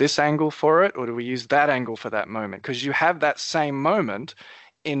use this angle for it or do we use that angle for that moment? Because you have that same moment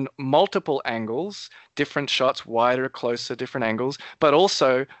in multiple angles, different shots, wider, closer, different angles, but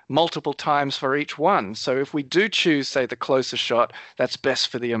also multiple times for each one. So if we do choose, say, the closer shot, that's best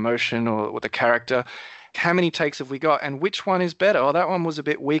for the emotion or the character, how many takes have we got and which one is better? Oh, that one was a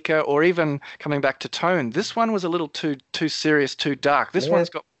bit weaker, or even coming back to tone, this one was a little too serious, too dark. This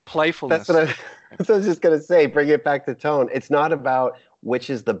one's got playfulness. That's what I was just going to say. Bring it back to tone. It's not about which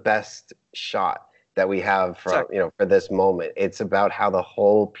is the best shot that we have from for this moment. It's about how the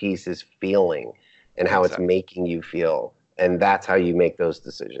whole piece is feeling and how it's making you feel, and that's how you make those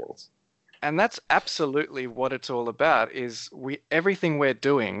decisions. And that's absolutely what it's all about. Is everything we're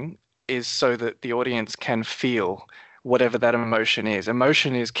doing is so that the audience can feel whatever that emotion is.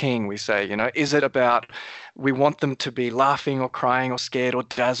 Emotion is king, we say. Is it about we want them to be laughing or crying or scared or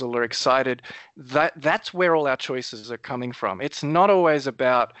dazzled or excited? That's where all our choices are coming from. It's not always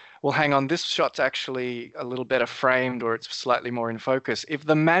about, well, hang on, this shot's actually a little better framed or it's slightly more in focus. If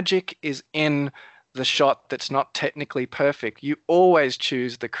the magic is in the shot that's not technically perfect, you always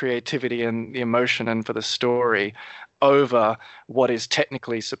choose the creativity and the emotion and for the story over what is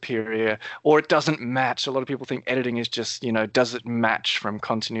technically superior, or it doesn't match. A lot of people think editing is just, does it match from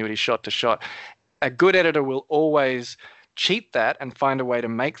continuity shot to shot? A good editor will always cheat that and find a way to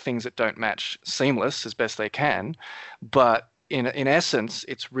make things that don't match seamless as best they can. But in essence,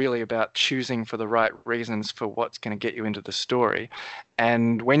 it's really about choosing for the right reasons for what's going to get you into the story.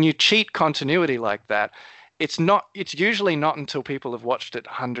 And when you cheat continuity like that, it's usually not until people have watched it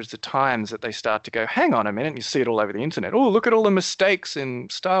hundreds of times that they start to go, hang on a minute, and you see it all over the internet. Oh, look at all the mistakes in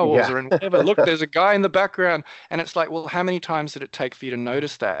Star Wars or in whatever. Look, there's a guy in the background. And it's like, well, how many times did it take for you to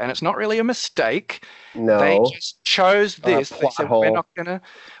notice that? And it's not really a mistake. No. They just chose this. They said,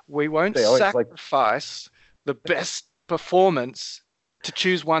 we won't sacrifice the best performance to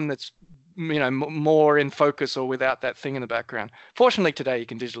choose one that's more in focus or without that thing in the background. Fortunately, today you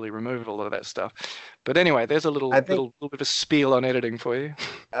can digitally remove all of that stuff. But anyway, there's a little bit of a spiel on editing for you.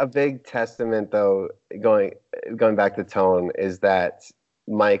 A big testament, though, going back to tone, is that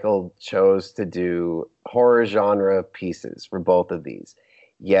Michael chose to do horror genre pieces for both of these.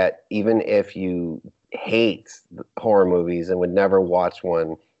 Yet, even if you hate horror movies and would never watch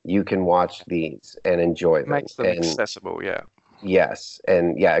one, you can watch these and enjoy them. Makes them accessible, yeah. Yes,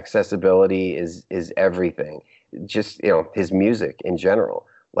 and accessibility is everything. Just his music in general.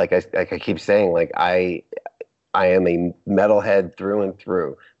 Like I keep saying, like I am a metalhead through and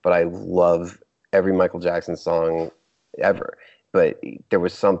through, but I love every Michael Jackson song ever. But there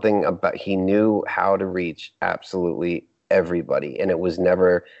was something about he knew how to reach absolutely everybody, and it was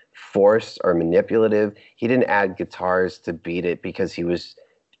never forced or manipulative. He didn't add guitars to beat it because he was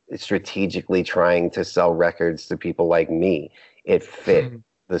strategically trying to sell records to people like me. It fit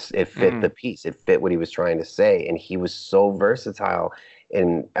the piece. It fit what he was trying to say, and he was so versatile.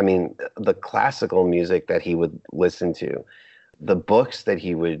 And I mean, the classical music that he would listen to, the books that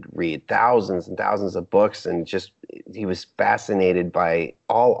he would read, thousands and thousands of books, and he was fascinated by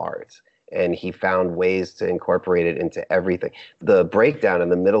all art, and he found ways to incorporate it into everything. The breakdown in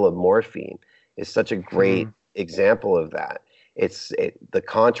the middle of Morphine is such a great example of that. It's the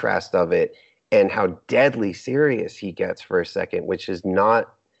contrast of it and how deadly serious he gets for a second, which is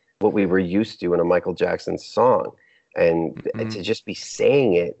not what we were used to in a Michael Jackson song. And to just be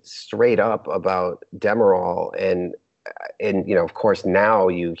saying it straight up about Demerol and of course now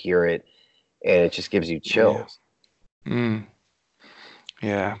you hear it and it just gives you chills.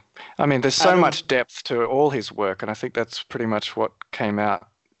 Yeah. I mean, there's so much depth to all his work, and I think that's pretty much what came out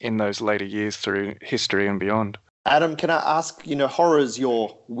in those later years through history and beyond. Adam, can I ask, horror is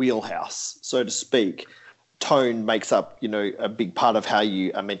your wheelhouse, so to speak. Tone makes up, a big part of how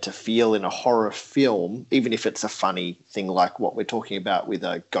you are meant to feel in a horror film, even if it's a funny thing like what we're talking about with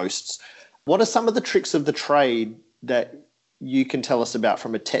ghosts. What are some of the tricks of the trade that you can tell us about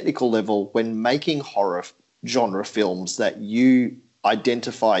from a technical level when making horror genre films that you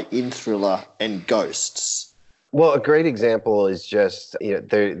identify in Thriller and Ghosts? Well, a great example is just,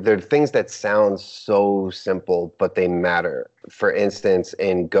 they're things that sound so simple, but they matter. For instance,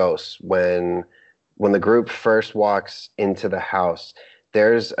 in Ghosts, when the group first walks into the house,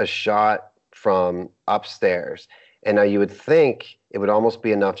 there's a shot from upstairs. And now you would think it would almost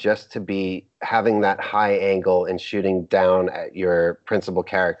be enough just to be having that high angle and shooting down at your principal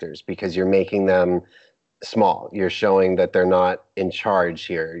characters, because you're making them small. You're showing that they're not in charge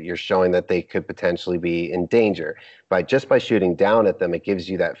here. You're showing that they could potentially be in danger. By shooting down at them, it gives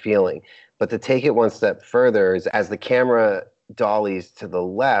you that feeling. But to take it one step further is, as the camera dollies to the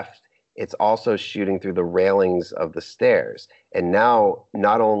left, it's also shooting through the railings of the stairs. And now,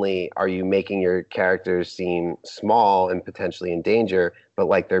 not only are you making your characters seem small and potentially in danger, but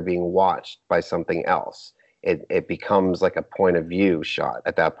like they're being watched by something else. It becomes like a point of view shot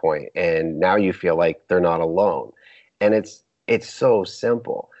at that point, and now you feel like they're not alone. And it's so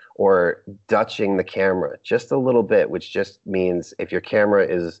simple. Or dutching the camera just a little bit, which just means if your camera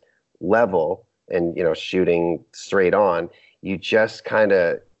is level and shooting straight on, you just kind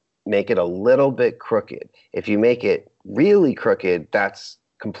of make it a little bit crooked. If you make it really crooked, that's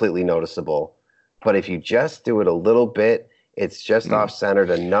completely noticeable. But if you just do it a little bit, it's just off-centered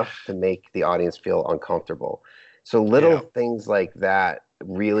enough to make the audience feel uncomfortable. So little things like that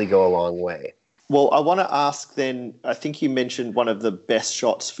really go a long way. Well, I want to ask then, I think you mentioned one of the best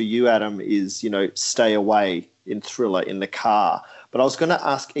shots for you, Adam, is, stay away in Thriller in the car. But I was going to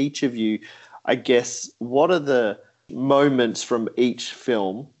ask each of you, I guess, what are the moments from each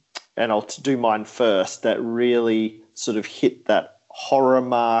film, and I'll do mine first, that really sort of hit that horror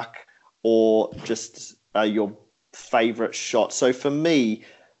mark, or just your favorite shot? So for me,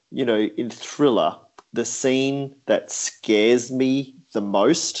 in Thriller, the scene that scares me the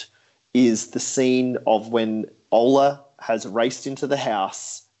most is the scene of when Ola has raced into the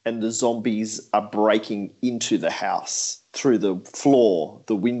house and the zombies are breaking into the house through the floor,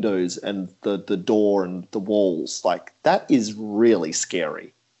 the windows, and the door and the walls. Like, that is really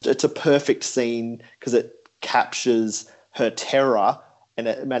scary. It's a perfect scene because it captures her terror and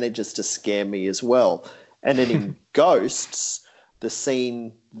it manages to scare me as well. And then in Ghosts, the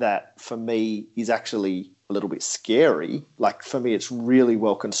scene that for me is actually a little bit scary, like for me it's really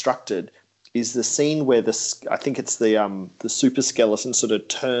well constructed, is the scene where I think it's the super skeleton sort of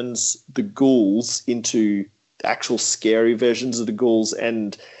turns the ghouls into actual scary versions of the ghouls,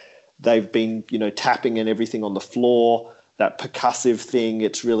 and they've been, tapping and everything on the floor, that percussive thing.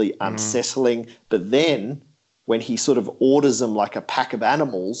 It's really unsettling. But then when he sort of orders them like a pack of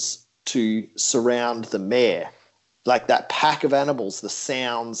animals to surround the mayor, like that pack of animals, the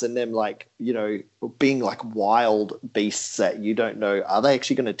sounds and them being like wild beasts that you don't know, are they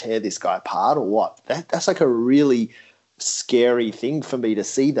actually going to tear this guy apart or what? That's like a really scary thing for me to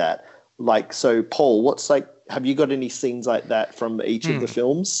see that. Like, so Paul, have you got any scenes like that from each of the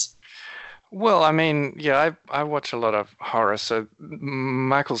films? Well, I mean, I watch a lot of horror, so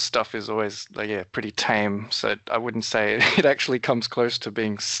Michael's stuff is always, pretty tame. So I wouldn't say it actually comes close to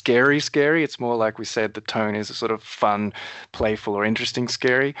being scary. It's more like we said, the tone is a sort of fun, playful, or interesting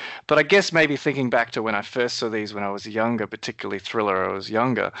scary. But I guess maybe thinking back to when I first saw these when I was younger, particularly Thriller, I was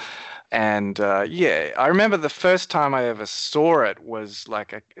younger. And I remember the first time I ever saw it was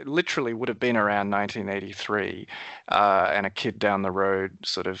it literally would have been around 1983, and a kid down the road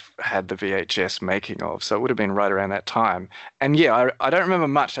sort of had the VHS making of, so it would have been right around that time. And I don't remember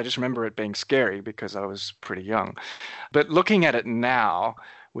much. I just remember it being scary because I was pretty young. But looking at it now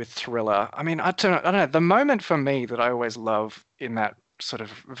with Thriller, I mean, I don't know. The moment for me that I always love in that sort of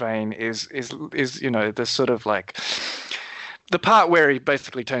vein is the sort of the part where he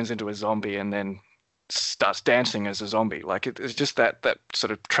basically turns into a zombie and then starts dancing as a zombie. Like, it's just that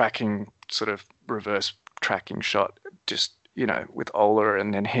sort of tracking, sort of reverse tracking shot, just, with Ola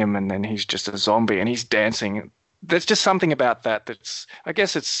and then him, and then he's just a zombie and he's dancing. There's just something about that that's, I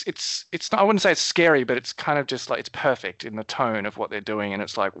guess it's not, I wouldn't say it's scary, but it's kind of just like, it's perfect in the tone of what they're doing. And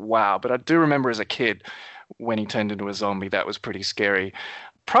it's like, wow. But I do remember as a kid when he turned into a zombie, that was pretty scary.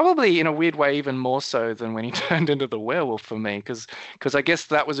 Probably in a weird way, even more so than when he turned into the werewolf for me, because I guess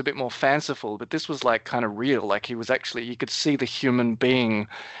that was a bit more fanciful, but this was like kind of real. Like, he was actually, you could see the human being,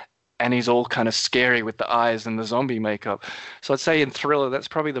 and he's all kind of scary with the eyes and the zombie makeup. So I'd say in Thriller, that's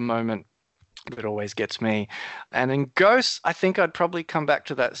probably the moment that always gets me. And in Ghosts, I think I'd probably come back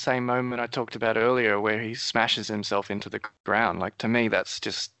to that same moment I talked about earlier, where he smashes himself into the ground. Like, to me, that's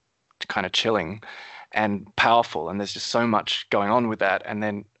just kind of chilling. and powerful. And there's just so much going on with that. And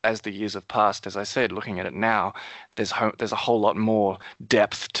then as the years have passed, as I said, looking at it now, there's a whole lot more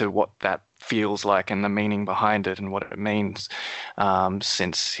depth to what that feels like and the meaning behind it and what it means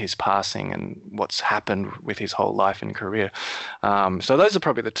since his passing and what's happened with his whole life and career. So those are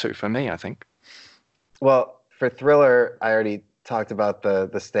probably the two for me, I think. Well, for Thriller, I already talked about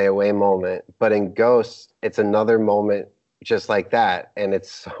the stay away moment, but in Ghost, it's another moment just like that. And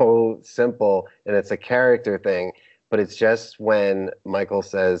it's so simple and it's a character thing, but it's just when Michael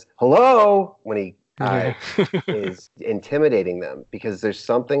says, hello, when he is intimidating them, because there's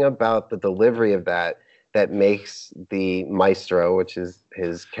something about the delivery of that makes the maestro, which is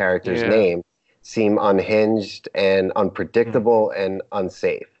his character's name, seem unhinged and unpredictable and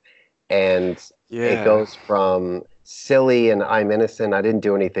unsafe. And it goes from silly and I'm innocent, I didn't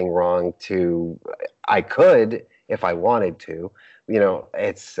do anything wrong, to I could if I wanted to. You know,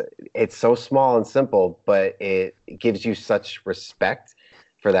 it's so small and simple, but it gives you such respect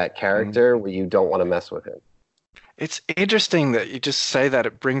for that character where you don't want to mess with him. It's interesting that you just say that.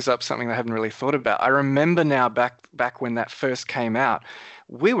 It brings up something I hadn't really thought about. I remember now back when that first came out,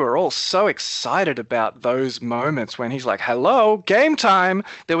 we were all so excited about those moments when he's like, hello, game time.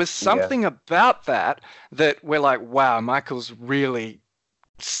 There was something about that we're like, wow, Michael's really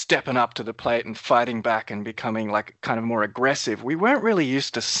stepping up to the plate and fighting back and becoming like kind of more aggressive. We weren't really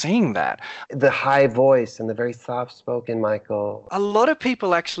used to seeing that. The high voice and the very soft-spoken Michael. A lot of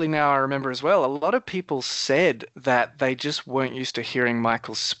people actually, now I remember as well, a lot of people said that they just weren't used to hearing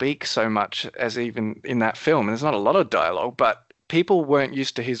Michael speak so much as even in that film. And there's not a lot of dialogue, but people weren't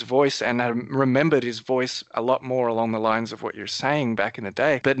used to his voice and remembered his voice a lot more along the lines of what you're saying back in the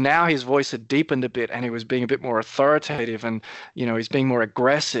day. But now his voice had deepened a bit and he was being a bit more authoritative and, you know, he's being more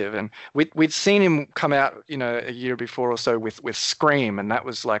aggressive. And we'd seen him come out, you know, a year before or so with Scream. And that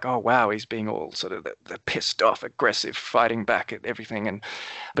was like, oh, wow, he's being all sort of the pissed off, aggressive, fighting back at everything.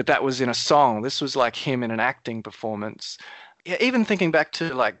 But that was in a song. This was like him in an acting performance. Yeah, even thinking back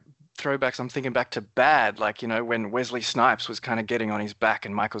to like throwbacks, I'm thinking back to Bad, like, you know, when Wesley Snipes was kind of getting on his back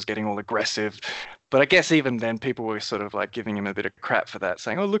and Michael's getting all aggressive. But I guess even then people were sort of like giving him a bit of crap for that,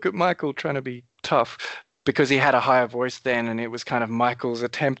 saying, oh, look at Michael trying to be tough, because he had a higher voice then and it was kind of Michael's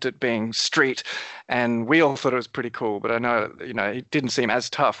attempt at being street. And we all thought it was pretty cool, but I know, you know, it didn't seem as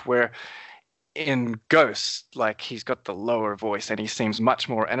tough, where in Ghost, like, he's got the lower voice and he seems much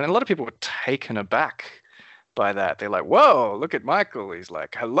more, and a lot of people were taken aback by that. They're like, whoa, look at Michael. He's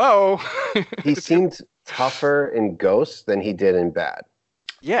like, hello. He seemed tougher in Ghost than he did in Bad.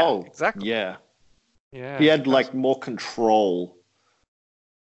 Yeah, exactly. Yeah. Yeah. He had like more control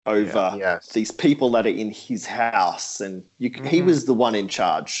over these people that are in his house, and he was the one in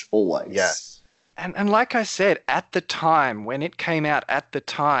charge always. Yes. And like I said, at the time, when it came out at the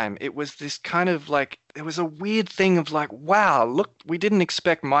time, it was this kind of like, it was a weird thing of like, wow, look, we didn't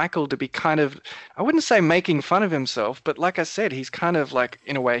expect Michael to be kind of, I wouldn't say making fun of himself, but like I said, he's kind of like,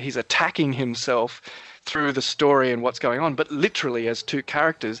 in a way, he's attacking himself through the story and what's going on, but literally as two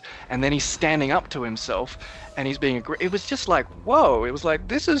characters, and then he's standing up to himself and he's being, it was just like, whoa, it was like,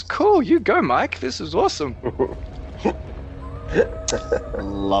 this is cool, you go, Mike, this is awesome.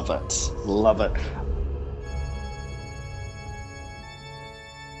 Love it. Love it.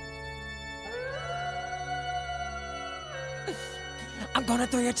 I'm gonna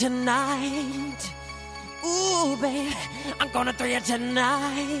throw you tonight. Ooh, baby, I'm gonna throw you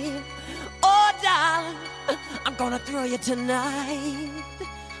tonight. Oh, darling, I'm gonna throw you tonight.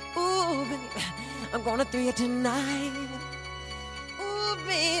 Ooh, baby, I'm gonna throw you tonight. Ooh,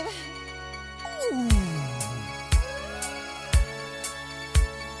 baby. Ooh.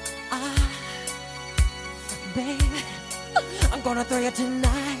 Baby, I'm gonna throw you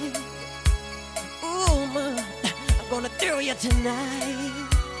tonight. Ooh, man, I'm gonna throw you tonight.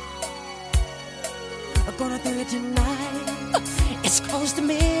 I'm gonna throw you tonight. It's close to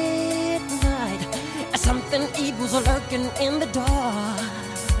midnight. Something evil's lurking in the dark.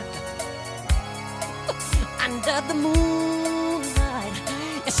 Under the moonlight,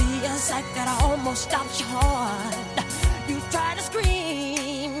 you see a sight that almost stops your heart. You try to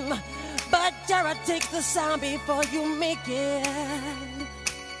scream, but terror takes the sound before you make it.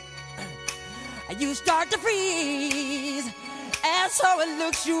 You start to freeze, and so it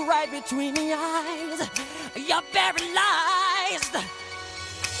looks you right between the eyes. You're paralyzed.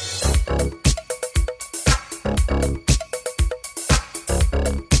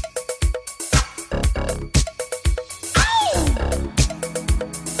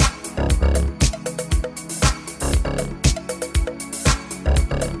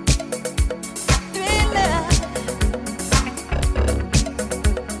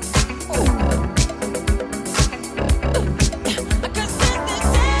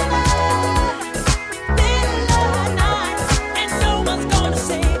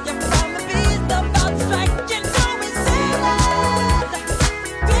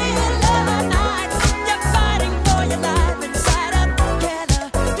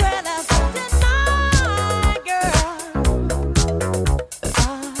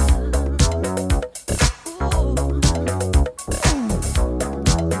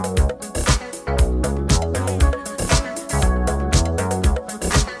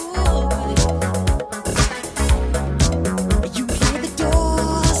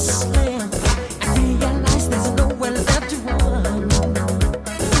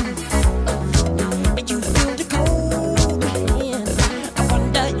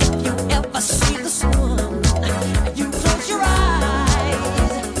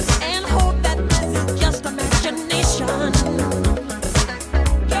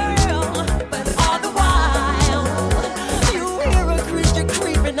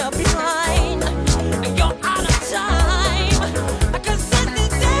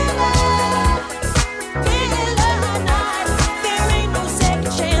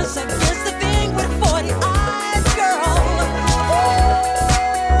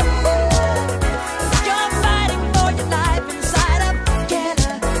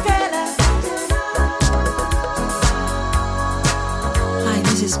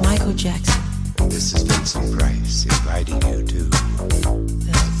 Michael Jackson. This is Vincent Price inviting you to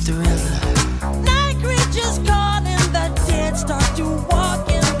The Thriller. Night creatures caught in the dead start to walk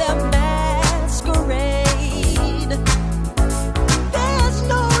in their masquerade. There's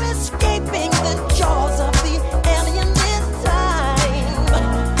no escaping the jaws of the alien this time.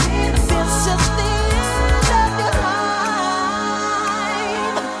 This is the end of your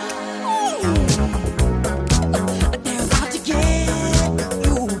life. They're about to get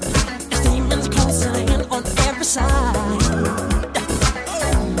you. There's demons closing in on every side.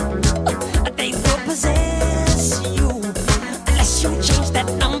 They will possess you unless you change that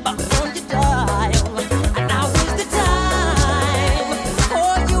number on your dial. And now is the time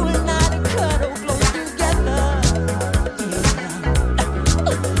for you and I to cuddle close together.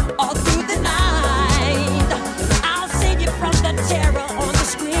 Yeah. All through the night, I'll save you from the terror on the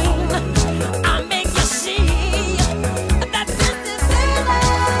screen. I'll make you see that this is Thriller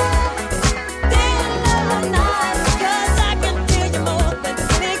night, 'cause I can feel you more than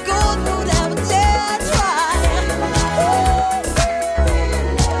any good mood ever did try.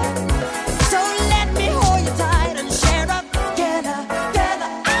 So let me hold you tight and share up together.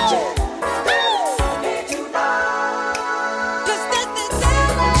 'Cause this is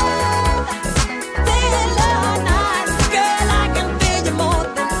Thriller night, girl. I can feel you more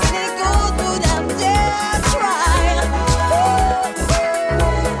than any good mood ever did try.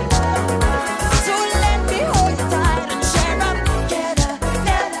 So let me hold you tight and share up together.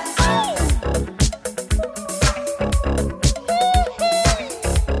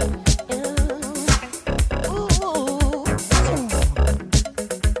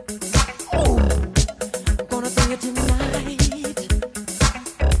 I'm gonna do it tonight.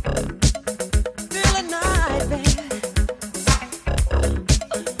 Thriller night, baby.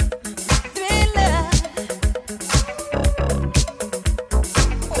 Thriller.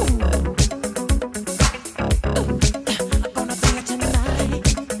 I'm gonna do it tonight.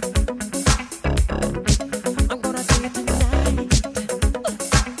 I'm gonna do it tonight.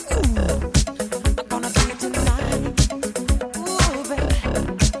 I'm gonna do it tonight. Ooh, baby.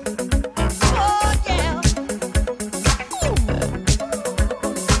 Oh, yeah.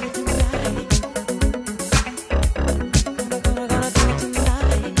 Gonna do it tonight. I'm gonna do it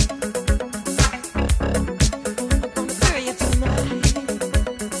tonight.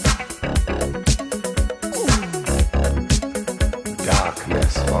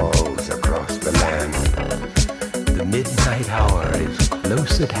 darkness falls across the land. The midnight hour is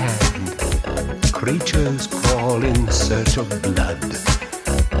close at hand. Creatures crawl in search of blood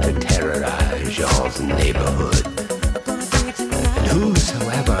to terrorize your neighborhood. And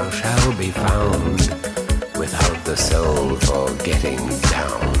whosoever shall be found without the soul for getting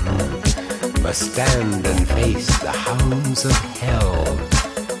down must stand and face the hounds of hell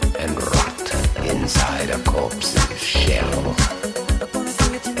and rot inside a corpse's shell.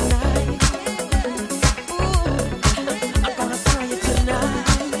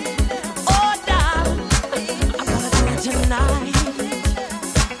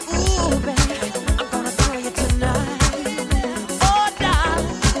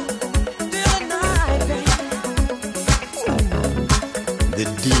 The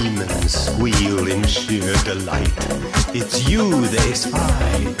demons squeal in sheer delight. It's you they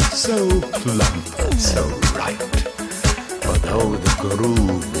spy, so plump, so right. For though the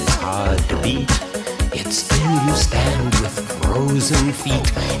groove is hard to beat, yet still you stand with frozen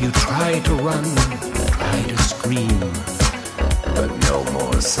feet. You try to run, try to scream, but no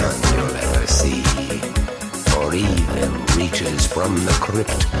more sun you'll ever see. For evil reaches from the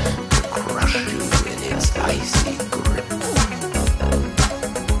crypt to crush you in its icy grip.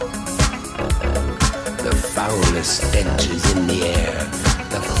 The foulest stench is in the air,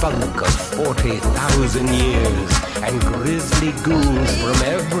 the funk of 40,000 years, and grisly ghouls from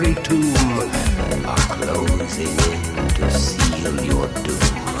every tomb are closing in to seal your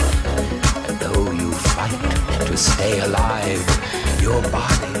doom. And though you fight to stay alive, your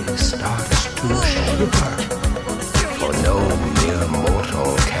body starts to shiver, for no mere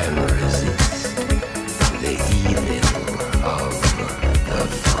mortal can resist the evil of the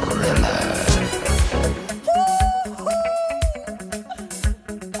Thriller.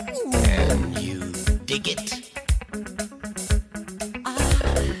 Can you dig it?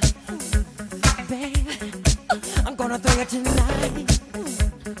 Baby, I'm gonna throw you tonight.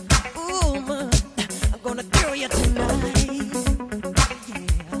 Ooh, I'm gonna throw you tonight.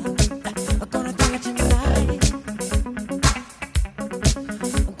 Yeah, I'm gonna throw you tonight.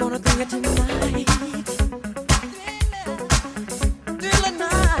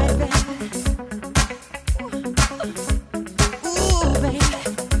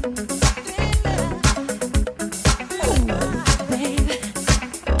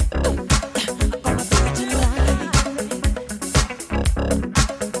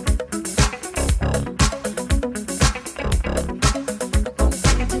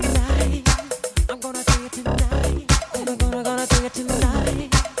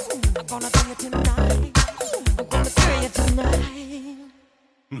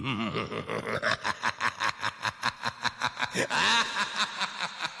 Hi,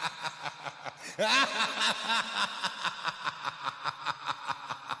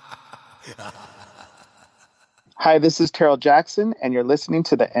 this is Terrell Jackson, and you're listening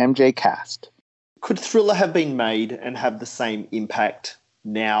to the MJ Cast. Could Thriller have been made and have the same impact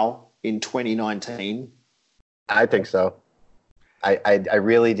now in 2019? I think so. I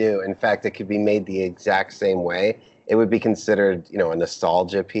really do. In fact, it could be made the exact same way. It would be considered, a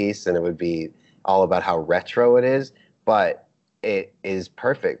nostalgia piece, and it would be all about how retro it is. But it is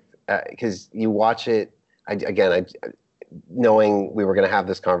perfect because you watch it. Knowing we were going to have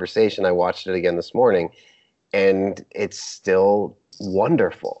this conversation, I watched it again this morning, and it's still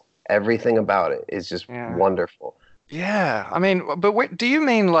wonderful. Everything about it is just wonderful. Yeah, I mean, but do you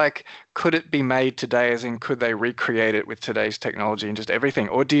mean like, could it be made today, as in could they recreate it with today's technology and just everything?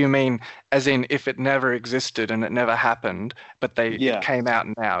 Or do you mean as in if it never existed and it never happened, but it came out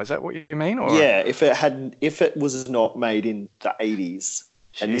now? Is that what you mean? Or? Yeah, if it was not made in the 80s,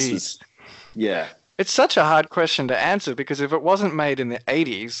 and this was, It's such a hard question to answer because if it wasn't made in the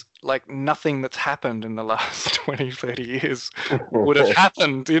 80s, like nothing that's happened in the last 20, 30 years would have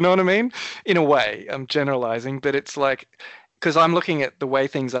happened. You know what I mean? In a way, I'm generalizing, but it's like, because I'm looking at the way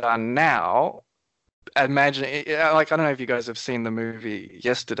things are now, imagine, like, I don't know if you guys have seen the movie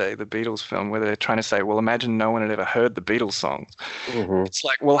Yesterday, the Beatles film, where they're trying to say, well, imagine no one had ever heard the Beatles songs. Mm-hmm. It's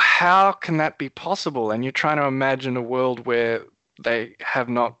like, well, how can that be possible? And you're trying to imagine a world where they have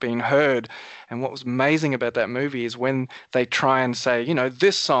not been heard. And what was amazing about that movie is when they try and say,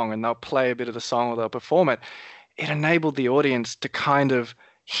 this song, and they'll play a bit of the song or they'll perform it, it enabled the audience to kind of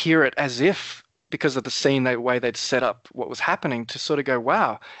hear it as if, because of the scene, the way they'd set up what was happening, to sort of go,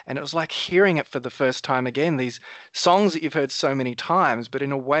 wow. And it was like hearing it for the first time again, these songs that you've heard so many times, but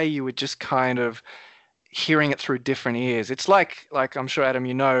in a way you would just kind of hearing it through different ears. It's like I'm sure, Adam,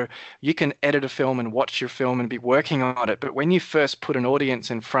 you can edit a film and watch your film and be working on it, but when you first put an audience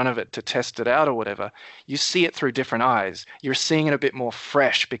in front of it to test it out or whatever, you see it through different eyes. You're seeing it a bit more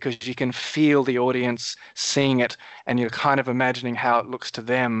fresh because you can feel the audience seeing it, and you're kind of imagining how it looks to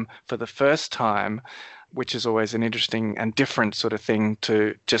them for the first time, which is always an interesting and different sort of thing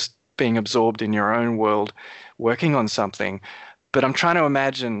to just being absorbed in your own world, working on something. But I'm trying to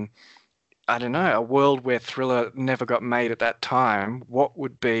imagine, I don't know, a world where Thriller never got made at that time. What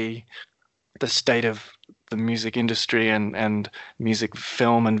would be the state of the music industry and music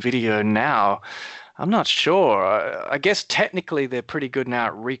film and video now? I'm not sure. I guess technically they're pretty good now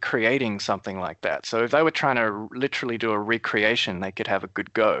at recreating something like that. So if they were trying to literally do a recreation, they could have a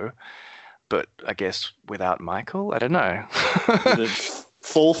good go. But I guess without Michael, I don't know. It'd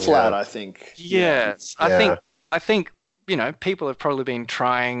fall flat, I think. Yes. I think people have probably been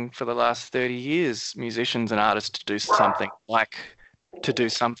trying for the last 30 years, musicians and artists, to do something like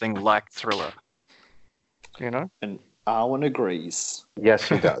Thriller. And Arwen agrees. Yes,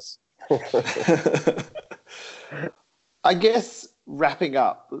 he does. I guess wrapping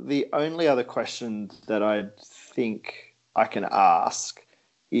up, the only other question that I think I can ask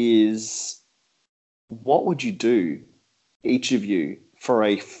is, what would you do, each of you, for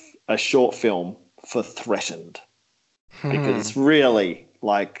a short film for Threatened? Because really,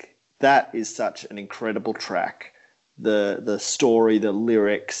 that is such an incredible track. The story, the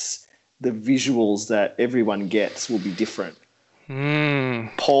lyrics, the visuals that everyone gets will be different.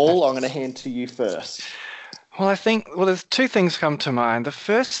 Paul, I'm going to hand to you first. Well, there's two things come to mind. The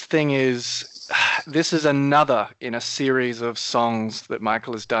first thing is, this is another in a series of songs that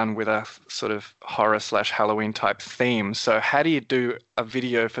Michael has done with a sort of horror/Halloween type theme. So how do you do a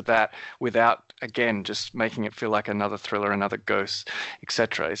video for that without, again, just making it feel like another Thriller, another Ghost,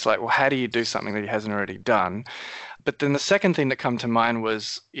 etc.? It's like, well, how do you do something that he hasn't already done? But then the second thing that come to mind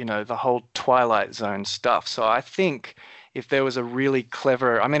was, the whole Twilight Zone stuff. So I think if there was a really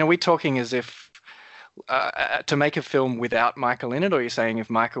clever, are we talking as if to make a film without Michael in it, or are you saying if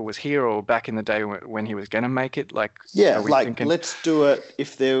Michael was here or back in the day when he was going to make it? Let's do it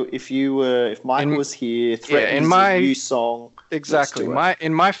if Michael was here, Threatened is a new song. Exactly.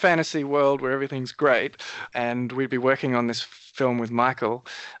 In my fantasy world where everything's great and we'd be working on this film with Michael,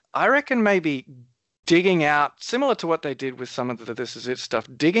 I reckon maybe digging out, similar to what they did with some of the This Is It stuff,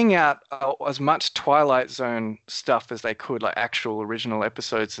 digging out as much Twilight Zone stuff as they could, like actual original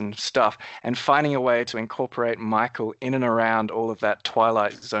episodes and stuff, and finding a way to incorporate Michael in and around all of that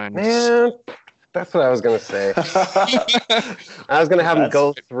Twilight Zone. Man, that's what I was going to say. I was going to have him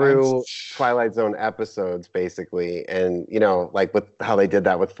go through Twilight Zone episodes, basically, and, like with how they did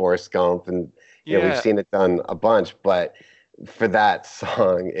that with Forrest Gump, and we've seen it done a bunch, but for that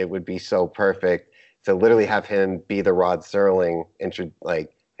song, it would be so perfect to literally have him be the Rod Serling,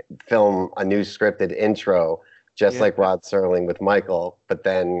 film a new scripted intro, just like Rod Serling with Michael, but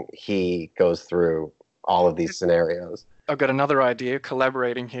then he goes through all of these scenarios. I've got another idea,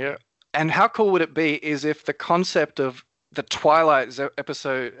 collaborating here. And how cool would it be is if the concept of the Twilight Zone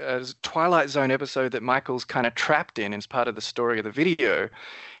episode that Michael's kind of trapped in as part of the story of the video,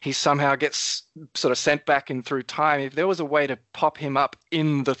 he somehow gets sort of sent back in through time. If there was a way to pop him up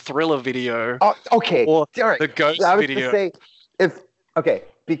in the Thriller video, or the Ghost video.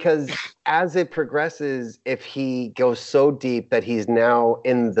 Because as it progresses, if he goes so deep that he's now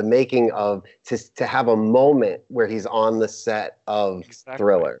in the making of to have a moment where he's on the set of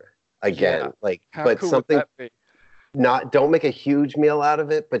Thriller again, How but cool something. Would that be? Don't make a huge meal out of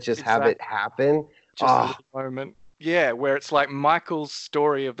it, but just have it happen. Just a little moment. Yeah, where it's like Michael's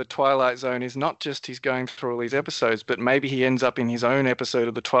story of the Twilight Zone is not just he's going through all these episodes, but maybe he ends up in his own episode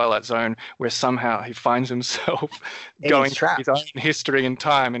of the Twilight Zone where somehow he finds himself going through his own history and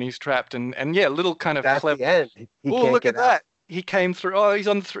time, and he's trapped. And little kind of clever. The end. Oh, look at that! He came through. Oh, he's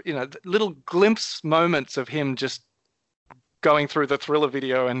on. Little glimpse moments of him just going through the Thriller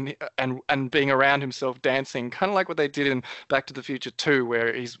video and being around himself dancing, kind of like what they did in Back to the Future 2,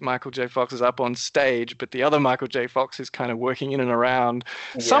 where Michael J. Fox is up on stage, but the other Michael J. Fox is kind of working in and around.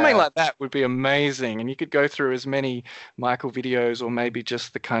 Yeah. Something like that would be amazing. And you could go through as many Michael videos, or maybe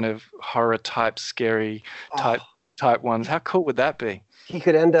just the kind of horror type, scary type ones. How cool would that be? He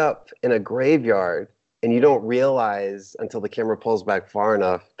could end up in a graveyard, and you don't realize until the camera pulls back far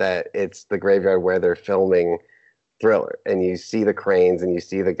enough that it's the graveyard where they're filming Thriller, and you see the cranes and you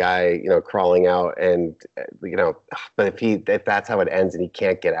see the guy, crawling out, and but if that's how it ends and he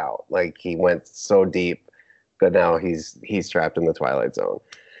can't get out, like he went so deep that now he's trapped in the Twilight Zone.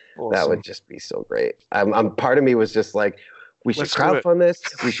 Awesome. That would just be so great. I'm part of me was just like, we should crowdfund this,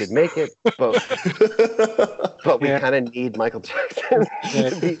 we should make it, but we kind of need Michael Jackson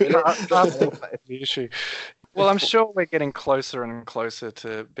to be in it. The issue. Well, I'm sure we're getting closer and closer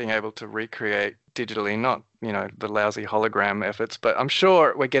to being able to recreate digitally, not, the lousy hologram efforts, but I'm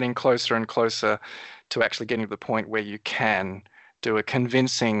sure we're getting closer and closer to actually getting to the point where you can do a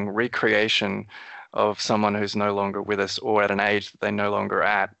convincing recreation of someone who's no longer with us, or at an age that they're no longer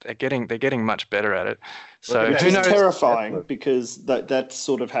at. They're getting much better at it. So it's terrifying, because that's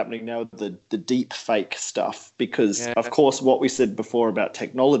sort of happening now with the deep fake stuff, because of course what we said before about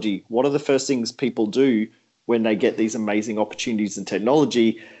technology, what are the first things people do when they get these amazing opportunities in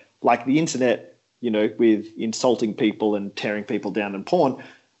technology, like the internet, with insulting people and tearing people down in porn?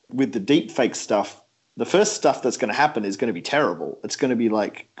 With the deep fake stuff, the first stuff that's going to happen is going to be terrible. It's going to be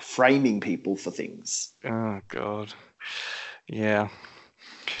like framing people for things. Oh, God. Yeah.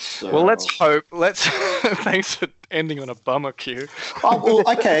 So, well, let's hope. Thanks for ending on a bummer, Q.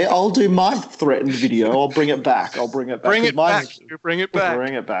 Okay, I'll do my threatened video. I'll bring it back. Bring it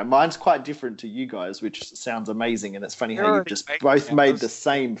back. Mine's quite different to you guys, which sounds amazing. And it's funny how you've just both made the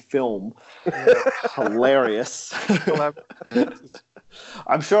same film. Hilarious.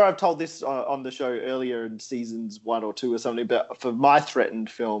 I'm sure I've told this on the show earlier in seasons 1 or 2 or something, but for my threatened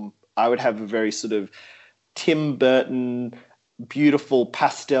film, I would have a very sort of Tim Burton, beautiful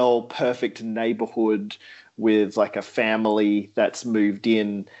pastel, perfect neighborhood with like a family that's moved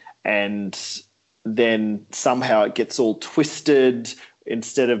in, and then somehow it gets all twisted.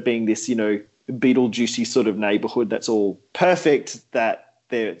 Instead of being this, Beetlejuicy sort of neighborhood that's all perfect, that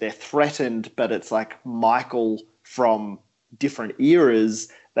they're threatened, but it's like Michael from different eras.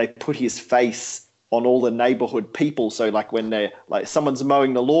 They put his face on all the neighborhood people. So like when they're like someone's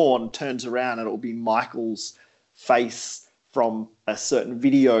mowing the lawn, turns around and it'll be Michael's face from a certain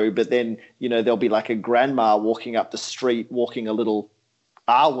video, but then, there'll be like a grandma walking up the street, walking a little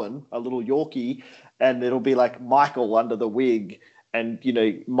Arwen, a little Yorkie, and it'll be like Michael under the wig. And,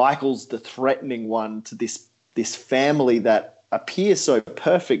 Michael's the threatening one to this family that appears so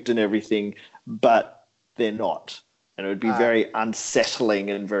perfect and everything, but they're not. And it would be very unsettling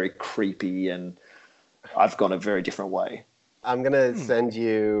and very creepy, and I've gone a very different way. I'm going to send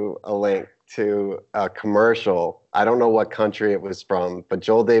you a link to a commercial. I don't know what country it was from, but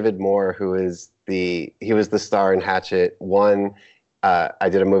Joel David Moore, he was the star in Hatchet 1. I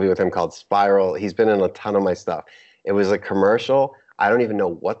did a movie with him called Spiral. He's been in a ton of my stuff. It was a commercial. I don't even know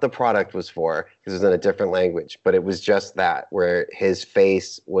what the product was for because it was in a different language, but it was just that, where his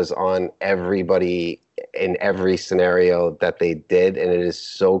face was on everybody in every scenario that they did, and it is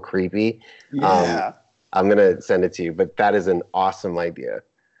so creepy. Yeah. I'm going to send it to you, but that is an awesome idea.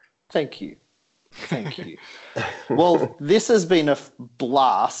 Thank you. Well, this has been a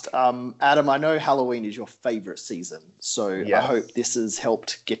blast. Adam, I know Halloween is your favorite season, so yes. I hope this has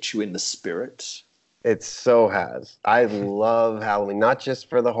helped get you in the spirit. It so has. I love Halloween, not just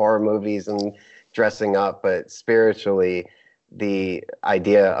for the horror movies and dressing up, but spiritually, the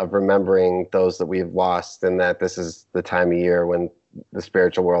idea of remembering those that we've lost, and that this is the time of year when the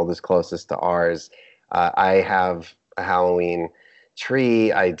spiritual world is closest to ours. I have a Halloween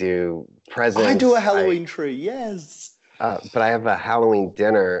tree. I do presents. I do a Halloween tree, yes. But I have a Halloween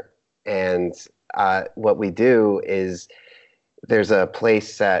dinner, and what we do is there's a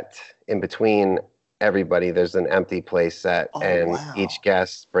place set in between everybody. There's an empty place set, and each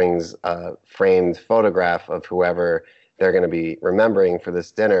guest brings a framed photograph of whoever they're going to be remembering for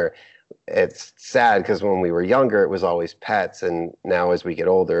this dinner. It's sad because when we were younger, it was always pets, and now as we get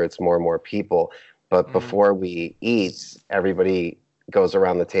older, it's more and more people. But before we eat, everybody goes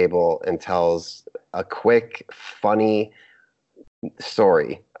around the table and tells a quick, funny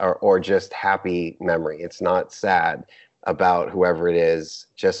story or just happy memory. It's not sad, about whoever it is,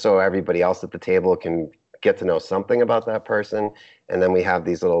 just so everybody else at the table can get to know something about that person. And then we have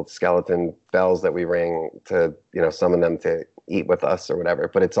these little skeleton bells that we ring to, summon them to eat with us or whatever.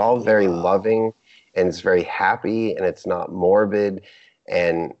 But it's all very loving, and it's very happy, and it's not morbid.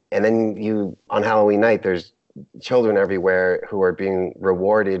 And then on Halloween night, there's children everywhere who are being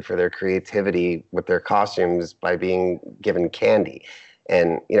rewarded for their creativity with their costumes by being given candy.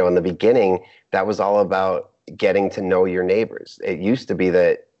 And, in the beginning, that was all about getting to know your neighbors. It used to be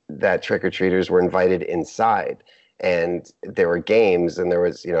that trick-or-treaters were invited inside, and there were games, and there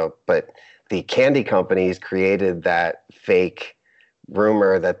was, but the candy companies created that fake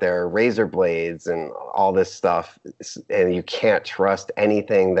rumor that there are razor blades and all this stuff, and you can't trust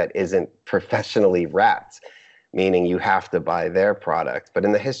anything that isn't professionally wrapped, meaning you have to buy their product. But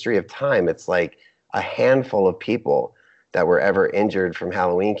in the history of time, it's like a handful of people that were ever injured from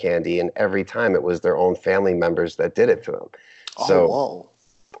Halloween candy, and every time it was their own family members that did it to them. Whoa.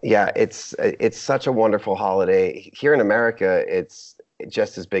 Yeah, it's such a wonderful holiday. Here in America, it's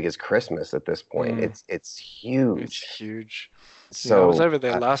just as big as Christmas at this point. It's huge. It's huge. So I was over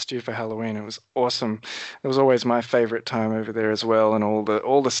there last year for Halloween. It was awesome. It was always my favorite time over there as well, and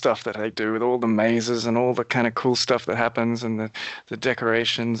all the stuff that they do with all the mazes and all the kind of cool stuff that happens, and the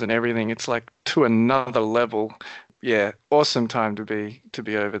decorations and everything. It's like to another level. Yeah, awesome time to be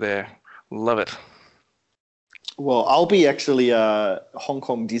over there. Love it. Well, I'll be actually Hong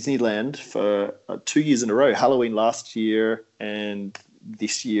Kong Disneyland for 2 years in a row. Halloween last year and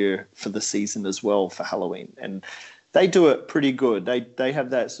this year for the season as well for Halloween. And they do it pretty good. They have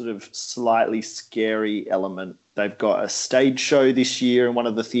that sort of slightly scary element. They've got a stage show this year in one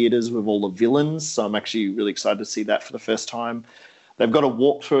of the theaters with all the villains. So I'm actually really excited to see that for the first time. They've got a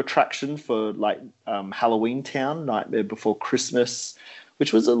walkthrough attraction for Halloween Town, Nightmare Before Christmas,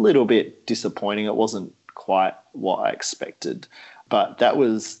 which was a little bit disappointing. It wasn't quite what I expected, but that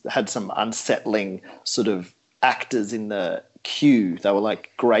had some unsettling sort of actors in the queue. They were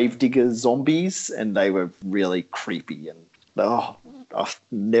like gravedigger zombies, and they were really creepy. And I'll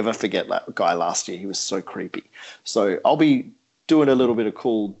never forget that guy last year. He was so creepy. So I'll be doing a little bit of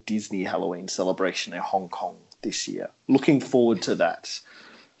cool Disney Halloween celebration in Hong Kong this year. Looking forward to that.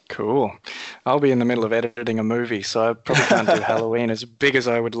 Cool. I'll be in the middle of editing a movie, so I probably can't do Halloween as big as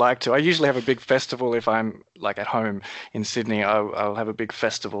I would like to. I usually have a big festival if I'm at home in Sydney. I'll have a big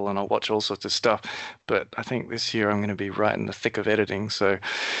festival and I'll watch all sorts of stuff. But I think this year I'm going to be right in the thick of editing. So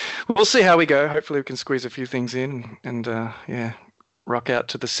we'll see how we go. Hopefully we can squeeze a few things in and rock out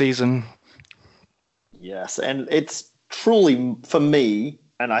to the season. Yes, and it's truly, for me,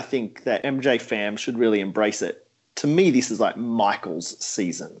 and I think that MJ fam should really embrace it. To me, this is like Michael's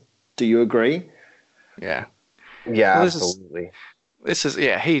season. Do you agree? Yeah. Yeah, well, absolutely. This is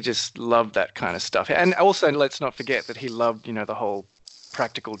he just loved that kind of stuff. And also, let's not forget that he loved, the whole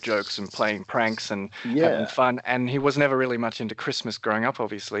practical jokes and playing pranks and having fun. And he was never really much into Christmas growing up,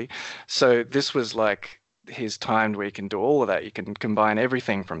 obviously. So this was like his time where you can do all of that. You can combine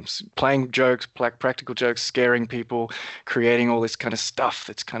everything from playing jokes, practical jokes, scaring people, creating all this kind of stuff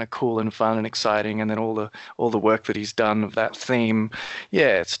that's kind of cool and fun and exciting, and then all the work that he's done of that theme.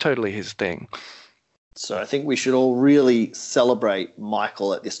 Yeah, it's totally his thing. So I think we should all really celebrate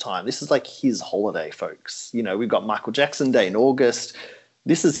Michael at this time. This is like his holiday, folks. We've got Michael Jackson Day in August.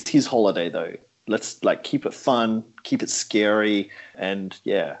 This is his holiday, though. Let's keep it fun, keep it scary, and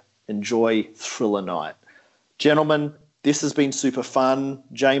enjoy Thriller Night. Gentlemen, this has been super fun.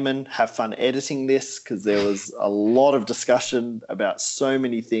 Jamin, have fun editing this, because there was a lot of discussion about so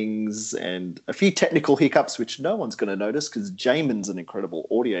many things and a few technical hiccups, which no one's going to notice because Jamin's an incredible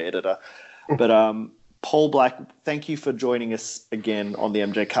audio editor. But Paul Black, thank you for joining us again on the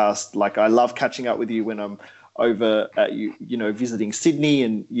MJ Cast. I love catching up with you when I'm over at you visiting Sydney,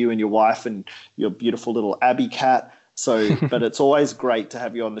 and you and your wife and your beautiful little Abby cat. So, but it's always great to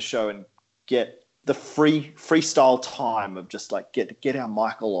have you on the show and get the freestyle time of just like get our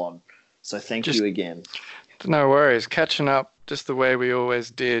Michael on. So thank you again. No worries. Catching up just the way we always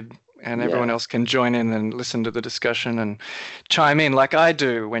did, and everyone else can join in and listen to the discussion and chime in like I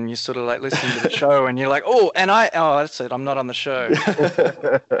do when you sort of like listen to the show and you're like, that's it, I'm not on the show.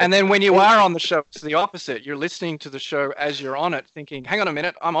 And then when you are on the show, it's the opposite. You're listening to the show as you're on it, thinking, hang on a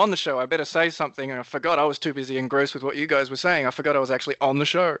minute, I'm on the show. I better say something. And I forgot, I was too busy engrossed with what you guys were saying. I forgot I was actually on the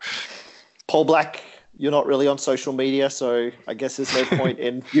show. Paul Black, you're not really on social media, so I guess there's no point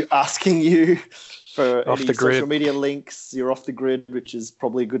in you asking you for any social media links. You're off the grid, which is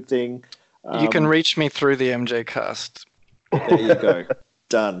probably a good thing. You can reach me through the MJ Cast. There you go.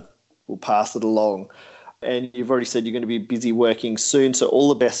 Done. We'll pass it along. And you've already said you're going to be busy working soon, so all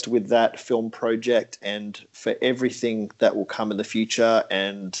the best with that film project and for everything that will come in the future.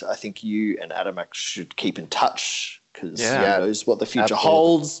 And I think you and Adam should keep in touch, because who knows what the future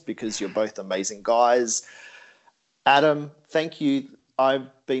holds, because you're both amazing guys. Adam, thank you. I've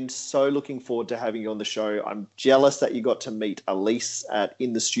been so looking forward to having you on the show. I'm jealous that you got to meet Elise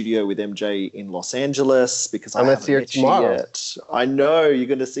in the studio with MJ in Los Angeles, because I haven't met you yet. I know you're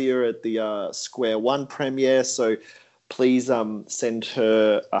going to see her at the Square One premiere, so please send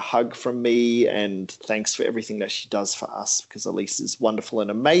her a hug from me, and thanks for everything that she does for us, because Elise is wonderful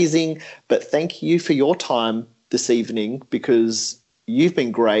and amazing. But thank you for your time this evening, because you've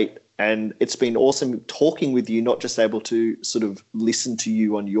been great. And it's been awesome talking with you, not just able to sort of listen to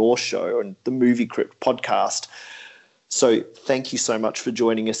you on your show and the Movie Crypt podcast. So thank you so much for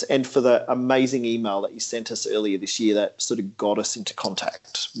joining us, and for the amazing email that you sent us earlier this year that sort of got us into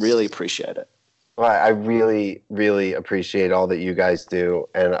contact. Really appreciate it. Well, I really, really appreciate all that you guys do.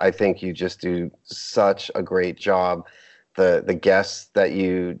 And I think you just do such a great job. The guests that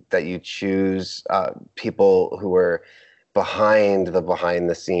you choose, people who are behind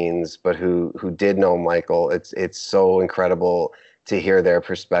the scenes, but who did know Michael. It's so incredible to hear their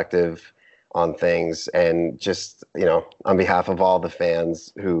perspective on things. And just, on behalf of all the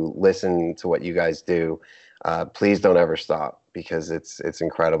fans who listen to what you guys do, please don't ever stop, because it's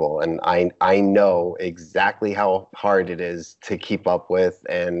incredible. And I know exactly how hard it is to keep up with,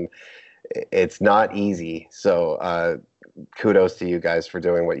 and it's not easy. So kudos to you guys for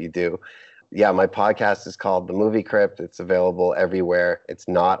doing what you do. Yeah, my podcast is called The Movie Crypt. It's available everywhere. It's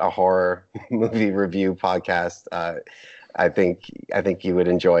not a horror movie review podcast. I think you would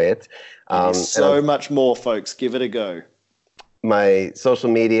enjoy it. So much more, folks. Give it a go. My social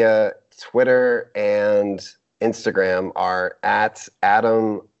media, Twitter and Instagram, are at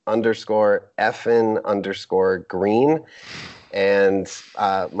Adam_Effin_Green. And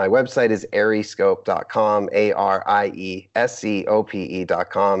my website is ariescope.com,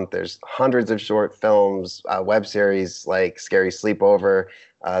 ARIESCOPE.com. There's hundreds of short films, web series like Scary Sleepover,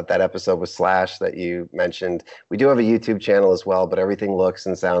 that episode with Slash that you mentioned. We do have a YouTube channel as well, but everything looks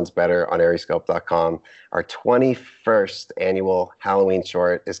and sounds better on ariescope.com. Our 21st annual Halloween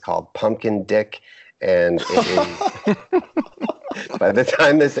short is called Pumpkin Dick, and it is... By the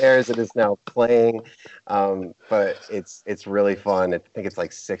time this airs, it is now playing, but it's really fun. I think it's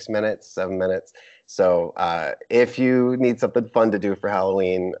like 7 minutes. So if you need something fun to do for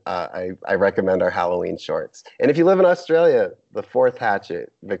Halloween, I recommend our Halloween shorts. And if you live in Australia, The Fourth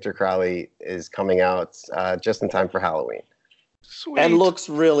Hatchet, Victor Crowley, is coming out just in time for Halloween. Sweet. And looks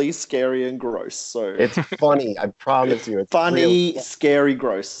really scary and gross. So it's funny, I promise you. It's funny, really scary,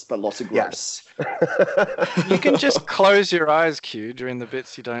 gross, but lots of gross. Yes. You can just close your eyes, Q, during the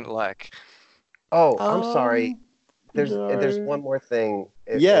bits you don't like. Oh, I'm sorry. There's one more thing.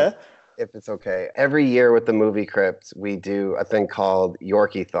 If it's okay. Every year with the Movie Crypt, we do a thing called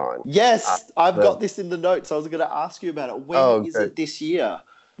Yorkie-thon. Yes, I've got this in the notes. I was going to ask you about it. When is it this year?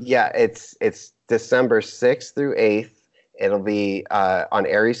 Yeah, it's December 6th through 8th. It'll be on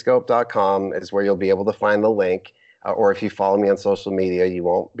ariescope.com is where you'll be able to find the link. Or if you follow me on social media, you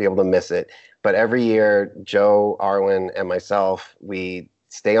won't be able to miss it. But every year, Joe, Arwen, and myself, we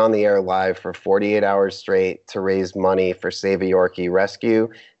stay on the air live for 48 hours straight to raise money for Save a Yorkie Rescue.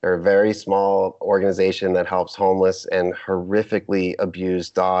 They're a very small organization that helps homeless and horrifically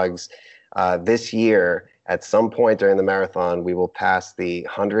abused dogs. This year, at some point during the marathon, we will pass the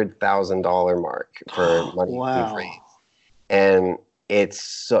 $100,000 mark for money we've raised. And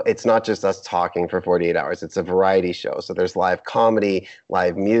it's not just us talking for 48 hours. It's a variety show. So there's live comedy,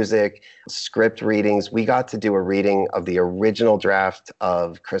 live music, script readings. We got to do a reading of the original draft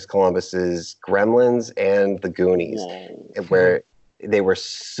of Chris Columbus's Gremlins and The Goonies, where they were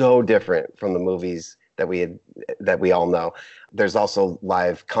so different from the movies that we all know. There's also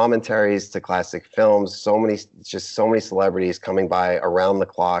live commentaries to classic films. So many celebrities coming by around the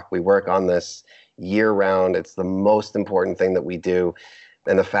clock. We work on this year round. It's the most important thing that we do.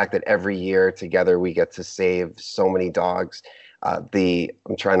 And the fact that every year together we get to save so many dogs. I'm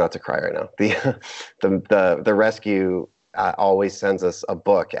trying not to cry right now. The rescue always sends us a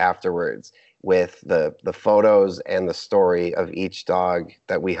book afterwards with the photos and the story of each dog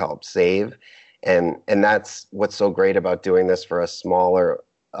that we help save. And that's what's so great about doing this for a smaller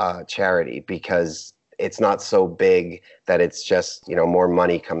charity, because it's not so big that it's just, more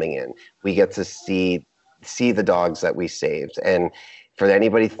money coming in. We get to see the dogs that we saved. And for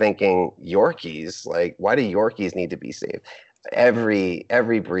anybody thinking Yorkies, like, why do Yorkies need to be saved? Every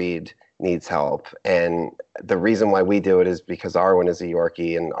breed needs help. And the reason why we do it is because Arwen is a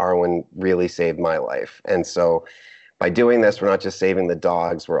Yorkie, and Arwen really saved my life. And so by doing this, we're not just saving the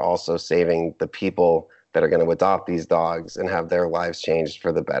dogs, we're also saving the people that are going to adopt these dogs and have their lives changed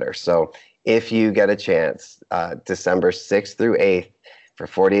for the better. So if you get a chance, December 6th through 8th, for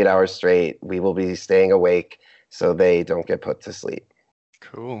 48 hours straight, we will be staying awake so they don't get put to sleep.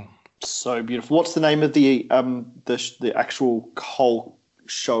 Cool. So beautiful. What's the name of the actual whole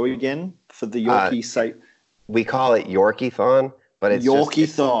show again for the Yorkie sake? We call it Yorkie-thon, but it's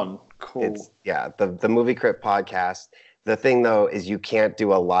Yorkie-thon. Cool. The Movie Crypt podcast. The thing though is you can't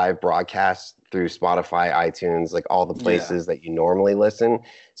do a live broadcast through Spotify, iTunes, like all the places that you normally listen.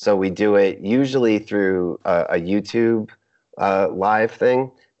 So we do it usually through a YouTube live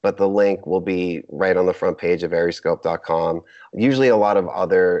thing, but the link will be right on the front page of Arescope.com. Usually a lot of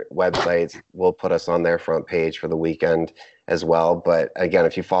other websites will put us on their front page for the weekend as well. But again,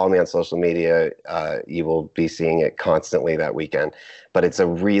 if you follow me on social media, you will be seeing it constantly that weekend. But it's a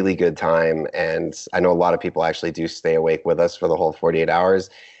really good time. And I know a lot of people actually do stay awake with us for the whole 48 hours.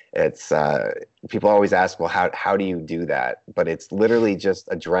 It's people always ask, well, how do you do that? But it's literally just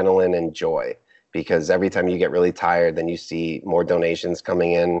adrenaline and joy. Because every time you get really tired, then you see more donations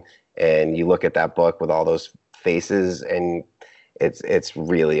coming in, and you look at that book with all those faces, and it's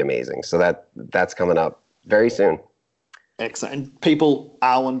really amazing. So that's coming up very soon. Excellent. And people,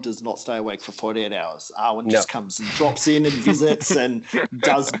 Arwen does not stay awake for 48 hours. Arwen just comes and drops in and visits and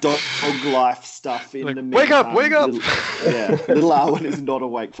does dog life stuff in the meantime. Wake up! Little Arwen is not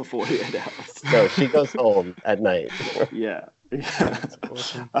awake for 48 hours. No, she goes home at night. Yeah.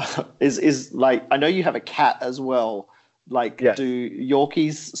 Awesome. Is like, I know you have a cat as well. Like, do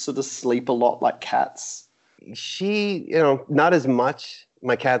Yorkies sort of sleep a lot like cats? She, not as much.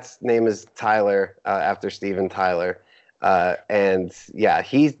 My cat's name is Tyler, after Steven Tyler. And yeah,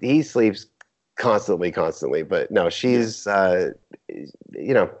 he sleeps constantly, but no, she's,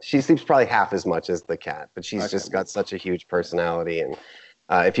 she sleeps probably half as much as the cat, but she's just got such a huge personality. And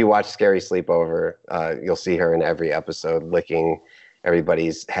if you watch Scary Sleepover, you'll see her in every episode licking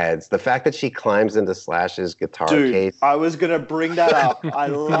everybody's heads. The fact that she climbs into Slash's guitar case. I was going to bring that up. I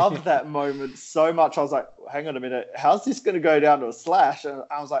love that moment so much. I was like, hang on a minute. How's this going to go down to a Slash? And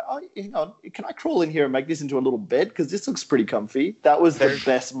I was like, oh, hang on. Can I crawl in here and make this into a little bed? Because this looks pretty comfy. That was the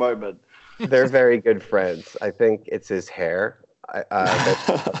best moment. They're very good friends. I think it's his hair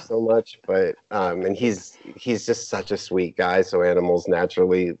that so much, but and he's just such a sweet guy, so animals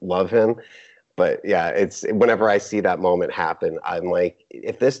naturally love him. But yeah, it's whenever I see that moment happen, I'm like,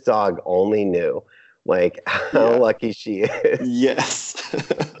 if this dog only knew like how lucky she is. Yes.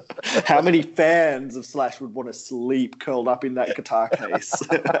 How many fans of Slash would want to sleep curled up in that guitar case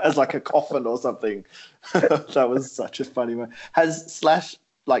as like a coffin or something? That was such a funny one. Has Slash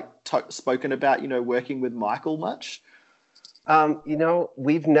spoken about working with Michael much?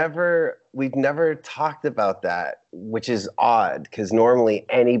 We've never talked about that, which is odd because normally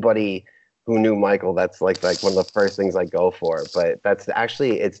anybody who knew Michael, that's like one of the first things I go for. But that's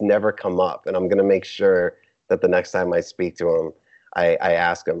actually, it's never come up, and I'm gonna make sure that the next time I speak to him, I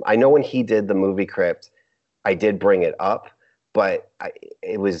ask him. I know when he did the Movie Crypt, I did bring it up, but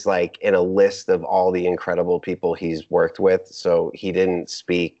it was like in a list of all the incredible people he's worked with, so he didn't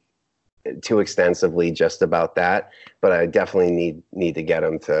speak too extensively just about that. But I definitely need to get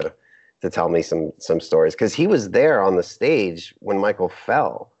him to tell me some stories, because he was there on the stage when Michael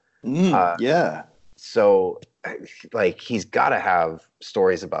fell. So he's got to have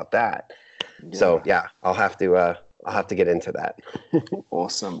stories about that. So yeah, I'll have to get into that.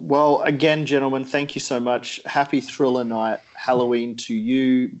 Awesome. Well, again, gentlemen, thank you so much. Happy Thriller Night, Halloween to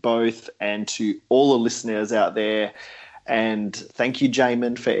you both and to all the listeners out there. And thank you,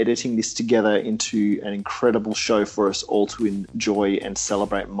 Jamin, for editing this together into an incredible show for us all to enjoy and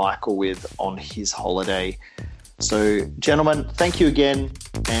celebrate Michael with on his holiday. So, gentlemen, thank you again,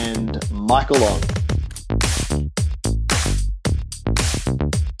 and Michael on.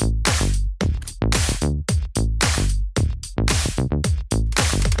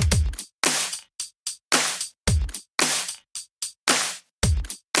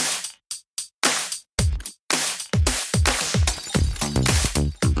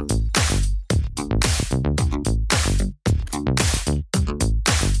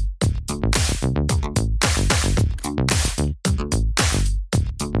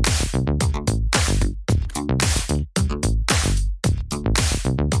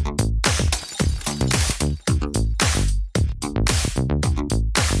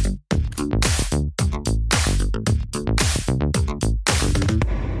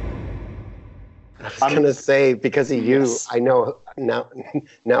 going to say, because of you, Yes. I know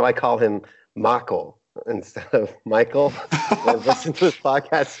now I call him Michael instead of Michael. I've listened to this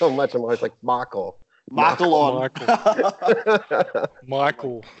podcast so much, I'm always like, Michael. Michael on.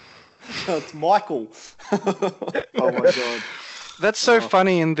 Michael. It's Michael. Oh my god. That's so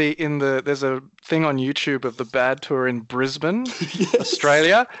funny. In the there's a thing on YouTube of the Bad Tour in Brisbane,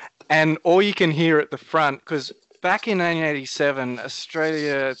 Australia, and all you can hear at the front, because back in 1987,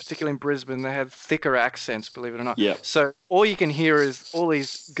 Australia, particularly in Brisbane, they had thicker accents, believe it or not. Yeah. So all you can hear is all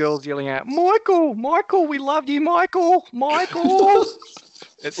these girls yelling out, "Michael, Michael, we love you, Michael, Michael."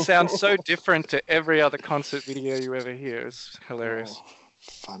 It sounds so different to every other concert video you ever hear. It's hilarious. Oh,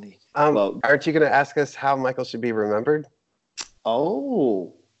 funny. Aren't you going to ask us how Michael should be remembered?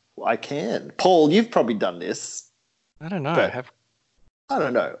 Oh, I can. Paul, you've probably done this. I don't know. I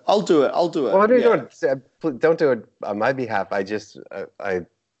don't know. I'll do it. Well, don't do it on my behalf. I just I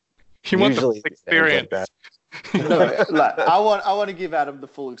You want the usually full experience. Like that. No, like, I want to give Adam the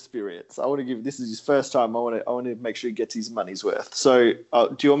full experience. I want to give. This is his first time. I want to make sure he gets his money's worth. So,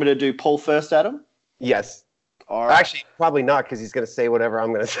 do you want me to do Paul first, Adam? Yes. All right. Actually, probably not, because he's going to say whatever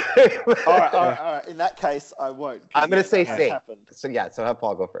I'm going to say. All right. In that case, I won't. I'm going to say that saint. happened. So have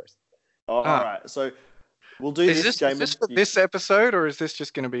Paul go first. All right. So we'll do this. Is Jamin. this for this episode, or is this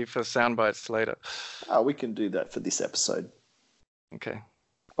just going to be for sound bites later? Oh, we can do that for this episode. Okay.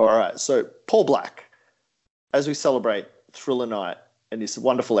 All right. So Paul Black, as we celebrate Thriller Night and this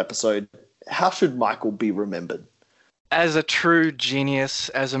wonderful episode, how should Michael be remembered? As a true genius,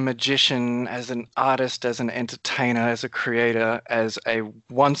 as a magician, as an artist, as an entertainer, as a creator, as a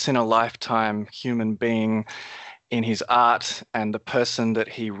once-in-a-lifetime human being in his art, and the person that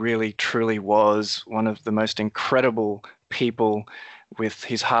he really, truly was, one of the most incredible people with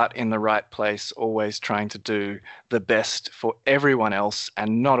his heart in the right place, always trying to do the best for everyone else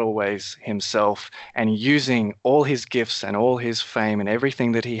and not always himself, and using all his gifts and all his fame and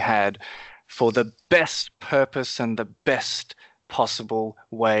everything that he had for the best purpose and the best possible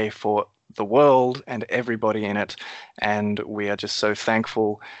way for the world and everybody in it. And we are just so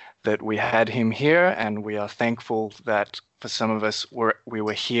thankful that we had him here, and we are thankful that for some of us, we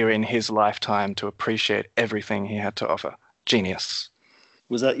were here in his lifetime to appreciate everything he had to offer. Genius.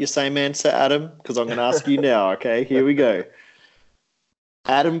 Was that your same answer, Adam? Because I'm going to ask you now, okay? Here we go.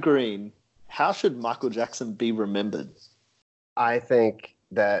 Adam Green, how should Michael Jackson be remembered? I think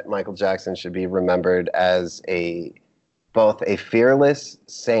that Michael Jackson should be remembered as both a fearless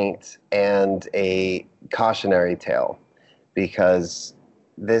saint and a cautionary tale, because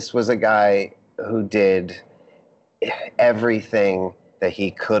this was a guy who did everything that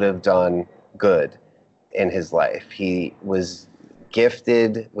he could have done good in his life. He was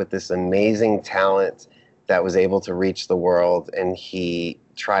gifted with this amazing talent that was able to reach the world, and he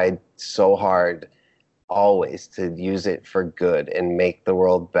tried so hard always to use it for good and make the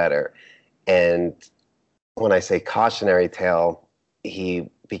world better. And when I say cautionary tale, he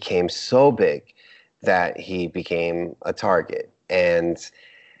became so big that he became a target. And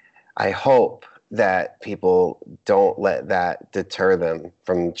I hope that people don't let that deter them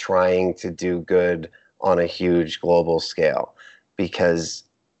from trying to do good on a huge global scale. Because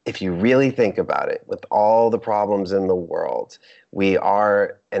if you really think about it, with all the problems in the world, we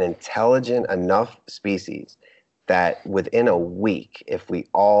are an intelligent enough species that within a week, if we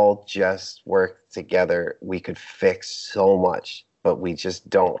all just work together, we could fix so much, but we just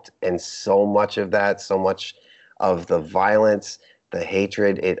don't. And so much of that, so much of the violence, the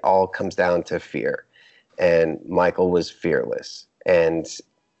hatred, it all comes down to fear. And Michael was fearless. And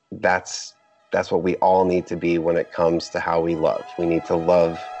that's what we all need to be when it comes to how we love. We need to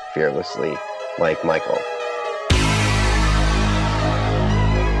love fearlessly like Michael.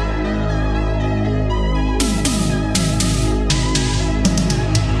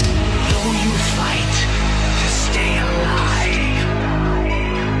 Though you fight to stay alive,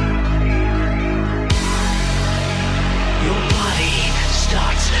 your body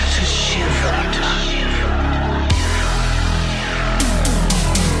starts to shiver.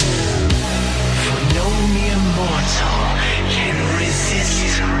 For no mere mortal can resist.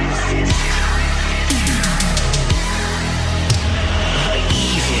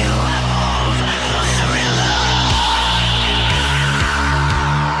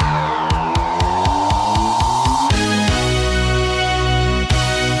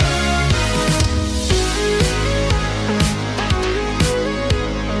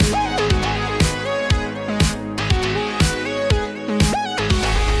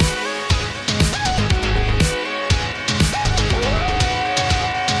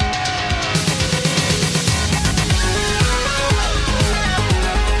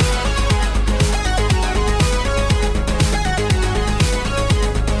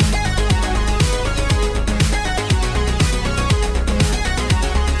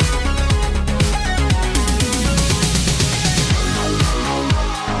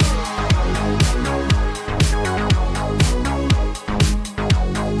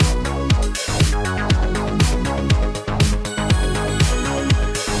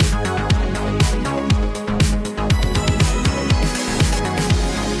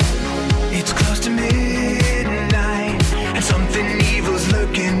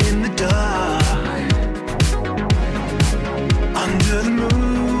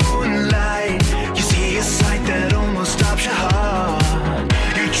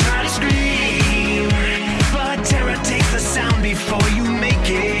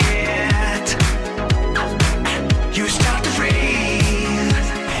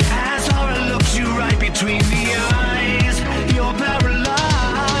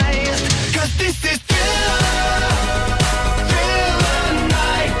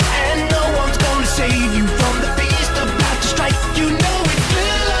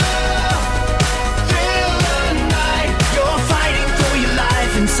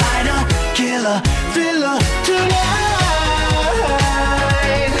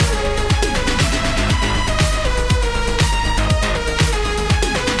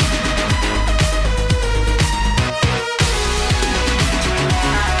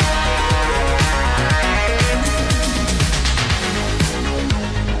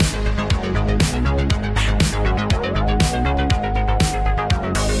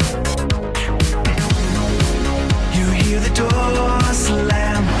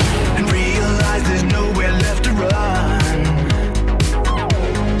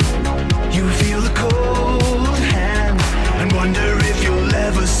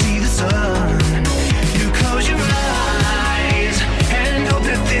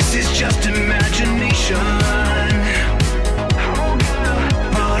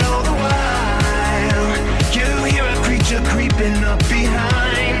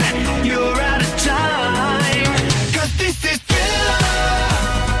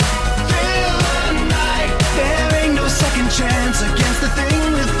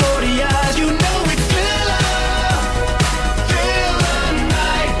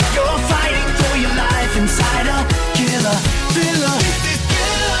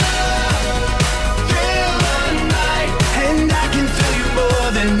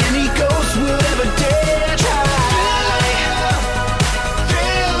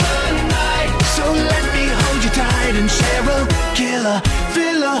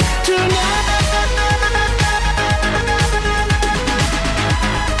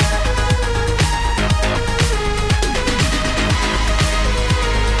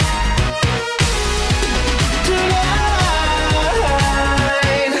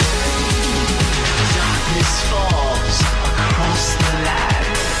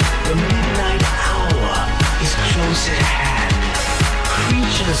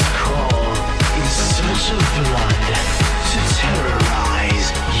 Vulture's call in search of blood to terrorize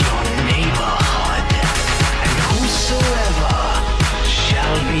your neighborhood. And whosoever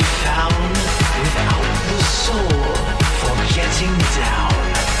shall be found without the soul for getting down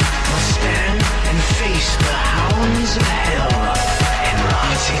must stand and face the hounds of hell and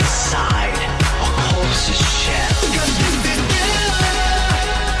rot inside a corpse's shell.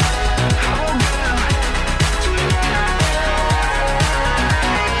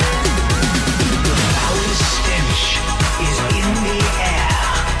 The foulest stench is in the air,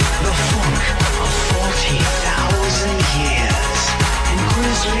 the funk of 40,000 years, and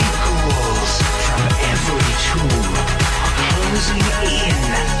grisly ghouls from every tomb are closing in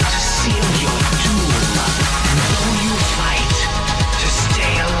to seal your doom. And though you fight to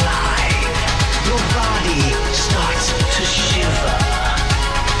stay alive, your body starts to shiver,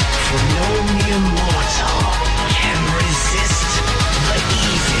 for no mere mortal can resist the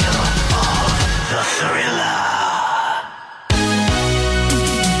evil of the thriller.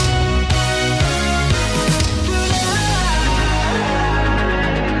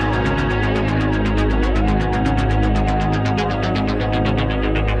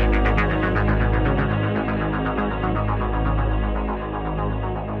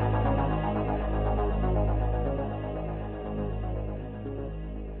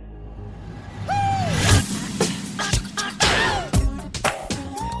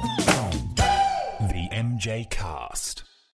 The MJ Cast.